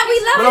 fatherhood. Yeah, we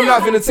love but I'm him.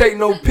 not gonna take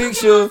no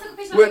picture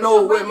with my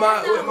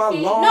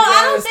long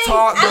ass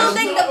top. I don't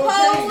think the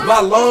pose.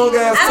 My long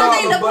ass I don't top.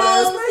 think the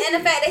pose and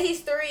the fact that he's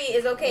 3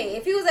 is okay.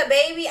 If he was a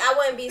baby, I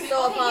wouldn't be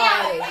so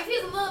appalled. If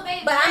he's a little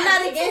baby, But I'm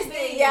not against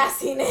it. Yeah, I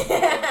seen it.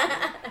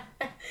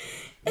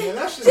 Yeah,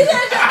 that shit. She should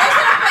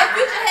have put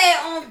Future head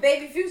on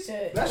Baby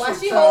Future while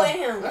she holding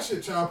him. That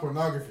shit child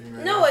pornography,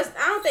 man. No, I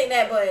don't think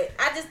that, but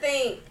I just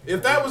think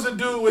if that was a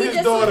dude with he his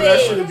just daughter, too that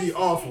big. should be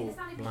awful.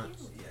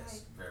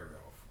 Yes, very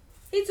awful.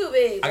 He too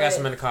big. I got but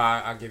some in the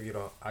car. I'll give you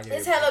the.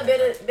 It's hella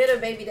bitter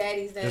baby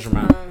daddies that's Just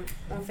remind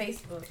on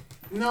Facebook.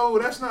 No,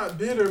 that's not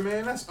bitter,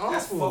 man. That's awful.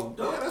 That's fucked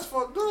up. Yeah, that's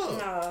fucked up.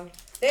 No.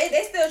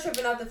 They still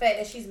tripping off the fact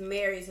that she's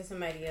married to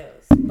somebody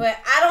else. But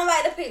I don't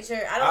like the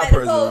picture. I don't like the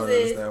personally don't poses.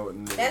 understand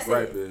what the That's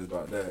gripe it. is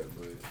about that,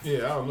 but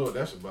Yeah, I don't know what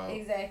that's about.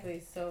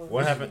 Exactly. So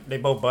What happened? They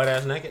both butt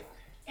ass naked.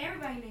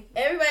 everybody's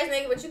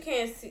naked, but you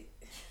can't see.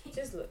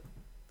 Just look.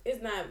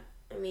 It's not.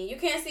 I mean, you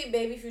can't see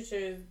Baby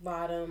Future's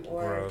bottom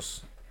or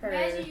Gross. her.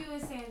 Imagine you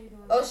and Sandy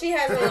doing Oh, she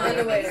has on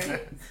underwear.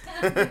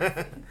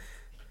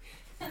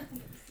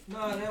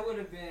 No, that would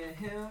have been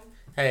him.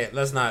 Hey,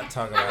 let's not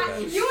talk about that.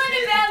 You in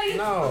the valley.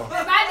 No.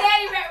 But my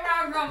daddy wrapped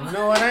around grandma.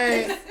 No, it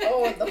ain't.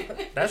 Oh,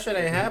 That shit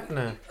ain't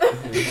happening.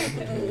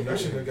 That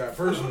shit done got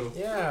personal.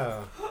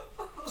 Yeah.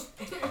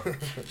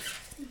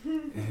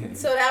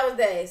 So that was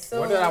that. So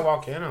What did I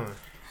walk in on?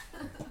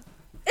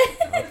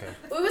 Okay.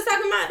 We was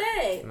talking about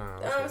that. Nah,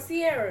 that's weird.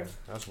 Sierra.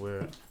 That's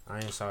weird. I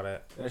ain't saw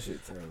that. that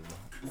shit terrible.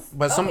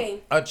 But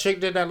Okay. a chick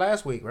did that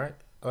last week, right?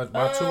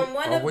 About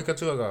a week or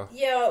two ago.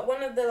 Yeah,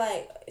 one of the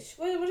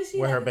what is she?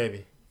 With her like?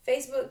 baby.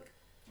 Facebook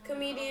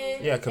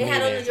comedian. Yeah, They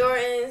had on the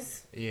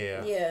Jordans.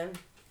 Yeah. Yeah.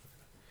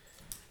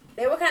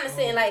 They were kind of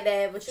sitting like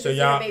that, but you So could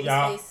see her baby's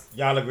face.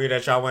 y'all agree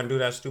that y'all wouldn't do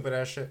that stupid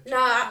ass shit? No,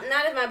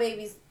 not if my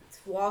baby's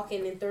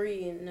walking in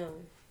 3 and no.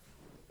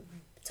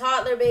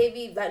 Toddler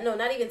baby, like no,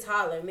 not even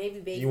toddler, maybe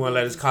baby. You want to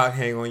let his cock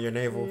hang on your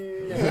navel? No.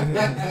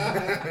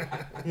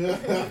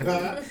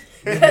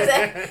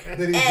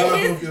 Then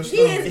he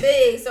is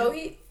big, so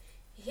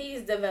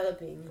he's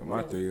developing.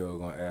 My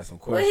 3-year-old gonna ask some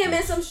Put questions. him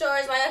in some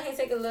shorts, like I can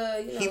take a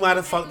little, He might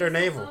have fucked her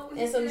navel.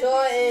 and some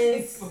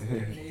Jordans,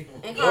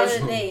 and call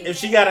it a date. If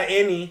she got an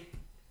innie,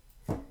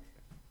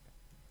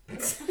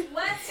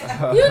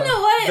 What? You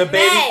know what? The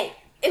baby-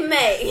 It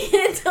may.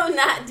 Do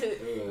not do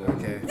it.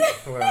 okay.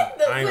 Well, I ain't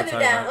Put gonna it talk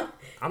down. about it.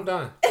 I'm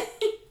done.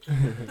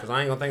 Because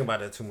I ain't gonna think about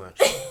that too much.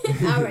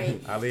 All right.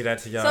 I'll leave that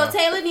to y'all. So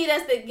Taylor need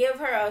us to give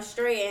her a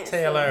straight answer.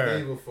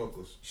 Taylor.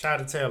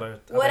 Shout out to Taylor.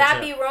 Would I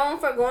be wrong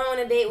for going on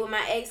a date with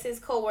my ex's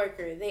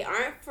coworker? They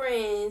aren't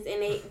friends,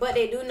 but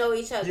they do know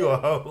each other. You a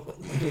hoe.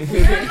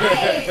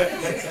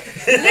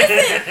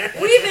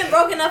 Listen, we've been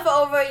broken up for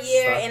over a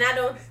year, and I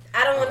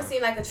don't want to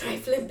seem like a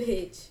trifling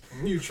bitch.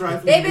 You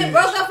trifling. They've been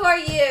broke up for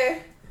a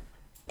year,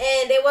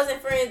 and they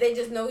wasn't friends. They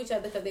just know each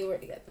other because they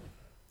work together.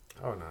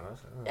 Oh no,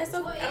 That's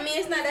okay. I mean,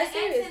 it's not that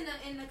serious.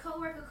 And the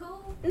coworker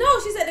cool? No,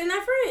 she said they're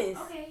not friends.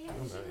 Okay, yeah.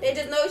 They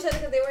just know each other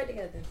because they work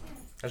together.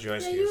 That's your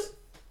Yeah, excuse.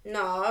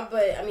 No,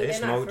 but I mean, They they're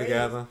smoke not friends.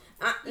 together.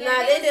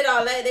 Nah, they did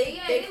all that.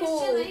 They was cool.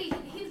 chilling.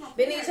 He was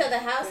Been in each other's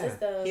house and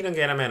stuff. He done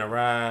get him in a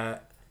ride.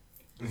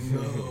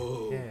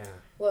 No. Yeah.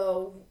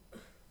 Well,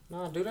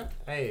 no, do that.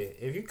 Hey,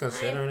 if you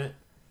considering it.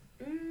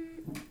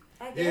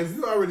 I Yeah, guess. if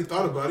you already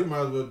thought about it, you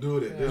might as well do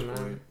it at this man.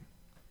 point.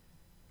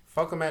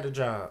 Fuck him at the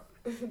job.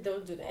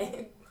 Don't do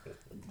that.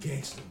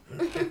 Gangster.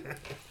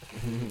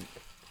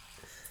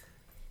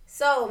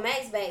 So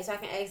Max back, so I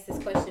can ask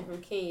this question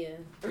from Kenya.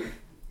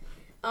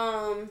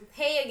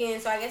 Hey again.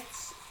 So I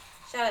guess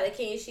shout out to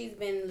Kenya. She's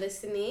been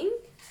listening.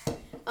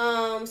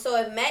 So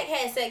if Mac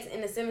had sex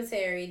in the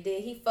cemetery,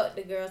 did he fuck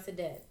the girl to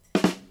death?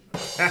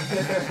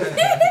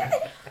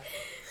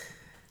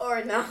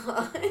 Or not?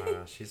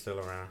 Nah, she's still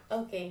around.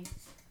 Okay.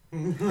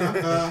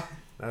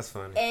 That's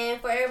funny.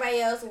 And for everybody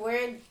else,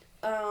 where's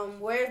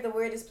the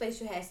weirdest place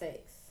you had sex?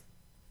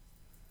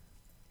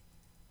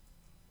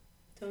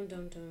 Dun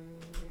dun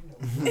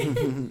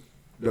dun.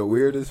 The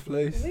weirdest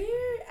place? Weird?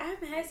 I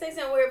haven't had sex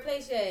in a weird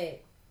place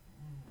yet.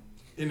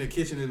 In the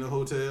kitchen in the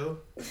hotel.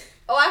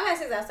 Oh, I've had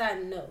sex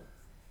outside. No.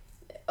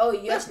 Oh,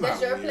 yes,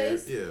 that's your weird.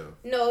 place. Yeah.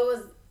 No, it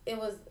was It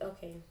was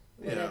okay.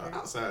 Yeah, Whatever.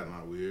 outside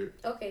not weird.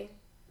 Okay.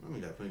 I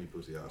mean, got plenty of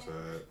pussy outside.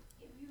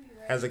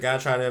 Has a guy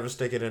tried to ever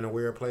stick it in a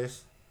weird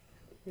place?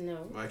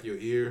 No. Like your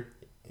ear?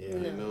 Yeah.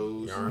 Your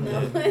nose? Your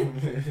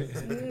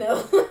armpit?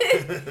 No.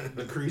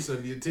 The crease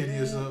of your titty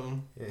or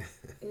something? Yeah.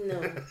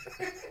 No.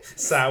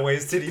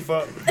 Sideways titty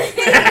fuck.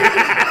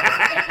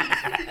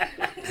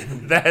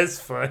 That's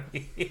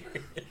funny.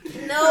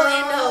 No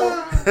and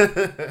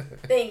no.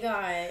 Thank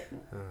God.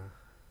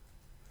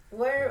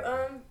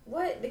 Where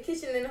what? The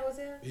kitchen in the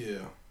hotel? Yeah.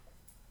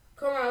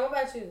 Come on, what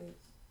about you?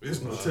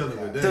 There's no telling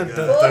what that Dun, guy.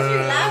 dun, Bullshit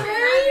dun.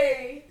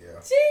 library?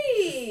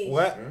 Jeez.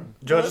 What?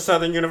 Georgia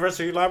Southern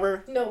University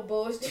Library? No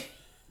bullshit.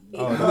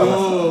 Oh,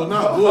 no,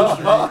 not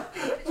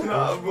bullshit.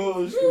 Not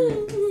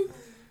bullshit.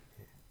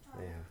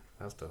 Yeah,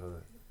 that's the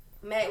hood.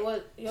 Matt,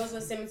 what? Yours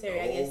was cemetery,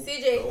 I guess.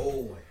 CJ. The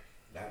old one,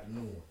 not the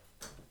new one.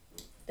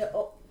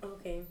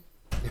 Okay.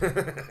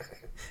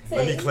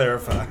 Let me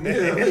clarify. Yeah,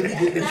 let me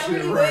get this Not shit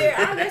really right. weird.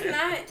 I guess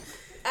not.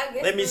 I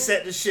guess Let me not.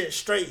 set the shit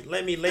straight.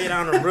 Let me lay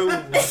down the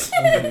rules.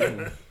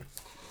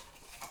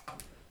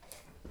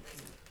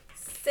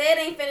 Said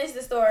ain't finished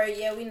the story.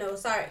 Yeah, we know.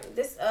 Sorry.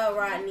 This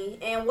Rodney.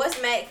 And what's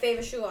Mac's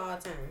favorite shoe of all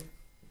time?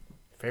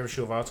 Favorite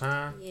shoe of all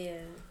time? Yeah.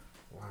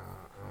 Wow.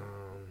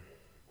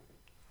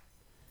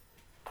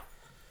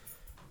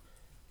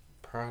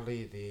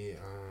 Probably the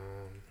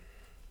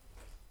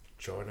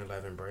Jordan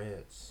 11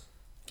 Breads.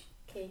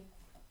 Okay.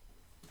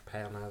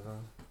 Patent leather,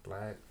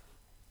 black,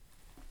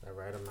 the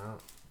right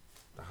amount,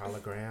 the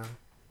hologram.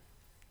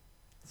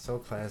 So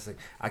classic.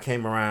 I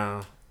came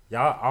around.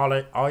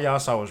 Y'all, all y'all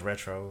saw was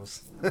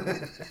retros.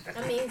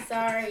 I mean,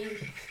 sorry.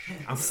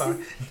 I'm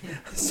sorry.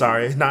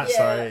 Sorry, not Yeah.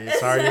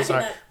 sorry.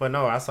 Sorry. But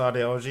no, I saw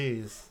the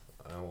OGs.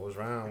 Was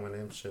around when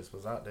them shits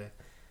was out there.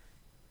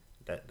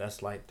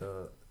 That's like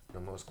the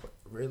most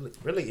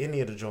really any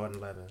of the Jordan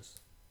 11s.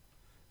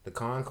 The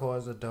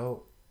Concords are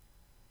dope.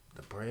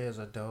 The Breads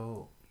are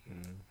dope.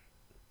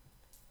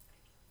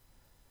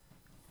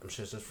 Them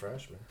shits is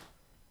fresh, man.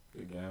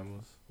 The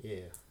Gammas.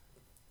 Yeah.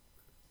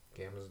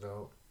 Gamma's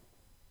dope.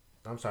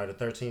 I'm sorry, the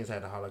 13s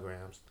had the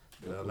holograms.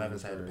 The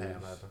 11s had the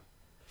patent leather.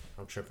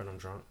 I'm tripping, I'm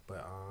drunk.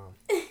 But,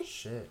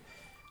 shit.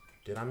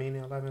 Did I mean the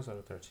 11s or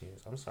the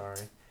 13s? I'm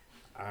sorry.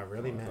 I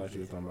really meant... I thought you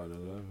were talking about the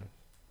 11s.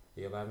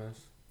 The 11s?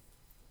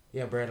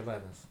 Yeah, bread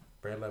 11s.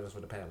 Bread 11s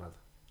with the patent leather.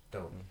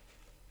 Dope.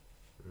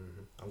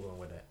 I'm going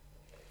with that.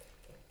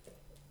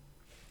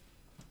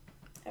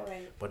 All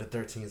right. But the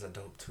 13s are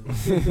dope, too.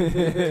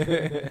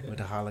 With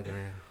the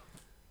hologram.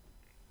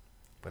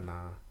 But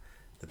nah.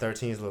 The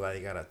 13s look like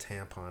they got a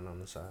tampon on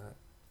the side.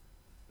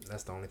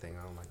 That's the only thing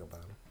I don't like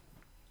about them.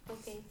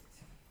 Okay.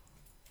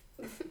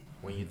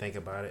 When you think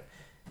about it,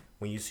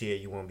 when you see it,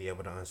 you won't be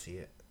able to unsee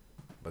it.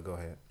 But go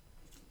ahead.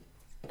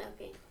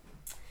 Okay.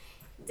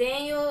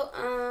 Daniel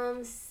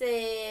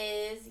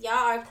says y'all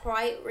are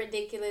quite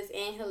ridiculous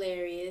and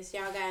hilarious.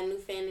 Y'all got a new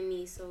fan of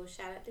me, so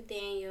shout out to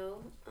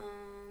Daniel.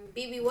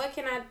 Bebe, what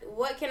can a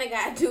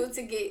guy do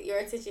to get your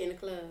attention in the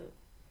club?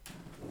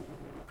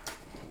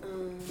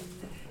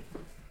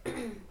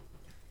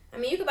 I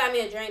mean, you could buy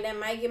me a drink that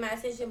might get my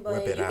attention,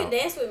 but you can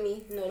dance with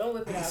me. No, don't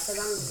whip it out,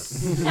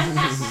 cause I'm.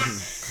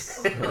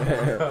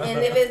 And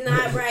if it's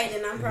not right,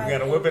 then I'm probably. You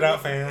gotta whip it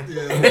out, fam.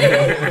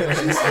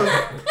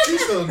 Yeah.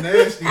 she's so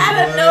nasty.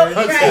 I don't know.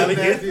 Boy.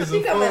 Right.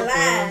 She coming fuck,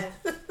 live.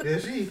 Yeah,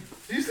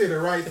 she said the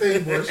right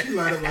thing, boy. She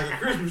light up like a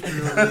Christmas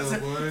tree up there,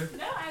 boy.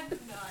 No, I do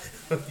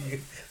not.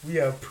 We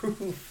have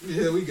proof.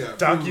 Yeah, we got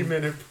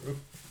documented proof.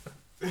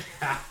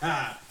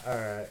 All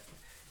right.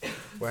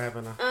 What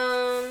happened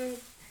now?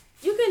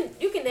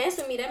 You can dance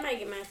with me. That might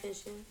get my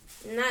attention.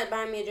 Not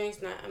buying me a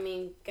drink's not. I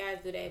mean, guys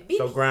do that.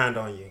 So grind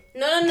on you.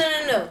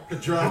 No.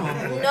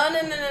 Drama.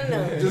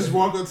 No. Just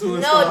walk up to her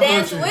and No, start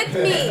dance punching.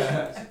 with me.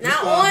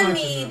 Not on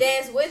me.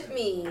 Dance with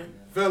me.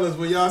 Fellas,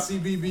 when y'all see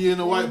BB in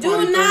the white Do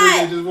party not.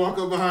 Thursday, just walk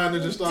up behind her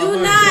and just start Do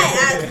punching.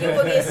 not. You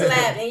will get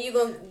slapped and you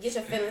gonna get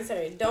your feelings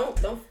hurt. Don't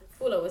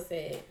fool over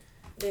said.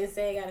 Then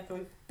say gotta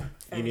come.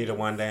 You need a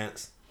one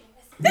dance.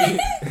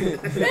 That's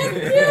cute,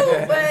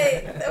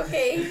 but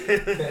okay.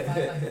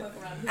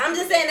 I'm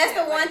just saying that's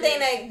the one thing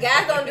that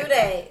guys don't do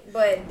that,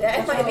 but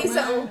that might be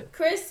something.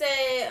 Chris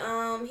said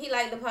he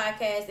liked the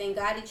podcast and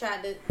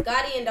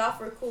Gotti and Dolph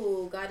were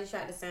cool. Gotti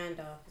tried to sign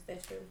Dolph. Is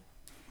that true?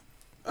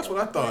 That's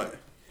what I thought.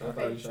 I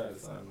thought you tried to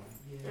sign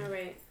them. All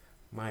right.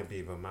 Might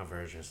be, but my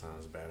version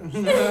sounds better.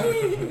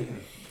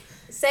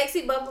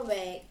 Sexy bubble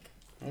bag.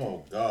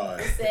 Oh God.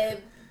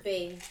 Said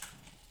babe.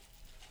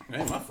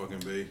 Ain't my fucking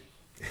babe.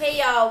 Hey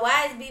y'all,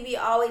 why is BB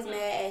always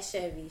mad at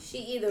Chevy? She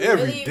either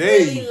Every really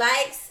day.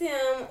 likes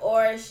him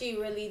or she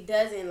really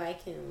doesn't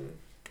like him.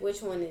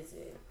 Which one is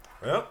it?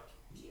 Well,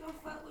 She don't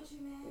fuck with you,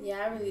 man.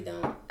 Yeah, I really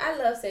don't. I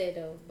love Sad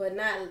though, but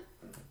not.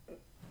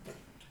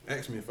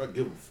 Ask me if I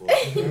give a fuck.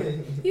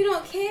 You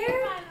don't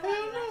care?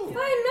 Hell no.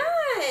 Why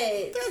not?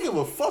 I don't give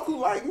a fuck who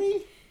like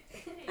me.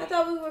 I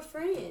thought we were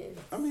friends.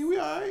 I mean, we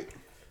alright.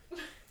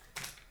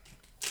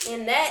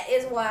 And that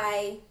is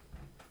why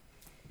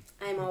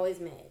I'm always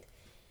mad.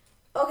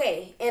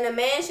 Okay, and a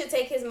man should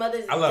take his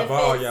mother's I love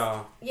defense. all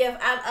y'all. Yeah,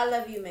 I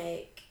love you,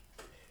 Meg.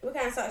 What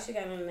kind of socks you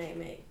got on tonight,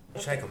 mate?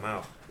 Okay. Check them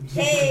out.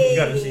 Hey, You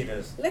gotta see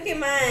this. Look at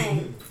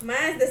mine.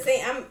 Mine's the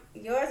same.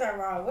 Yours are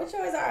raw. What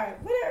yours are?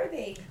 What are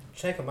they?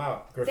 Check them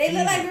out. Graffiti. They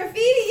look like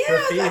graffiti. Yeah,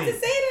 Graffiti. I was about to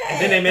say that.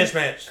 And then they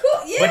mismatch.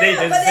 Cool. Yeah, but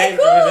they're the same.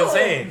 cool. They're the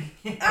same.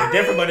 They're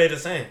different, but they're the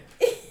same.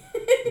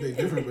 They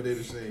different, but they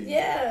the same.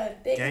 Yeah,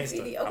 they Gangsta.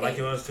 graffiti. Okay. I like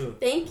yours too.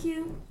 Thank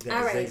you. Got All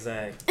the right.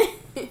 zigzag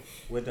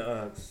with the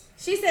Uggs.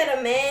 She said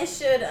a man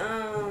should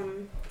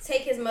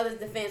take his mother's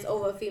defense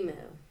over a female.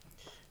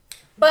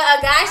 But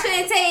a guy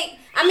shouldn't take.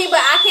 I mean, but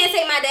I can't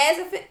take my dad's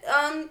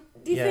defense.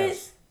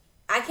 Yes.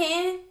 I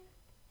can.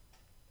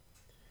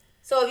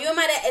 So if you and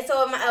my dad,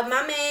 so if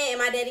my man and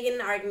my daddy get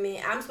in an argument,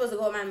 I'm supposed to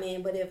go with my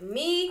man. But if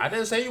me, I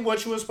didn't say you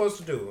what you were supposed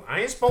to do.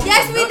 I ain't supposed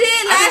yes, to. we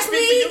did last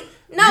week.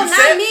 No, You not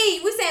said-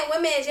 me. We saying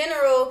women in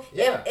general.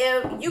 Yeah.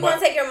 If you gonna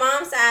take your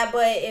mom's side,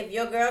 but if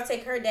your girl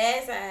take her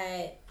dad's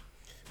side.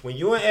 When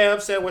you and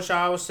Eb said what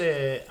y'all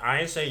said,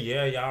 I ain't say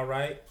yeah, y'all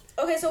right.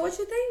 Okay, so what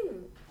you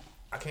think?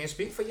 I can't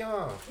speak for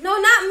y'all. No,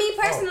 not me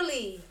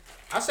personally.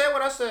 I said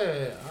what I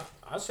said.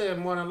 I said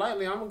more than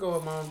likely I'm gonna go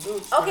with Mama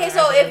Dukes. Okay,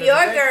 so if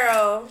your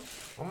girl,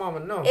 my mama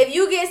know. if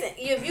you get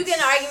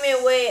an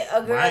argument with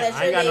a girl that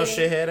I you're ain't got no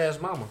dating shithead ass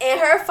mama. and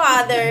her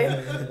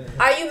father,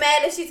 are you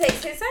mad if she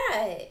takes his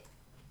side?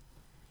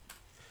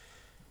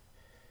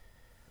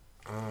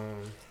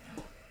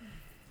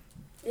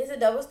 It's a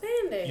double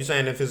standard. You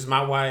saying if it's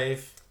my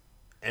wife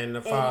and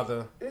the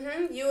father?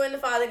 You and the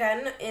father got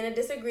in a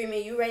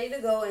disagreement. You ready to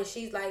go, and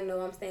she's like,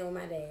 "No, I'm staying with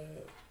my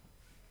dad,"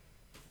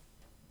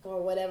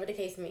 or whatever the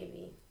case may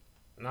be.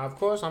 Now, of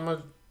course,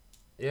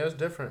 yeah, it's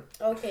different.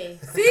 Okay,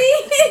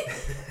 see,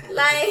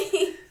 like.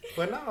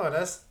 But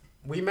no,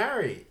 we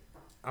married.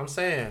 I'm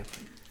saying.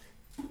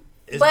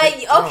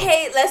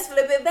 Okay, let's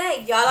flip it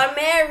back. Y'all are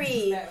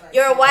married.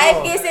 Your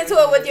wife gets into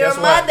it with your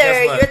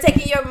mother. You're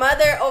taking your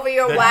mother over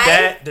your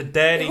wife. The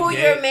daddy who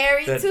you're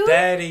married to. The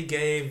daddy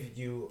gave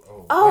you.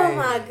 Oh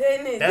my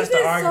goodness, That's this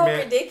the is argument.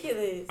 so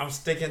ridiculous. I'm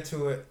sticking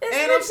to it. That's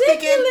and ridiculous.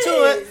 I'm sticking to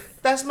it.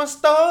 That's my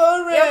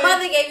story. Your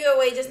mother gave you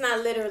away, just not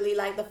literally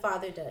like the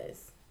father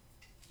does.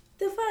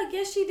 The fuck?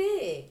 Yes, she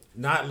did.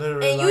 Not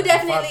literally. And you like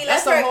definitely let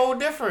That's her. a whole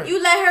different.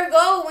 You let her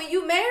go when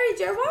you married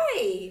your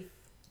wife.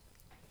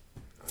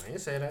 I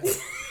didn't say that.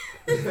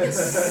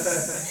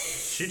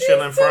 She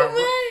chilling front.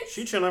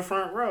 She chilling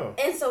front row.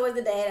 And so is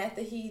the dad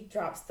after he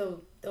drops the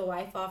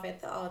wife off at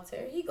the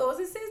altar. He goes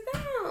and sits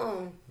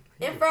down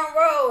in front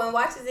row and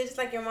watches it just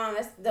like your mom.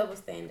 That's double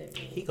standard.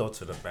 Man. He go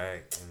to the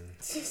back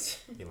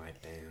and be like,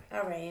 "Damn."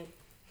 All right.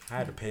 I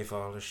had to pay for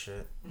all this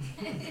shit.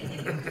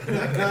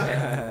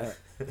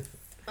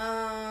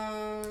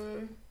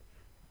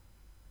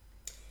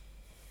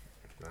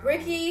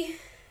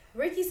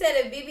 Ricky said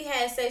if Bebe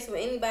had sex with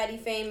anybody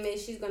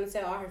famous, she's gonna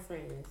tell all her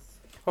friends.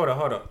 Hold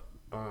up.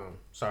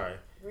 Sorry.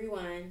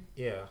 Rewind.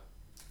 Yeah.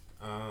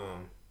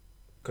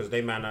 Cause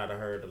they might not have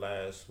heard the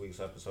last week's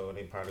episode.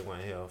 They probably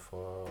weren't here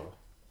for.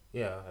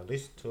 Yeah, at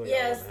least two of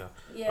y'all wasn't here.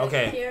 Yeah.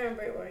 Okay. Kiera and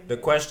Britt were here. The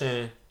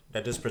question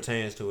that this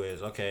pertains to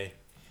is, okay,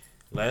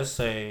 let's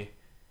say,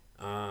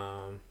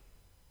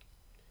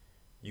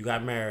 you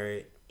got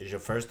married. It's your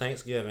first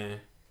Thanksgiving.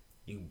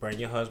 You bring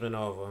your husband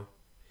over.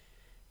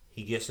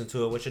 He gets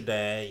into it with your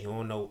dad. You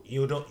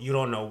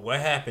don't know what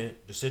happened,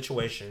 the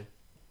situation.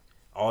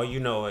 All you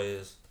know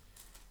is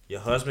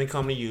your husband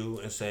come to you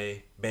and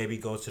say, "Baby,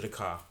 go to the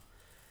car."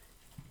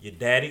 Your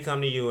daddy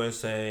come to you and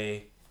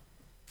say,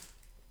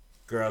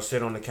 "Girl,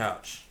 sit on the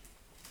couch."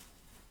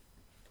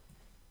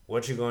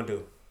 What you gonna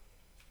do?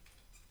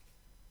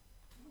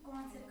 I'm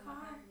going to the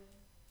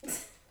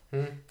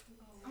car.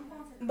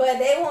 But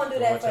they won't do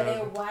that for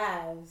their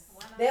wives.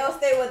 They'll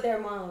stay with their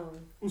mom.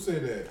 Who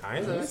said that? I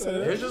ain't said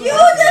that. You just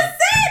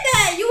said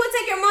that. You would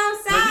take your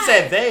mom's side. No, you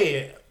said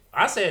they.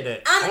 I said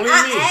that. Only me.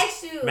 I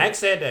asked you. Mac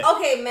said that.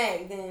 Okay,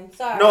 Mac, then.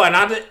 Sorry. No, and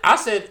I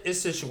said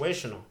it's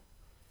situational.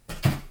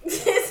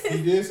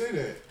 He did say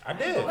that. I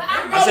did.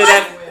 I said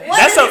that.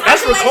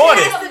 That's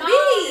recorded.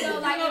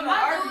 Like if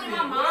my dude and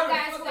my mom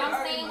got into it,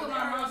 I'm staying with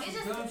my mom.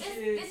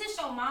 This is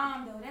your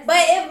mom though.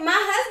 But if my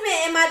husband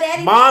and my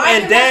daddy, Mom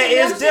and dad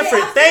is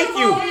different. Thank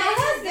you. My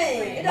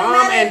husband.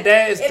 Mom and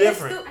dad is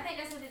different. I think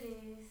that's what it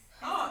is.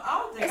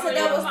 It's a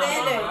double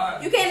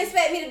standard. You can't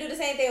expect me to do the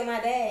same thing with my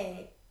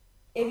dad.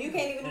 If you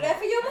can't even do that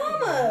for your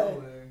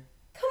mama.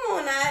 Come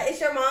on now, it's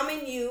your mom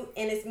and you,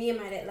 and it's me and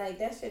my dad. Like,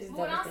 that shit is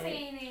double standard. What I'm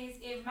saying is,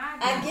 if my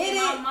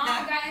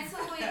mom got into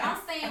it, I'm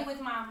staying with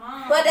my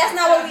mom. But that's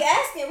not what we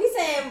asking. We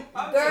saying,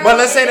 girl. But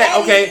let's say that,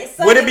 okay,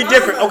 son would it and be mama.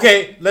 different?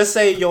 Okay, let's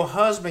say your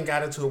husband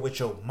got into it with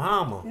your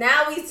mama.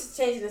 Now we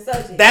changing the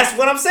subject. That's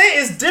what I'm saying.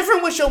 It's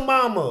different with your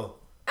mama.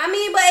 I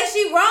mean, but if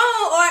she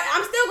wrong, or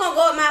I'm still gonna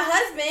go with my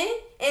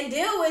husband and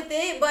deal with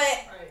it, but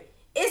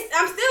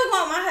I'm still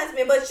going with my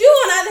husband. But you,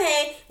 on the other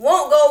hand,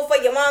 won't go for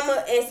your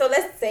mama. And so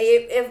let's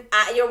say if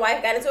your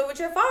wife got into it with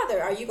your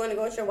father, are you going to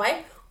go with your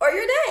wife or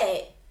your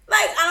dad?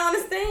 Like, I don't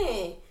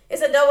understand.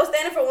 It's a double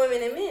standard for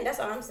women and men. That's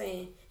all I'm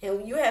saying.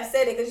 And you have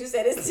said it because you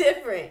said it's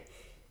different.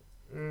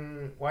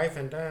 Wife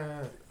and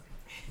dad.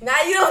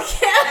 Now you don't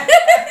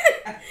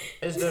care.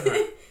 It's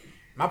different.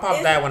 My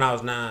pop died when I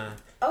was 9.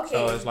 Okay.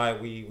 So it's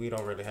like we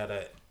don't really have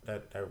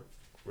that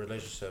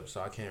relationship,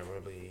 so I can't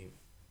really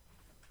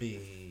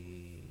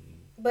be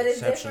But it's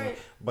exceptional.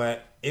 different.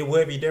 But it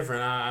would be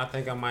different. I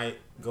think I might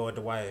go with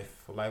the wife.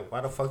 Like,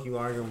 why the fuck you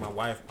arguing with my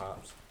wife,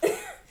 Pops? What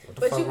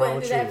the But fuck you wrong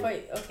wouldn't do with that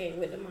you? for okay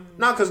with the mom.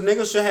 No, because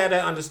niggas should have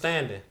that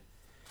understanding.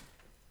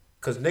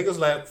 Because niggas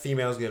let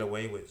females get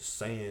away with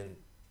saying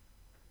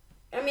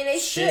I mean, they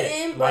shit.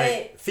 shouldn't,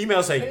 Like, but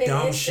females in say an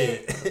dumb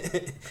instant-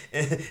 shit.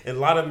 and a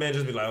lot of men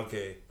just be like,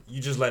 okay,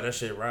 you just let that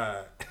shit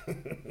ride.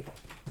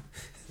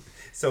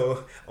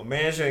 So a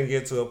man shouldn't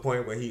get to a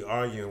point where he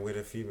arguing with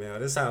a female.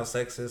 This sounds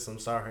sexist, I'm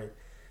sorry.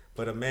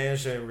 But a man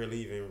shouldn't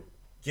really even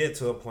get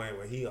to a point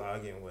where he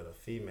arguing with a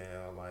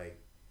female. Like,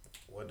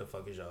 what the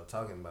fuck is y'all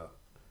talking about?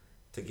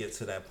 To get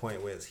to that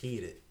point where it's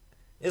heated.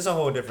 It's a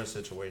whole different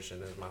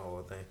situation, is my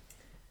whole thing.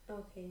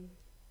 Okay.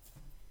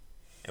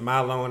 Am I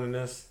alone in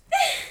this?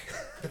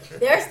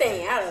 They're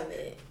staying out of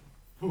it.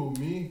 Who,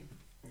 me?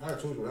 I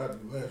told you what I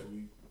did last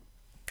week.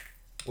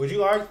 Would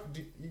you argue?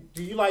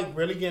 Do you like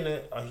really get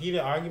in a heated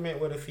argument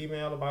with a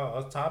female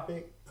about a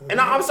topic? And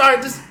I'm sorry,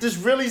 this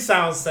really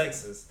sounds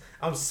sexist.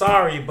 I'm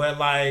sorry, but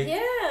like,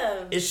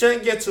 Yeah. it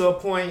shouldn't get to a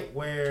point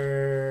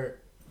where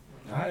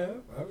I've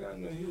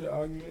gotten a heated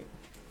argument.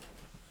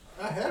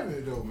 I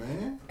haven't though,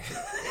 man.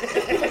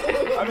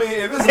 I mean,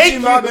 if it's a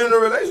female I've been in a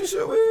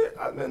relationship with,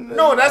 I've been.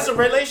 No, that's a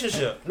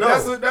relationship. No,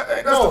 that's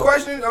the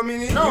question. I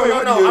mean, no.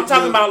 I'm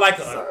talking about like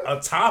a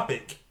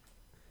topic.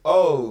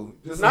 Oh,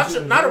 just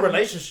not a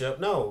relationship.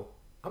 No,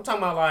 I'm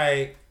talking about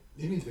like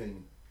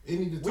anything.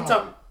 Any we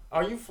talk.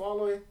 Are you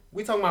following?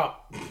 We talking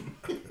about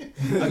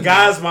a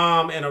guy's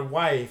mom and a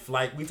wife.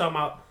 Like, we talking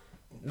about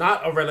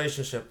not a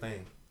relationship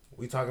thing.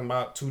 We talking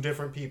about two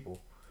different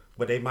people,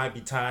 but they might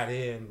be tied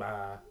in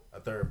by a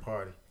third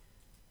party.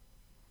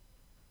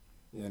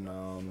 Yeah, no, I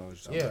don't know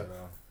what you're talking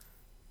about.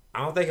 I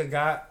don't think a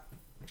guy.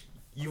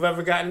 You've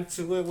ever gotten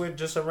to it with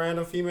just a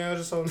random female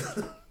just on?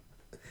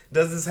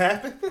 Does this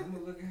happen?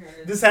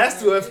 This has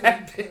to have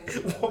happened.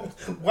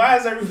 Why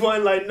is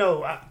everyone like, no,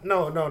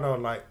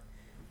 like?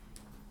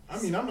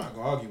 I mean, I'm not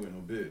gonna argue with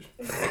no bitch.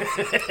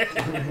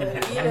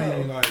 I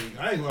mean, like,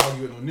 I ain't gonna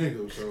argue with no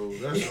nigga, so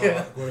that's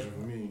not a question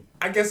for me.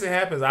 I guess it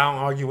happens. I don't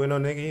argue with no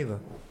nigga either.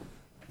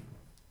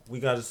 We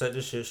gotta set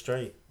this shit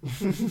straight.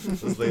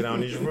 Let's lay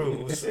down these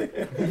rules.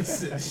 Set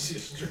this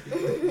shit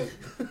straight.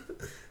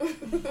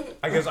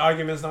 I guess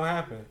arguments don't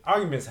happen.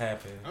 Arguments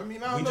happen. I mean,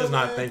 we just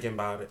not thinking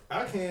about it.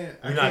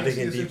 We're not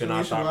digging deep in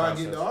our thought I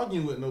process. get to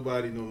arguing with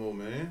nobody no more,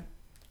 man.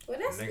 Well,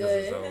 that's Niggas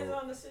good. is Depends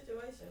on the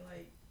situation.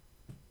 Like,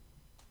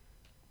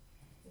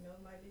 you know,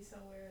 it might be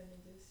somewhere and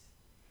it just.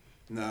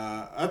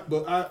 Nah,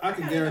 I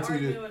can guarantee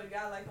arguing that. with a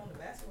guy like on the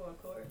basketball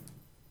court.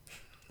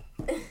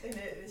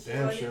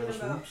 Damn, Cheryl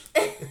Swoops.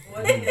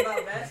 Wasn't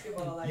about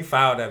basketball. Like, You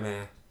fouled that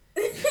man.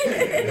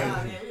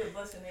 Nah, man, we were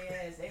busting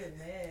their ass. They was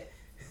mad.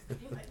 They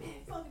were like, man,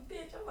 fucking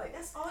bitch. I'm like,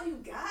 that's all you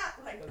got?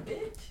 Like a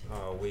bitch?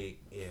 Oh,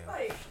 yeah.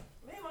 Like,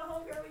 me and my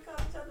homegirl, we call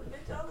each other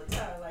bitch all the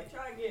time. Like,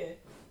 try again.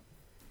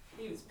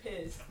 He was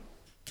pissed.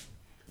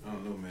 I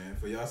don't know, man.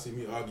 For y'all see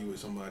me argue with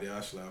somebody,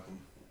 I slap them.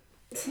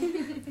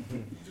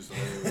 Just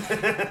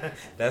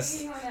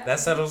that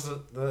settles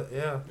the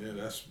yeah. Yeah,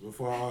 that's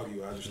before I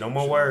argue. I just no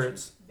more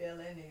words. Bail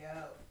that nigga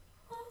out.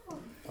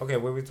 Okay,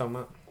 what are we talking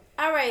about?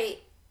 All right.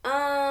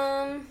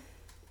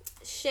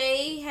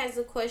 Shay has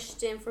a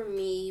question for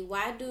me.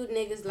 Why do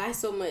niggas lie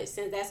so much?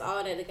 Since that's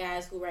all that the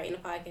guys who write in the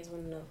podcast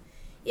want to know.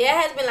 Yeah,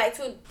 it has been like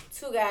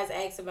two guys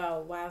asked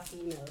about why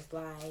females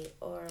lie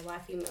or why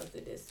females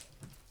do this.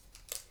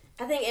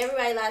 I think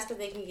everybody lies because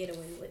they can get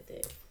away with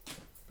it,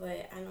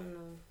 but I don't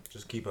know.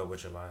 Just keep up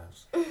with your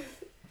lives.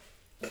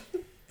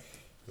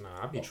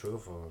 Nah, I'll be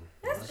truthful.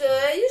 That's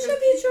good. You should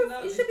be true.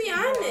 You should be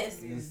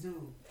honest.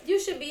 You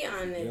should be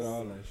honest. Yeah,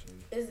 all that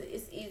shit.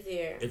 It's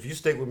easier. If you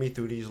stick with me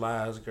through these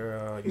lies,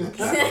 girl, you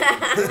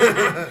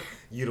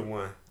you the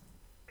one.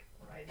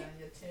 Write down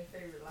your 10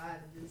 favorite lies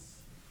and just.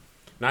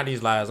 Not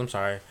these lies. I'm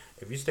sorry.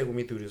 If you stick with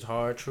me through these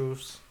hard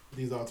truths,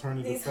 these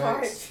alternative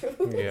facts. Hard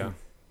truths. Yeah.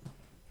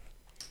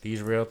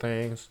 These real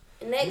things.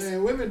 Next.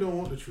 Man, women don't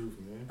want the truth,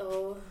 man.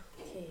 Oh,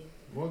 okay.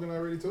 Morgan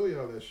already told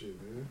y'all that shit,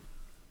 man.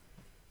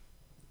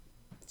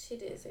 She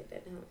did say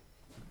that,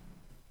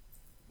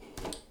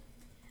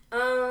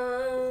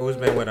 huh? Who's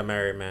been with a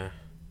married man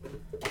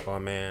or a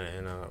man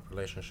in a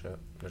relationship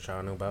that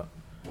y'all knew about?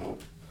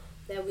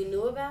 That we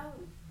knew about?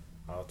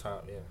 All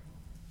top, yeah.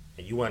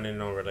 And you wasn't in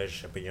no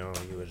relationship with young.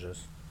 You was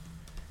just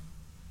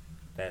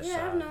that Yeah,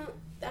 side. I've known.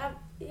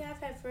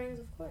 I've had friends,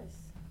 of course.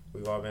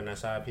 We've all been that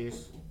side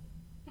piece.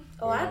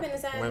 Oh, I've been a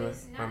side Women.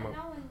 piece. Not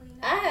knowingly.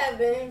 I have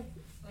been.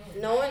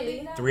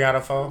 Knowingly. 3 out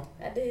of 4.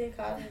 I did in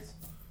college.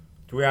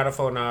 3 out of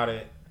 4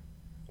 nodded.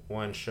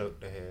 1 shook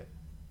the head.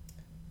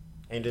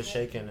 Ain't this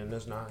shaking and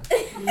this not?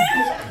 It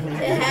happened.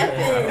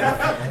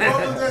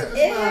 What was that?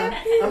 It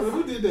happened.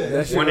 Who did that?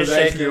 That shit One was is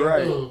actually shaking.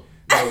 right. Oh.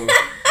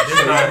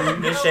 This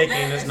not. This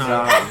shaking. This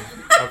not.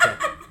 Okay.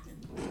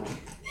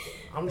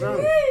 I'm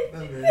drunk.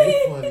 That man,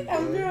 you funny,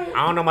 I'm bro. drunk.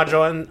 I don't know my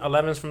Jordan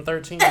 11s from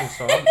 13,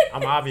 so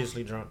I'm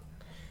obviously drunk.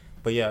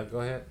 But yeah, go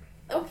ahead.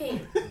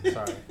 Okay.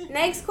 Sorry.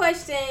 Next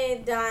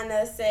question,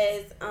 Donna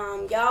says,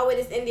 y'all with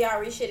this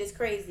NDRE shit is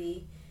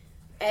crazy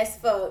as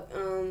fuck.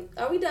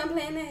 Are we done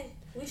playing that?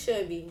 We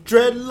should be.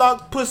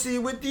 Dreadlock pussy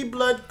with the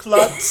blood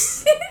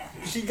clots.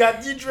 She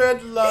got the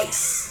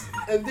dreadlocks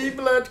and the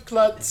blood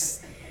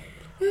clots.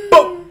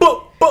 Boop,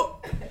 boop,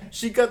 boop.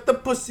 She got the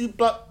pussy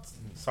blood.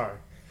 Sorry.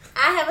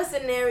 I have a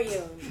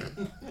scenario.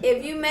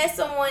 If you met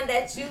someone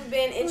that you've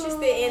been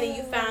interested in and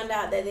you found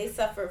out that they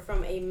suffer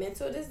from a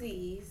mental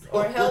disease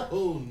or health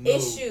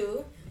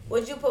issue,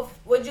 would you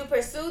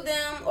pursue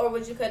them or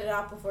would you cut it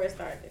off before it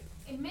started?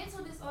 And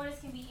mental disorders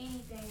can be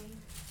anything.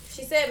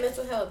 She said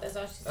mental health. That's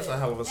all she said. That's a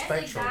hell of a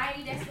spectrum. That's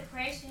anxiety. That's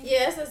depression.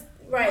 Yeah,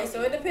 right.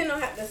 So it depends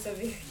on the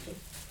severity.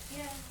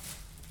 Yeah.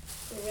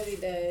 It really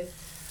does.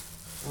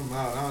 I'm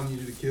out. I don't need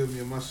you to kill me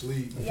in my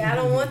sleep. Yeah, I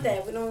don't want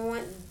that. We don't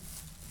want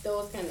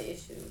those kind of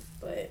issues.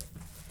 But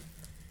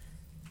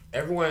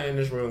everyone in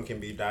this room can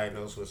be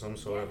diagnosed with some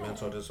sort of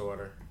mental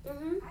disorder.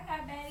 Mm-hmm. I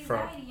got bad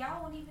anxiety.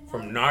 Y'all won't even know.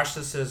 From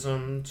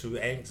narcissism to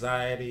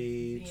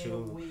anxiety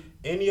to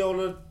any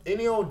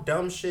old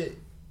dumb shit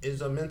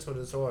is a mental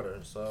disorder.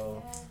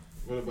 So.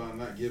 What about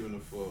not giving a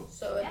fuck?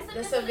 So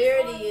the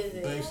severity is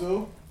it? Think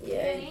so? Yeah.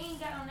 They ain't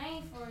got no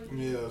name for it.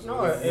 Yeah. So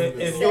no,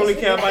 if you only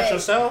care about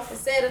yourself.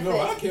 No,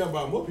 I care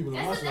about more people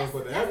than myself,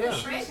 but the average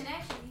depression,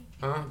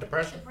 actually.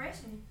 Depression?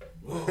 Depression.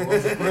 Oh, I'm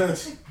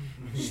depressed.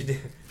 She did.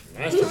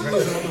 That's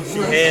depression. She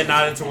head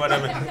nodded to what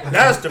I meant.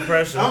 That's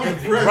depression. I'm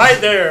depressed.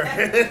 Right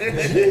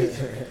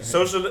there.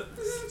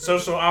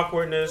 Social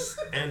awkwardness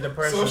and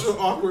depression. Social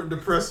awkward,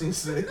 depressing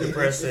shit.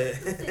 Depressing.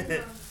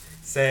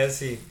 Says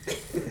he.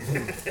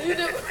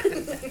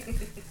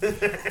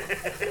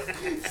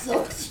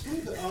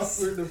 Social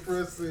awkward,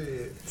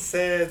 depressing.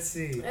 Said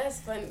he. That's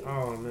funny.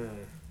 Oh man.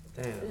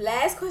 Damn.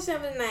 Last question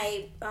of the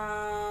night.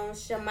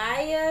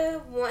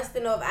 Shamaya wants to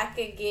know if I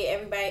could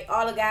get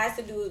all the guys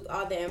to do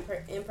all the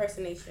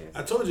impersonations.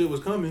 I told you it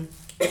was coming.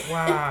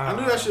 Wow. I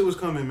knew that shit was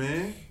coming,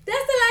 man.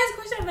 That's the last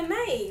question of the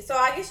night. So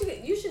I guess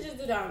you should just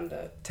do Donald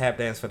Duck. Tap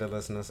dance for the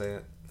listener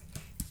said.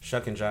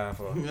 Shuck and jive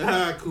for.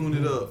 I cooned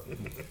it up.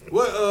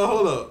 What?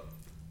 Hold up.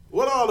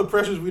 What all the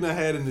pressures we done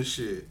had in this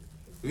shit?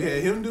 We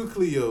had him do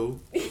Cleo.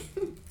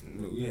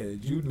 We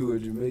had you do a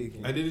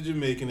Jamaican. I did a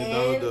Jamaican and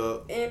Donald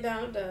Duck. And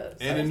Donald Duck.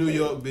 And the New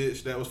York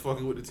bitch that was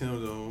fucking with the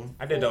Tim's on.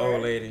 I did the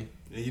old lady.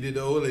 And you did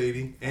the old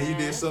lady. And you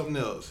did something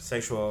else.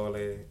 Sexual old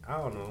lady. I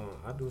don't know.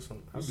 I do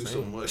some. I do sing.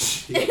 so much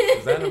shit.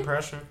 Is that an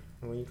impression?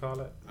 When you call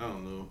it? I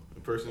don't know.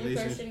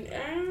 Impersonation?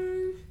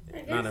 I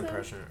guess Not so.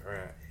 impression.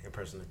 Right.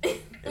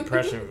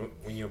 Impression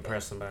when you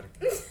impress somebody.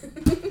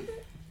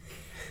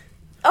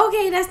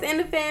 Okay, that's the end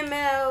of fan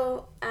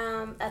mail.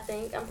 I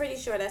think. I'm pretty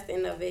sure that's the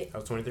end of it. That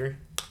was 23?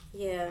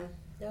 Yeah.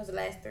 That was the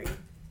last 3.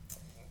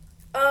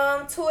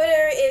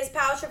 Twitter is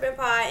Power Trippin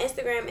Pod.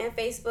 Instagram and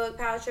Facebook,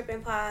 Power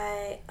Trippin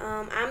Pod.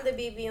 I'm the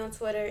Bebe on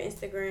Twitter,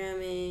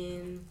 Instagram,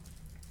 and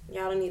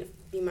y'all don't need to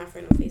be my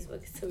friend on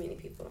Facebook. It's too many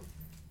people.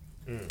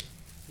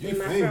 You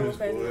famous,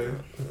 boy.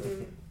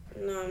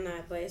 No, I'm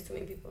not, but it's too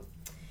many people.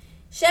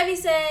 Chevy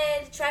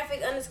said,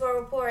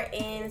 traffic_report,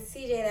 and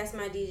CJ, that's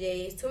my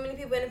DJ. It's too many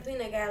people in the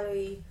peanut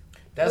gallery.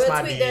 That's we'll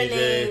my tweet DJ.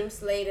 their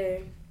names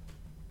later.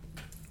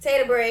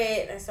 Tater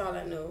bread, that's all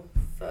I know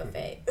for a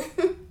fact.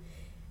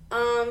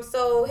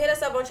 So hit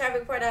us up on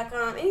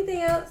trafficreport.com.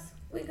 Anything else?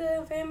 We good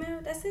on fan mail?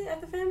 That's it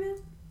after fan mail?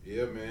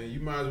 Yeah, man. You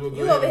might as well go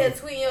You ahead over here and-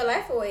 tweeting your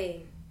life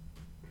away.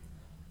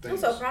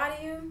 Thanks. I'm so proud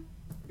of you.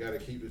 Gotta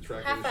keep the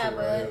track High of this five, shit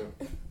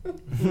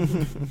right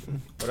here.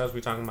 What else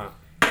we talking about?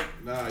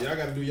 Nah, y'all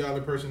gotta do y'all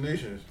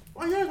impersonations.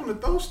 Why y'all gonna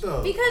throw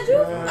stuff? Because you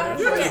are a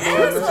You're fucking the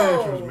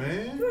asshole.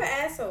 man. You're an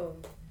asshole.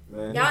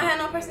 Man. Y'all have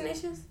no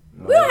impersonations?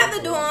 No. We don't have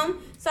to do them.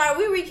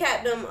 Sorry, we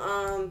recapped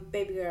them,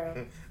 baby girl.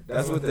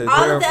 That's what they're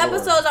All there of the for.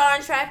 episodes are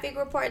on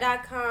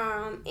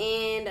trafficreport.com,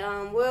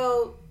 and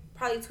we'll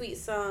probably tweet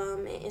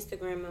some and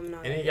Instagram them. And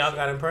all Any that of y'all shit.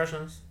 got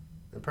impressions?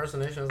 I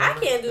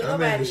can't do That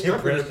man nobody. is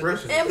stuck in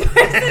impression.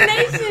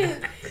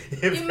 Impersonation.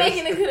 You're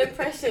making a good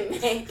impression,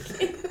 man.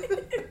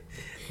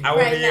 I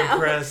would Right be now.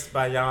 impressed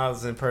by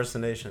y'all's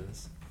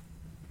impersonations.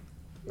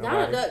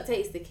 Donald Duck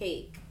takes the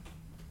cake.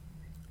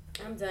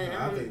 I'm done.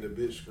 Nah, I think the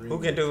bitch screaming.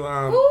 Who can do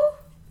Who?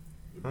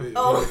 The bitch,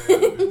 Oh. the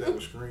bitch that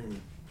was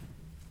screaming.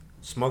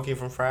 Smokey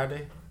from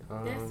Friday?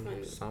 That's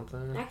funny.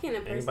 Something. I can't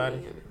impersonate Anybody?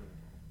 him.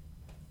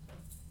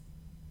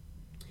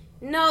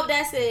 No,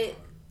 that's it.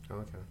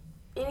 Okay.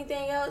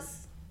 Anything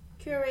else,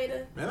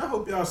 curator? Man, I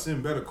hope y'all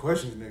send better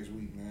questions next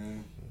week,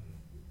 man.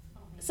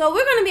 So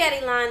we're gonna be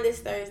at Elon this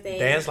Thursday.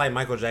 Dance like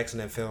Michael Jackson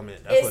and film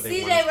it. That's It's what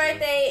they CJ want us to do.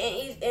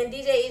 birthday and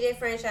DJ EJ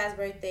franchise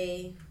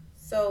birthday.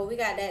 So we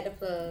got that to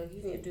plug.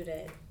 You need to do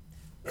that.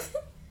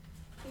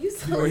 You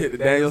You gonna hit the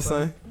Daniel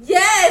son?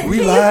 Yes. We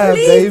can live,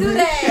 you please baby. do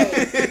that?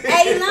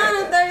 At Elon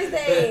on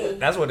Thursday.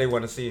 That's what they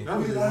want to see. For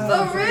real.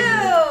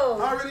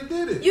 I already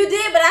did it. You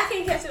did, but I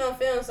can't catch it on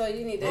film, so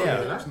you need to.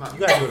 Yeah, that's not. You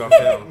gotta do it on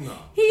film. No.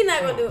 He's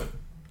not gonna do it.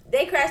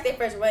 They crashed their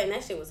first wedding.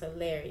 That shit was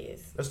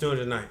hilarious. Let's do it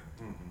tonight.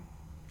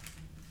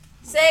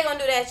 Say gonna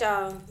do that,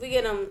 y'all. If we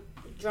get him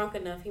drunk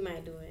enough, he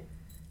might do it.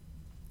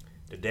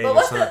 The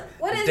Daniel son.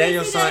 What is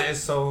Daniel it? son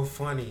is so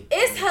funny.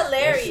 It's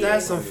hilarious.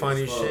 That's some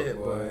funny shit,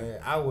 boy.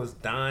 I was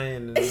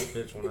dying in this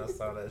bitch when I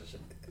saw that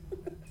shit.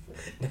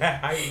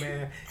 That hype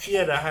man.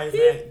 Yeah, the hype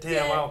man. Damn,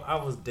 Yeah. I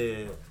was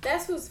dead.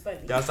 That's who's funny.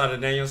 Y'all saw the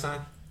Daniel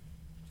son?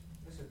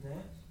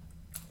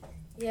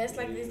 Yeah, it's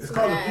like these It's two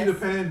called guys. the Peter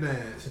Pan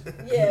dance.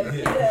 Yeah,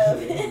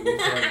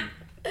 Peter.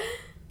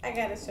 I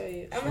gotta show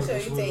you. I'm gonna show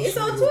you. It's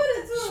on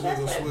Twitter too.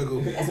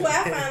 That's where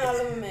I find all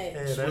of them at.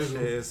 Yeah, that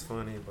shit is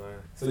funny, boy.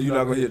 So you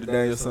not gonna hit the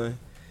Daniel son?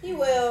 He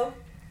will.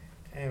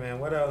 Hey man,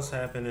 what else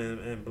happened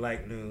in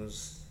black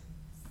news?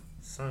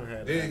 Son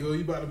had. There you go.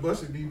 You about to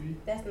bust it, BB.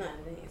 That's not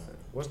the answer.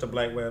 What's the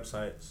black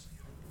websites?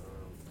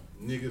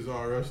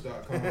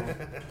 NiggasRUsh.com.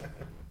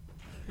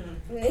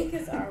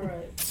 Niggas are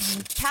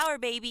right. Power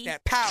baby.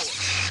 That power.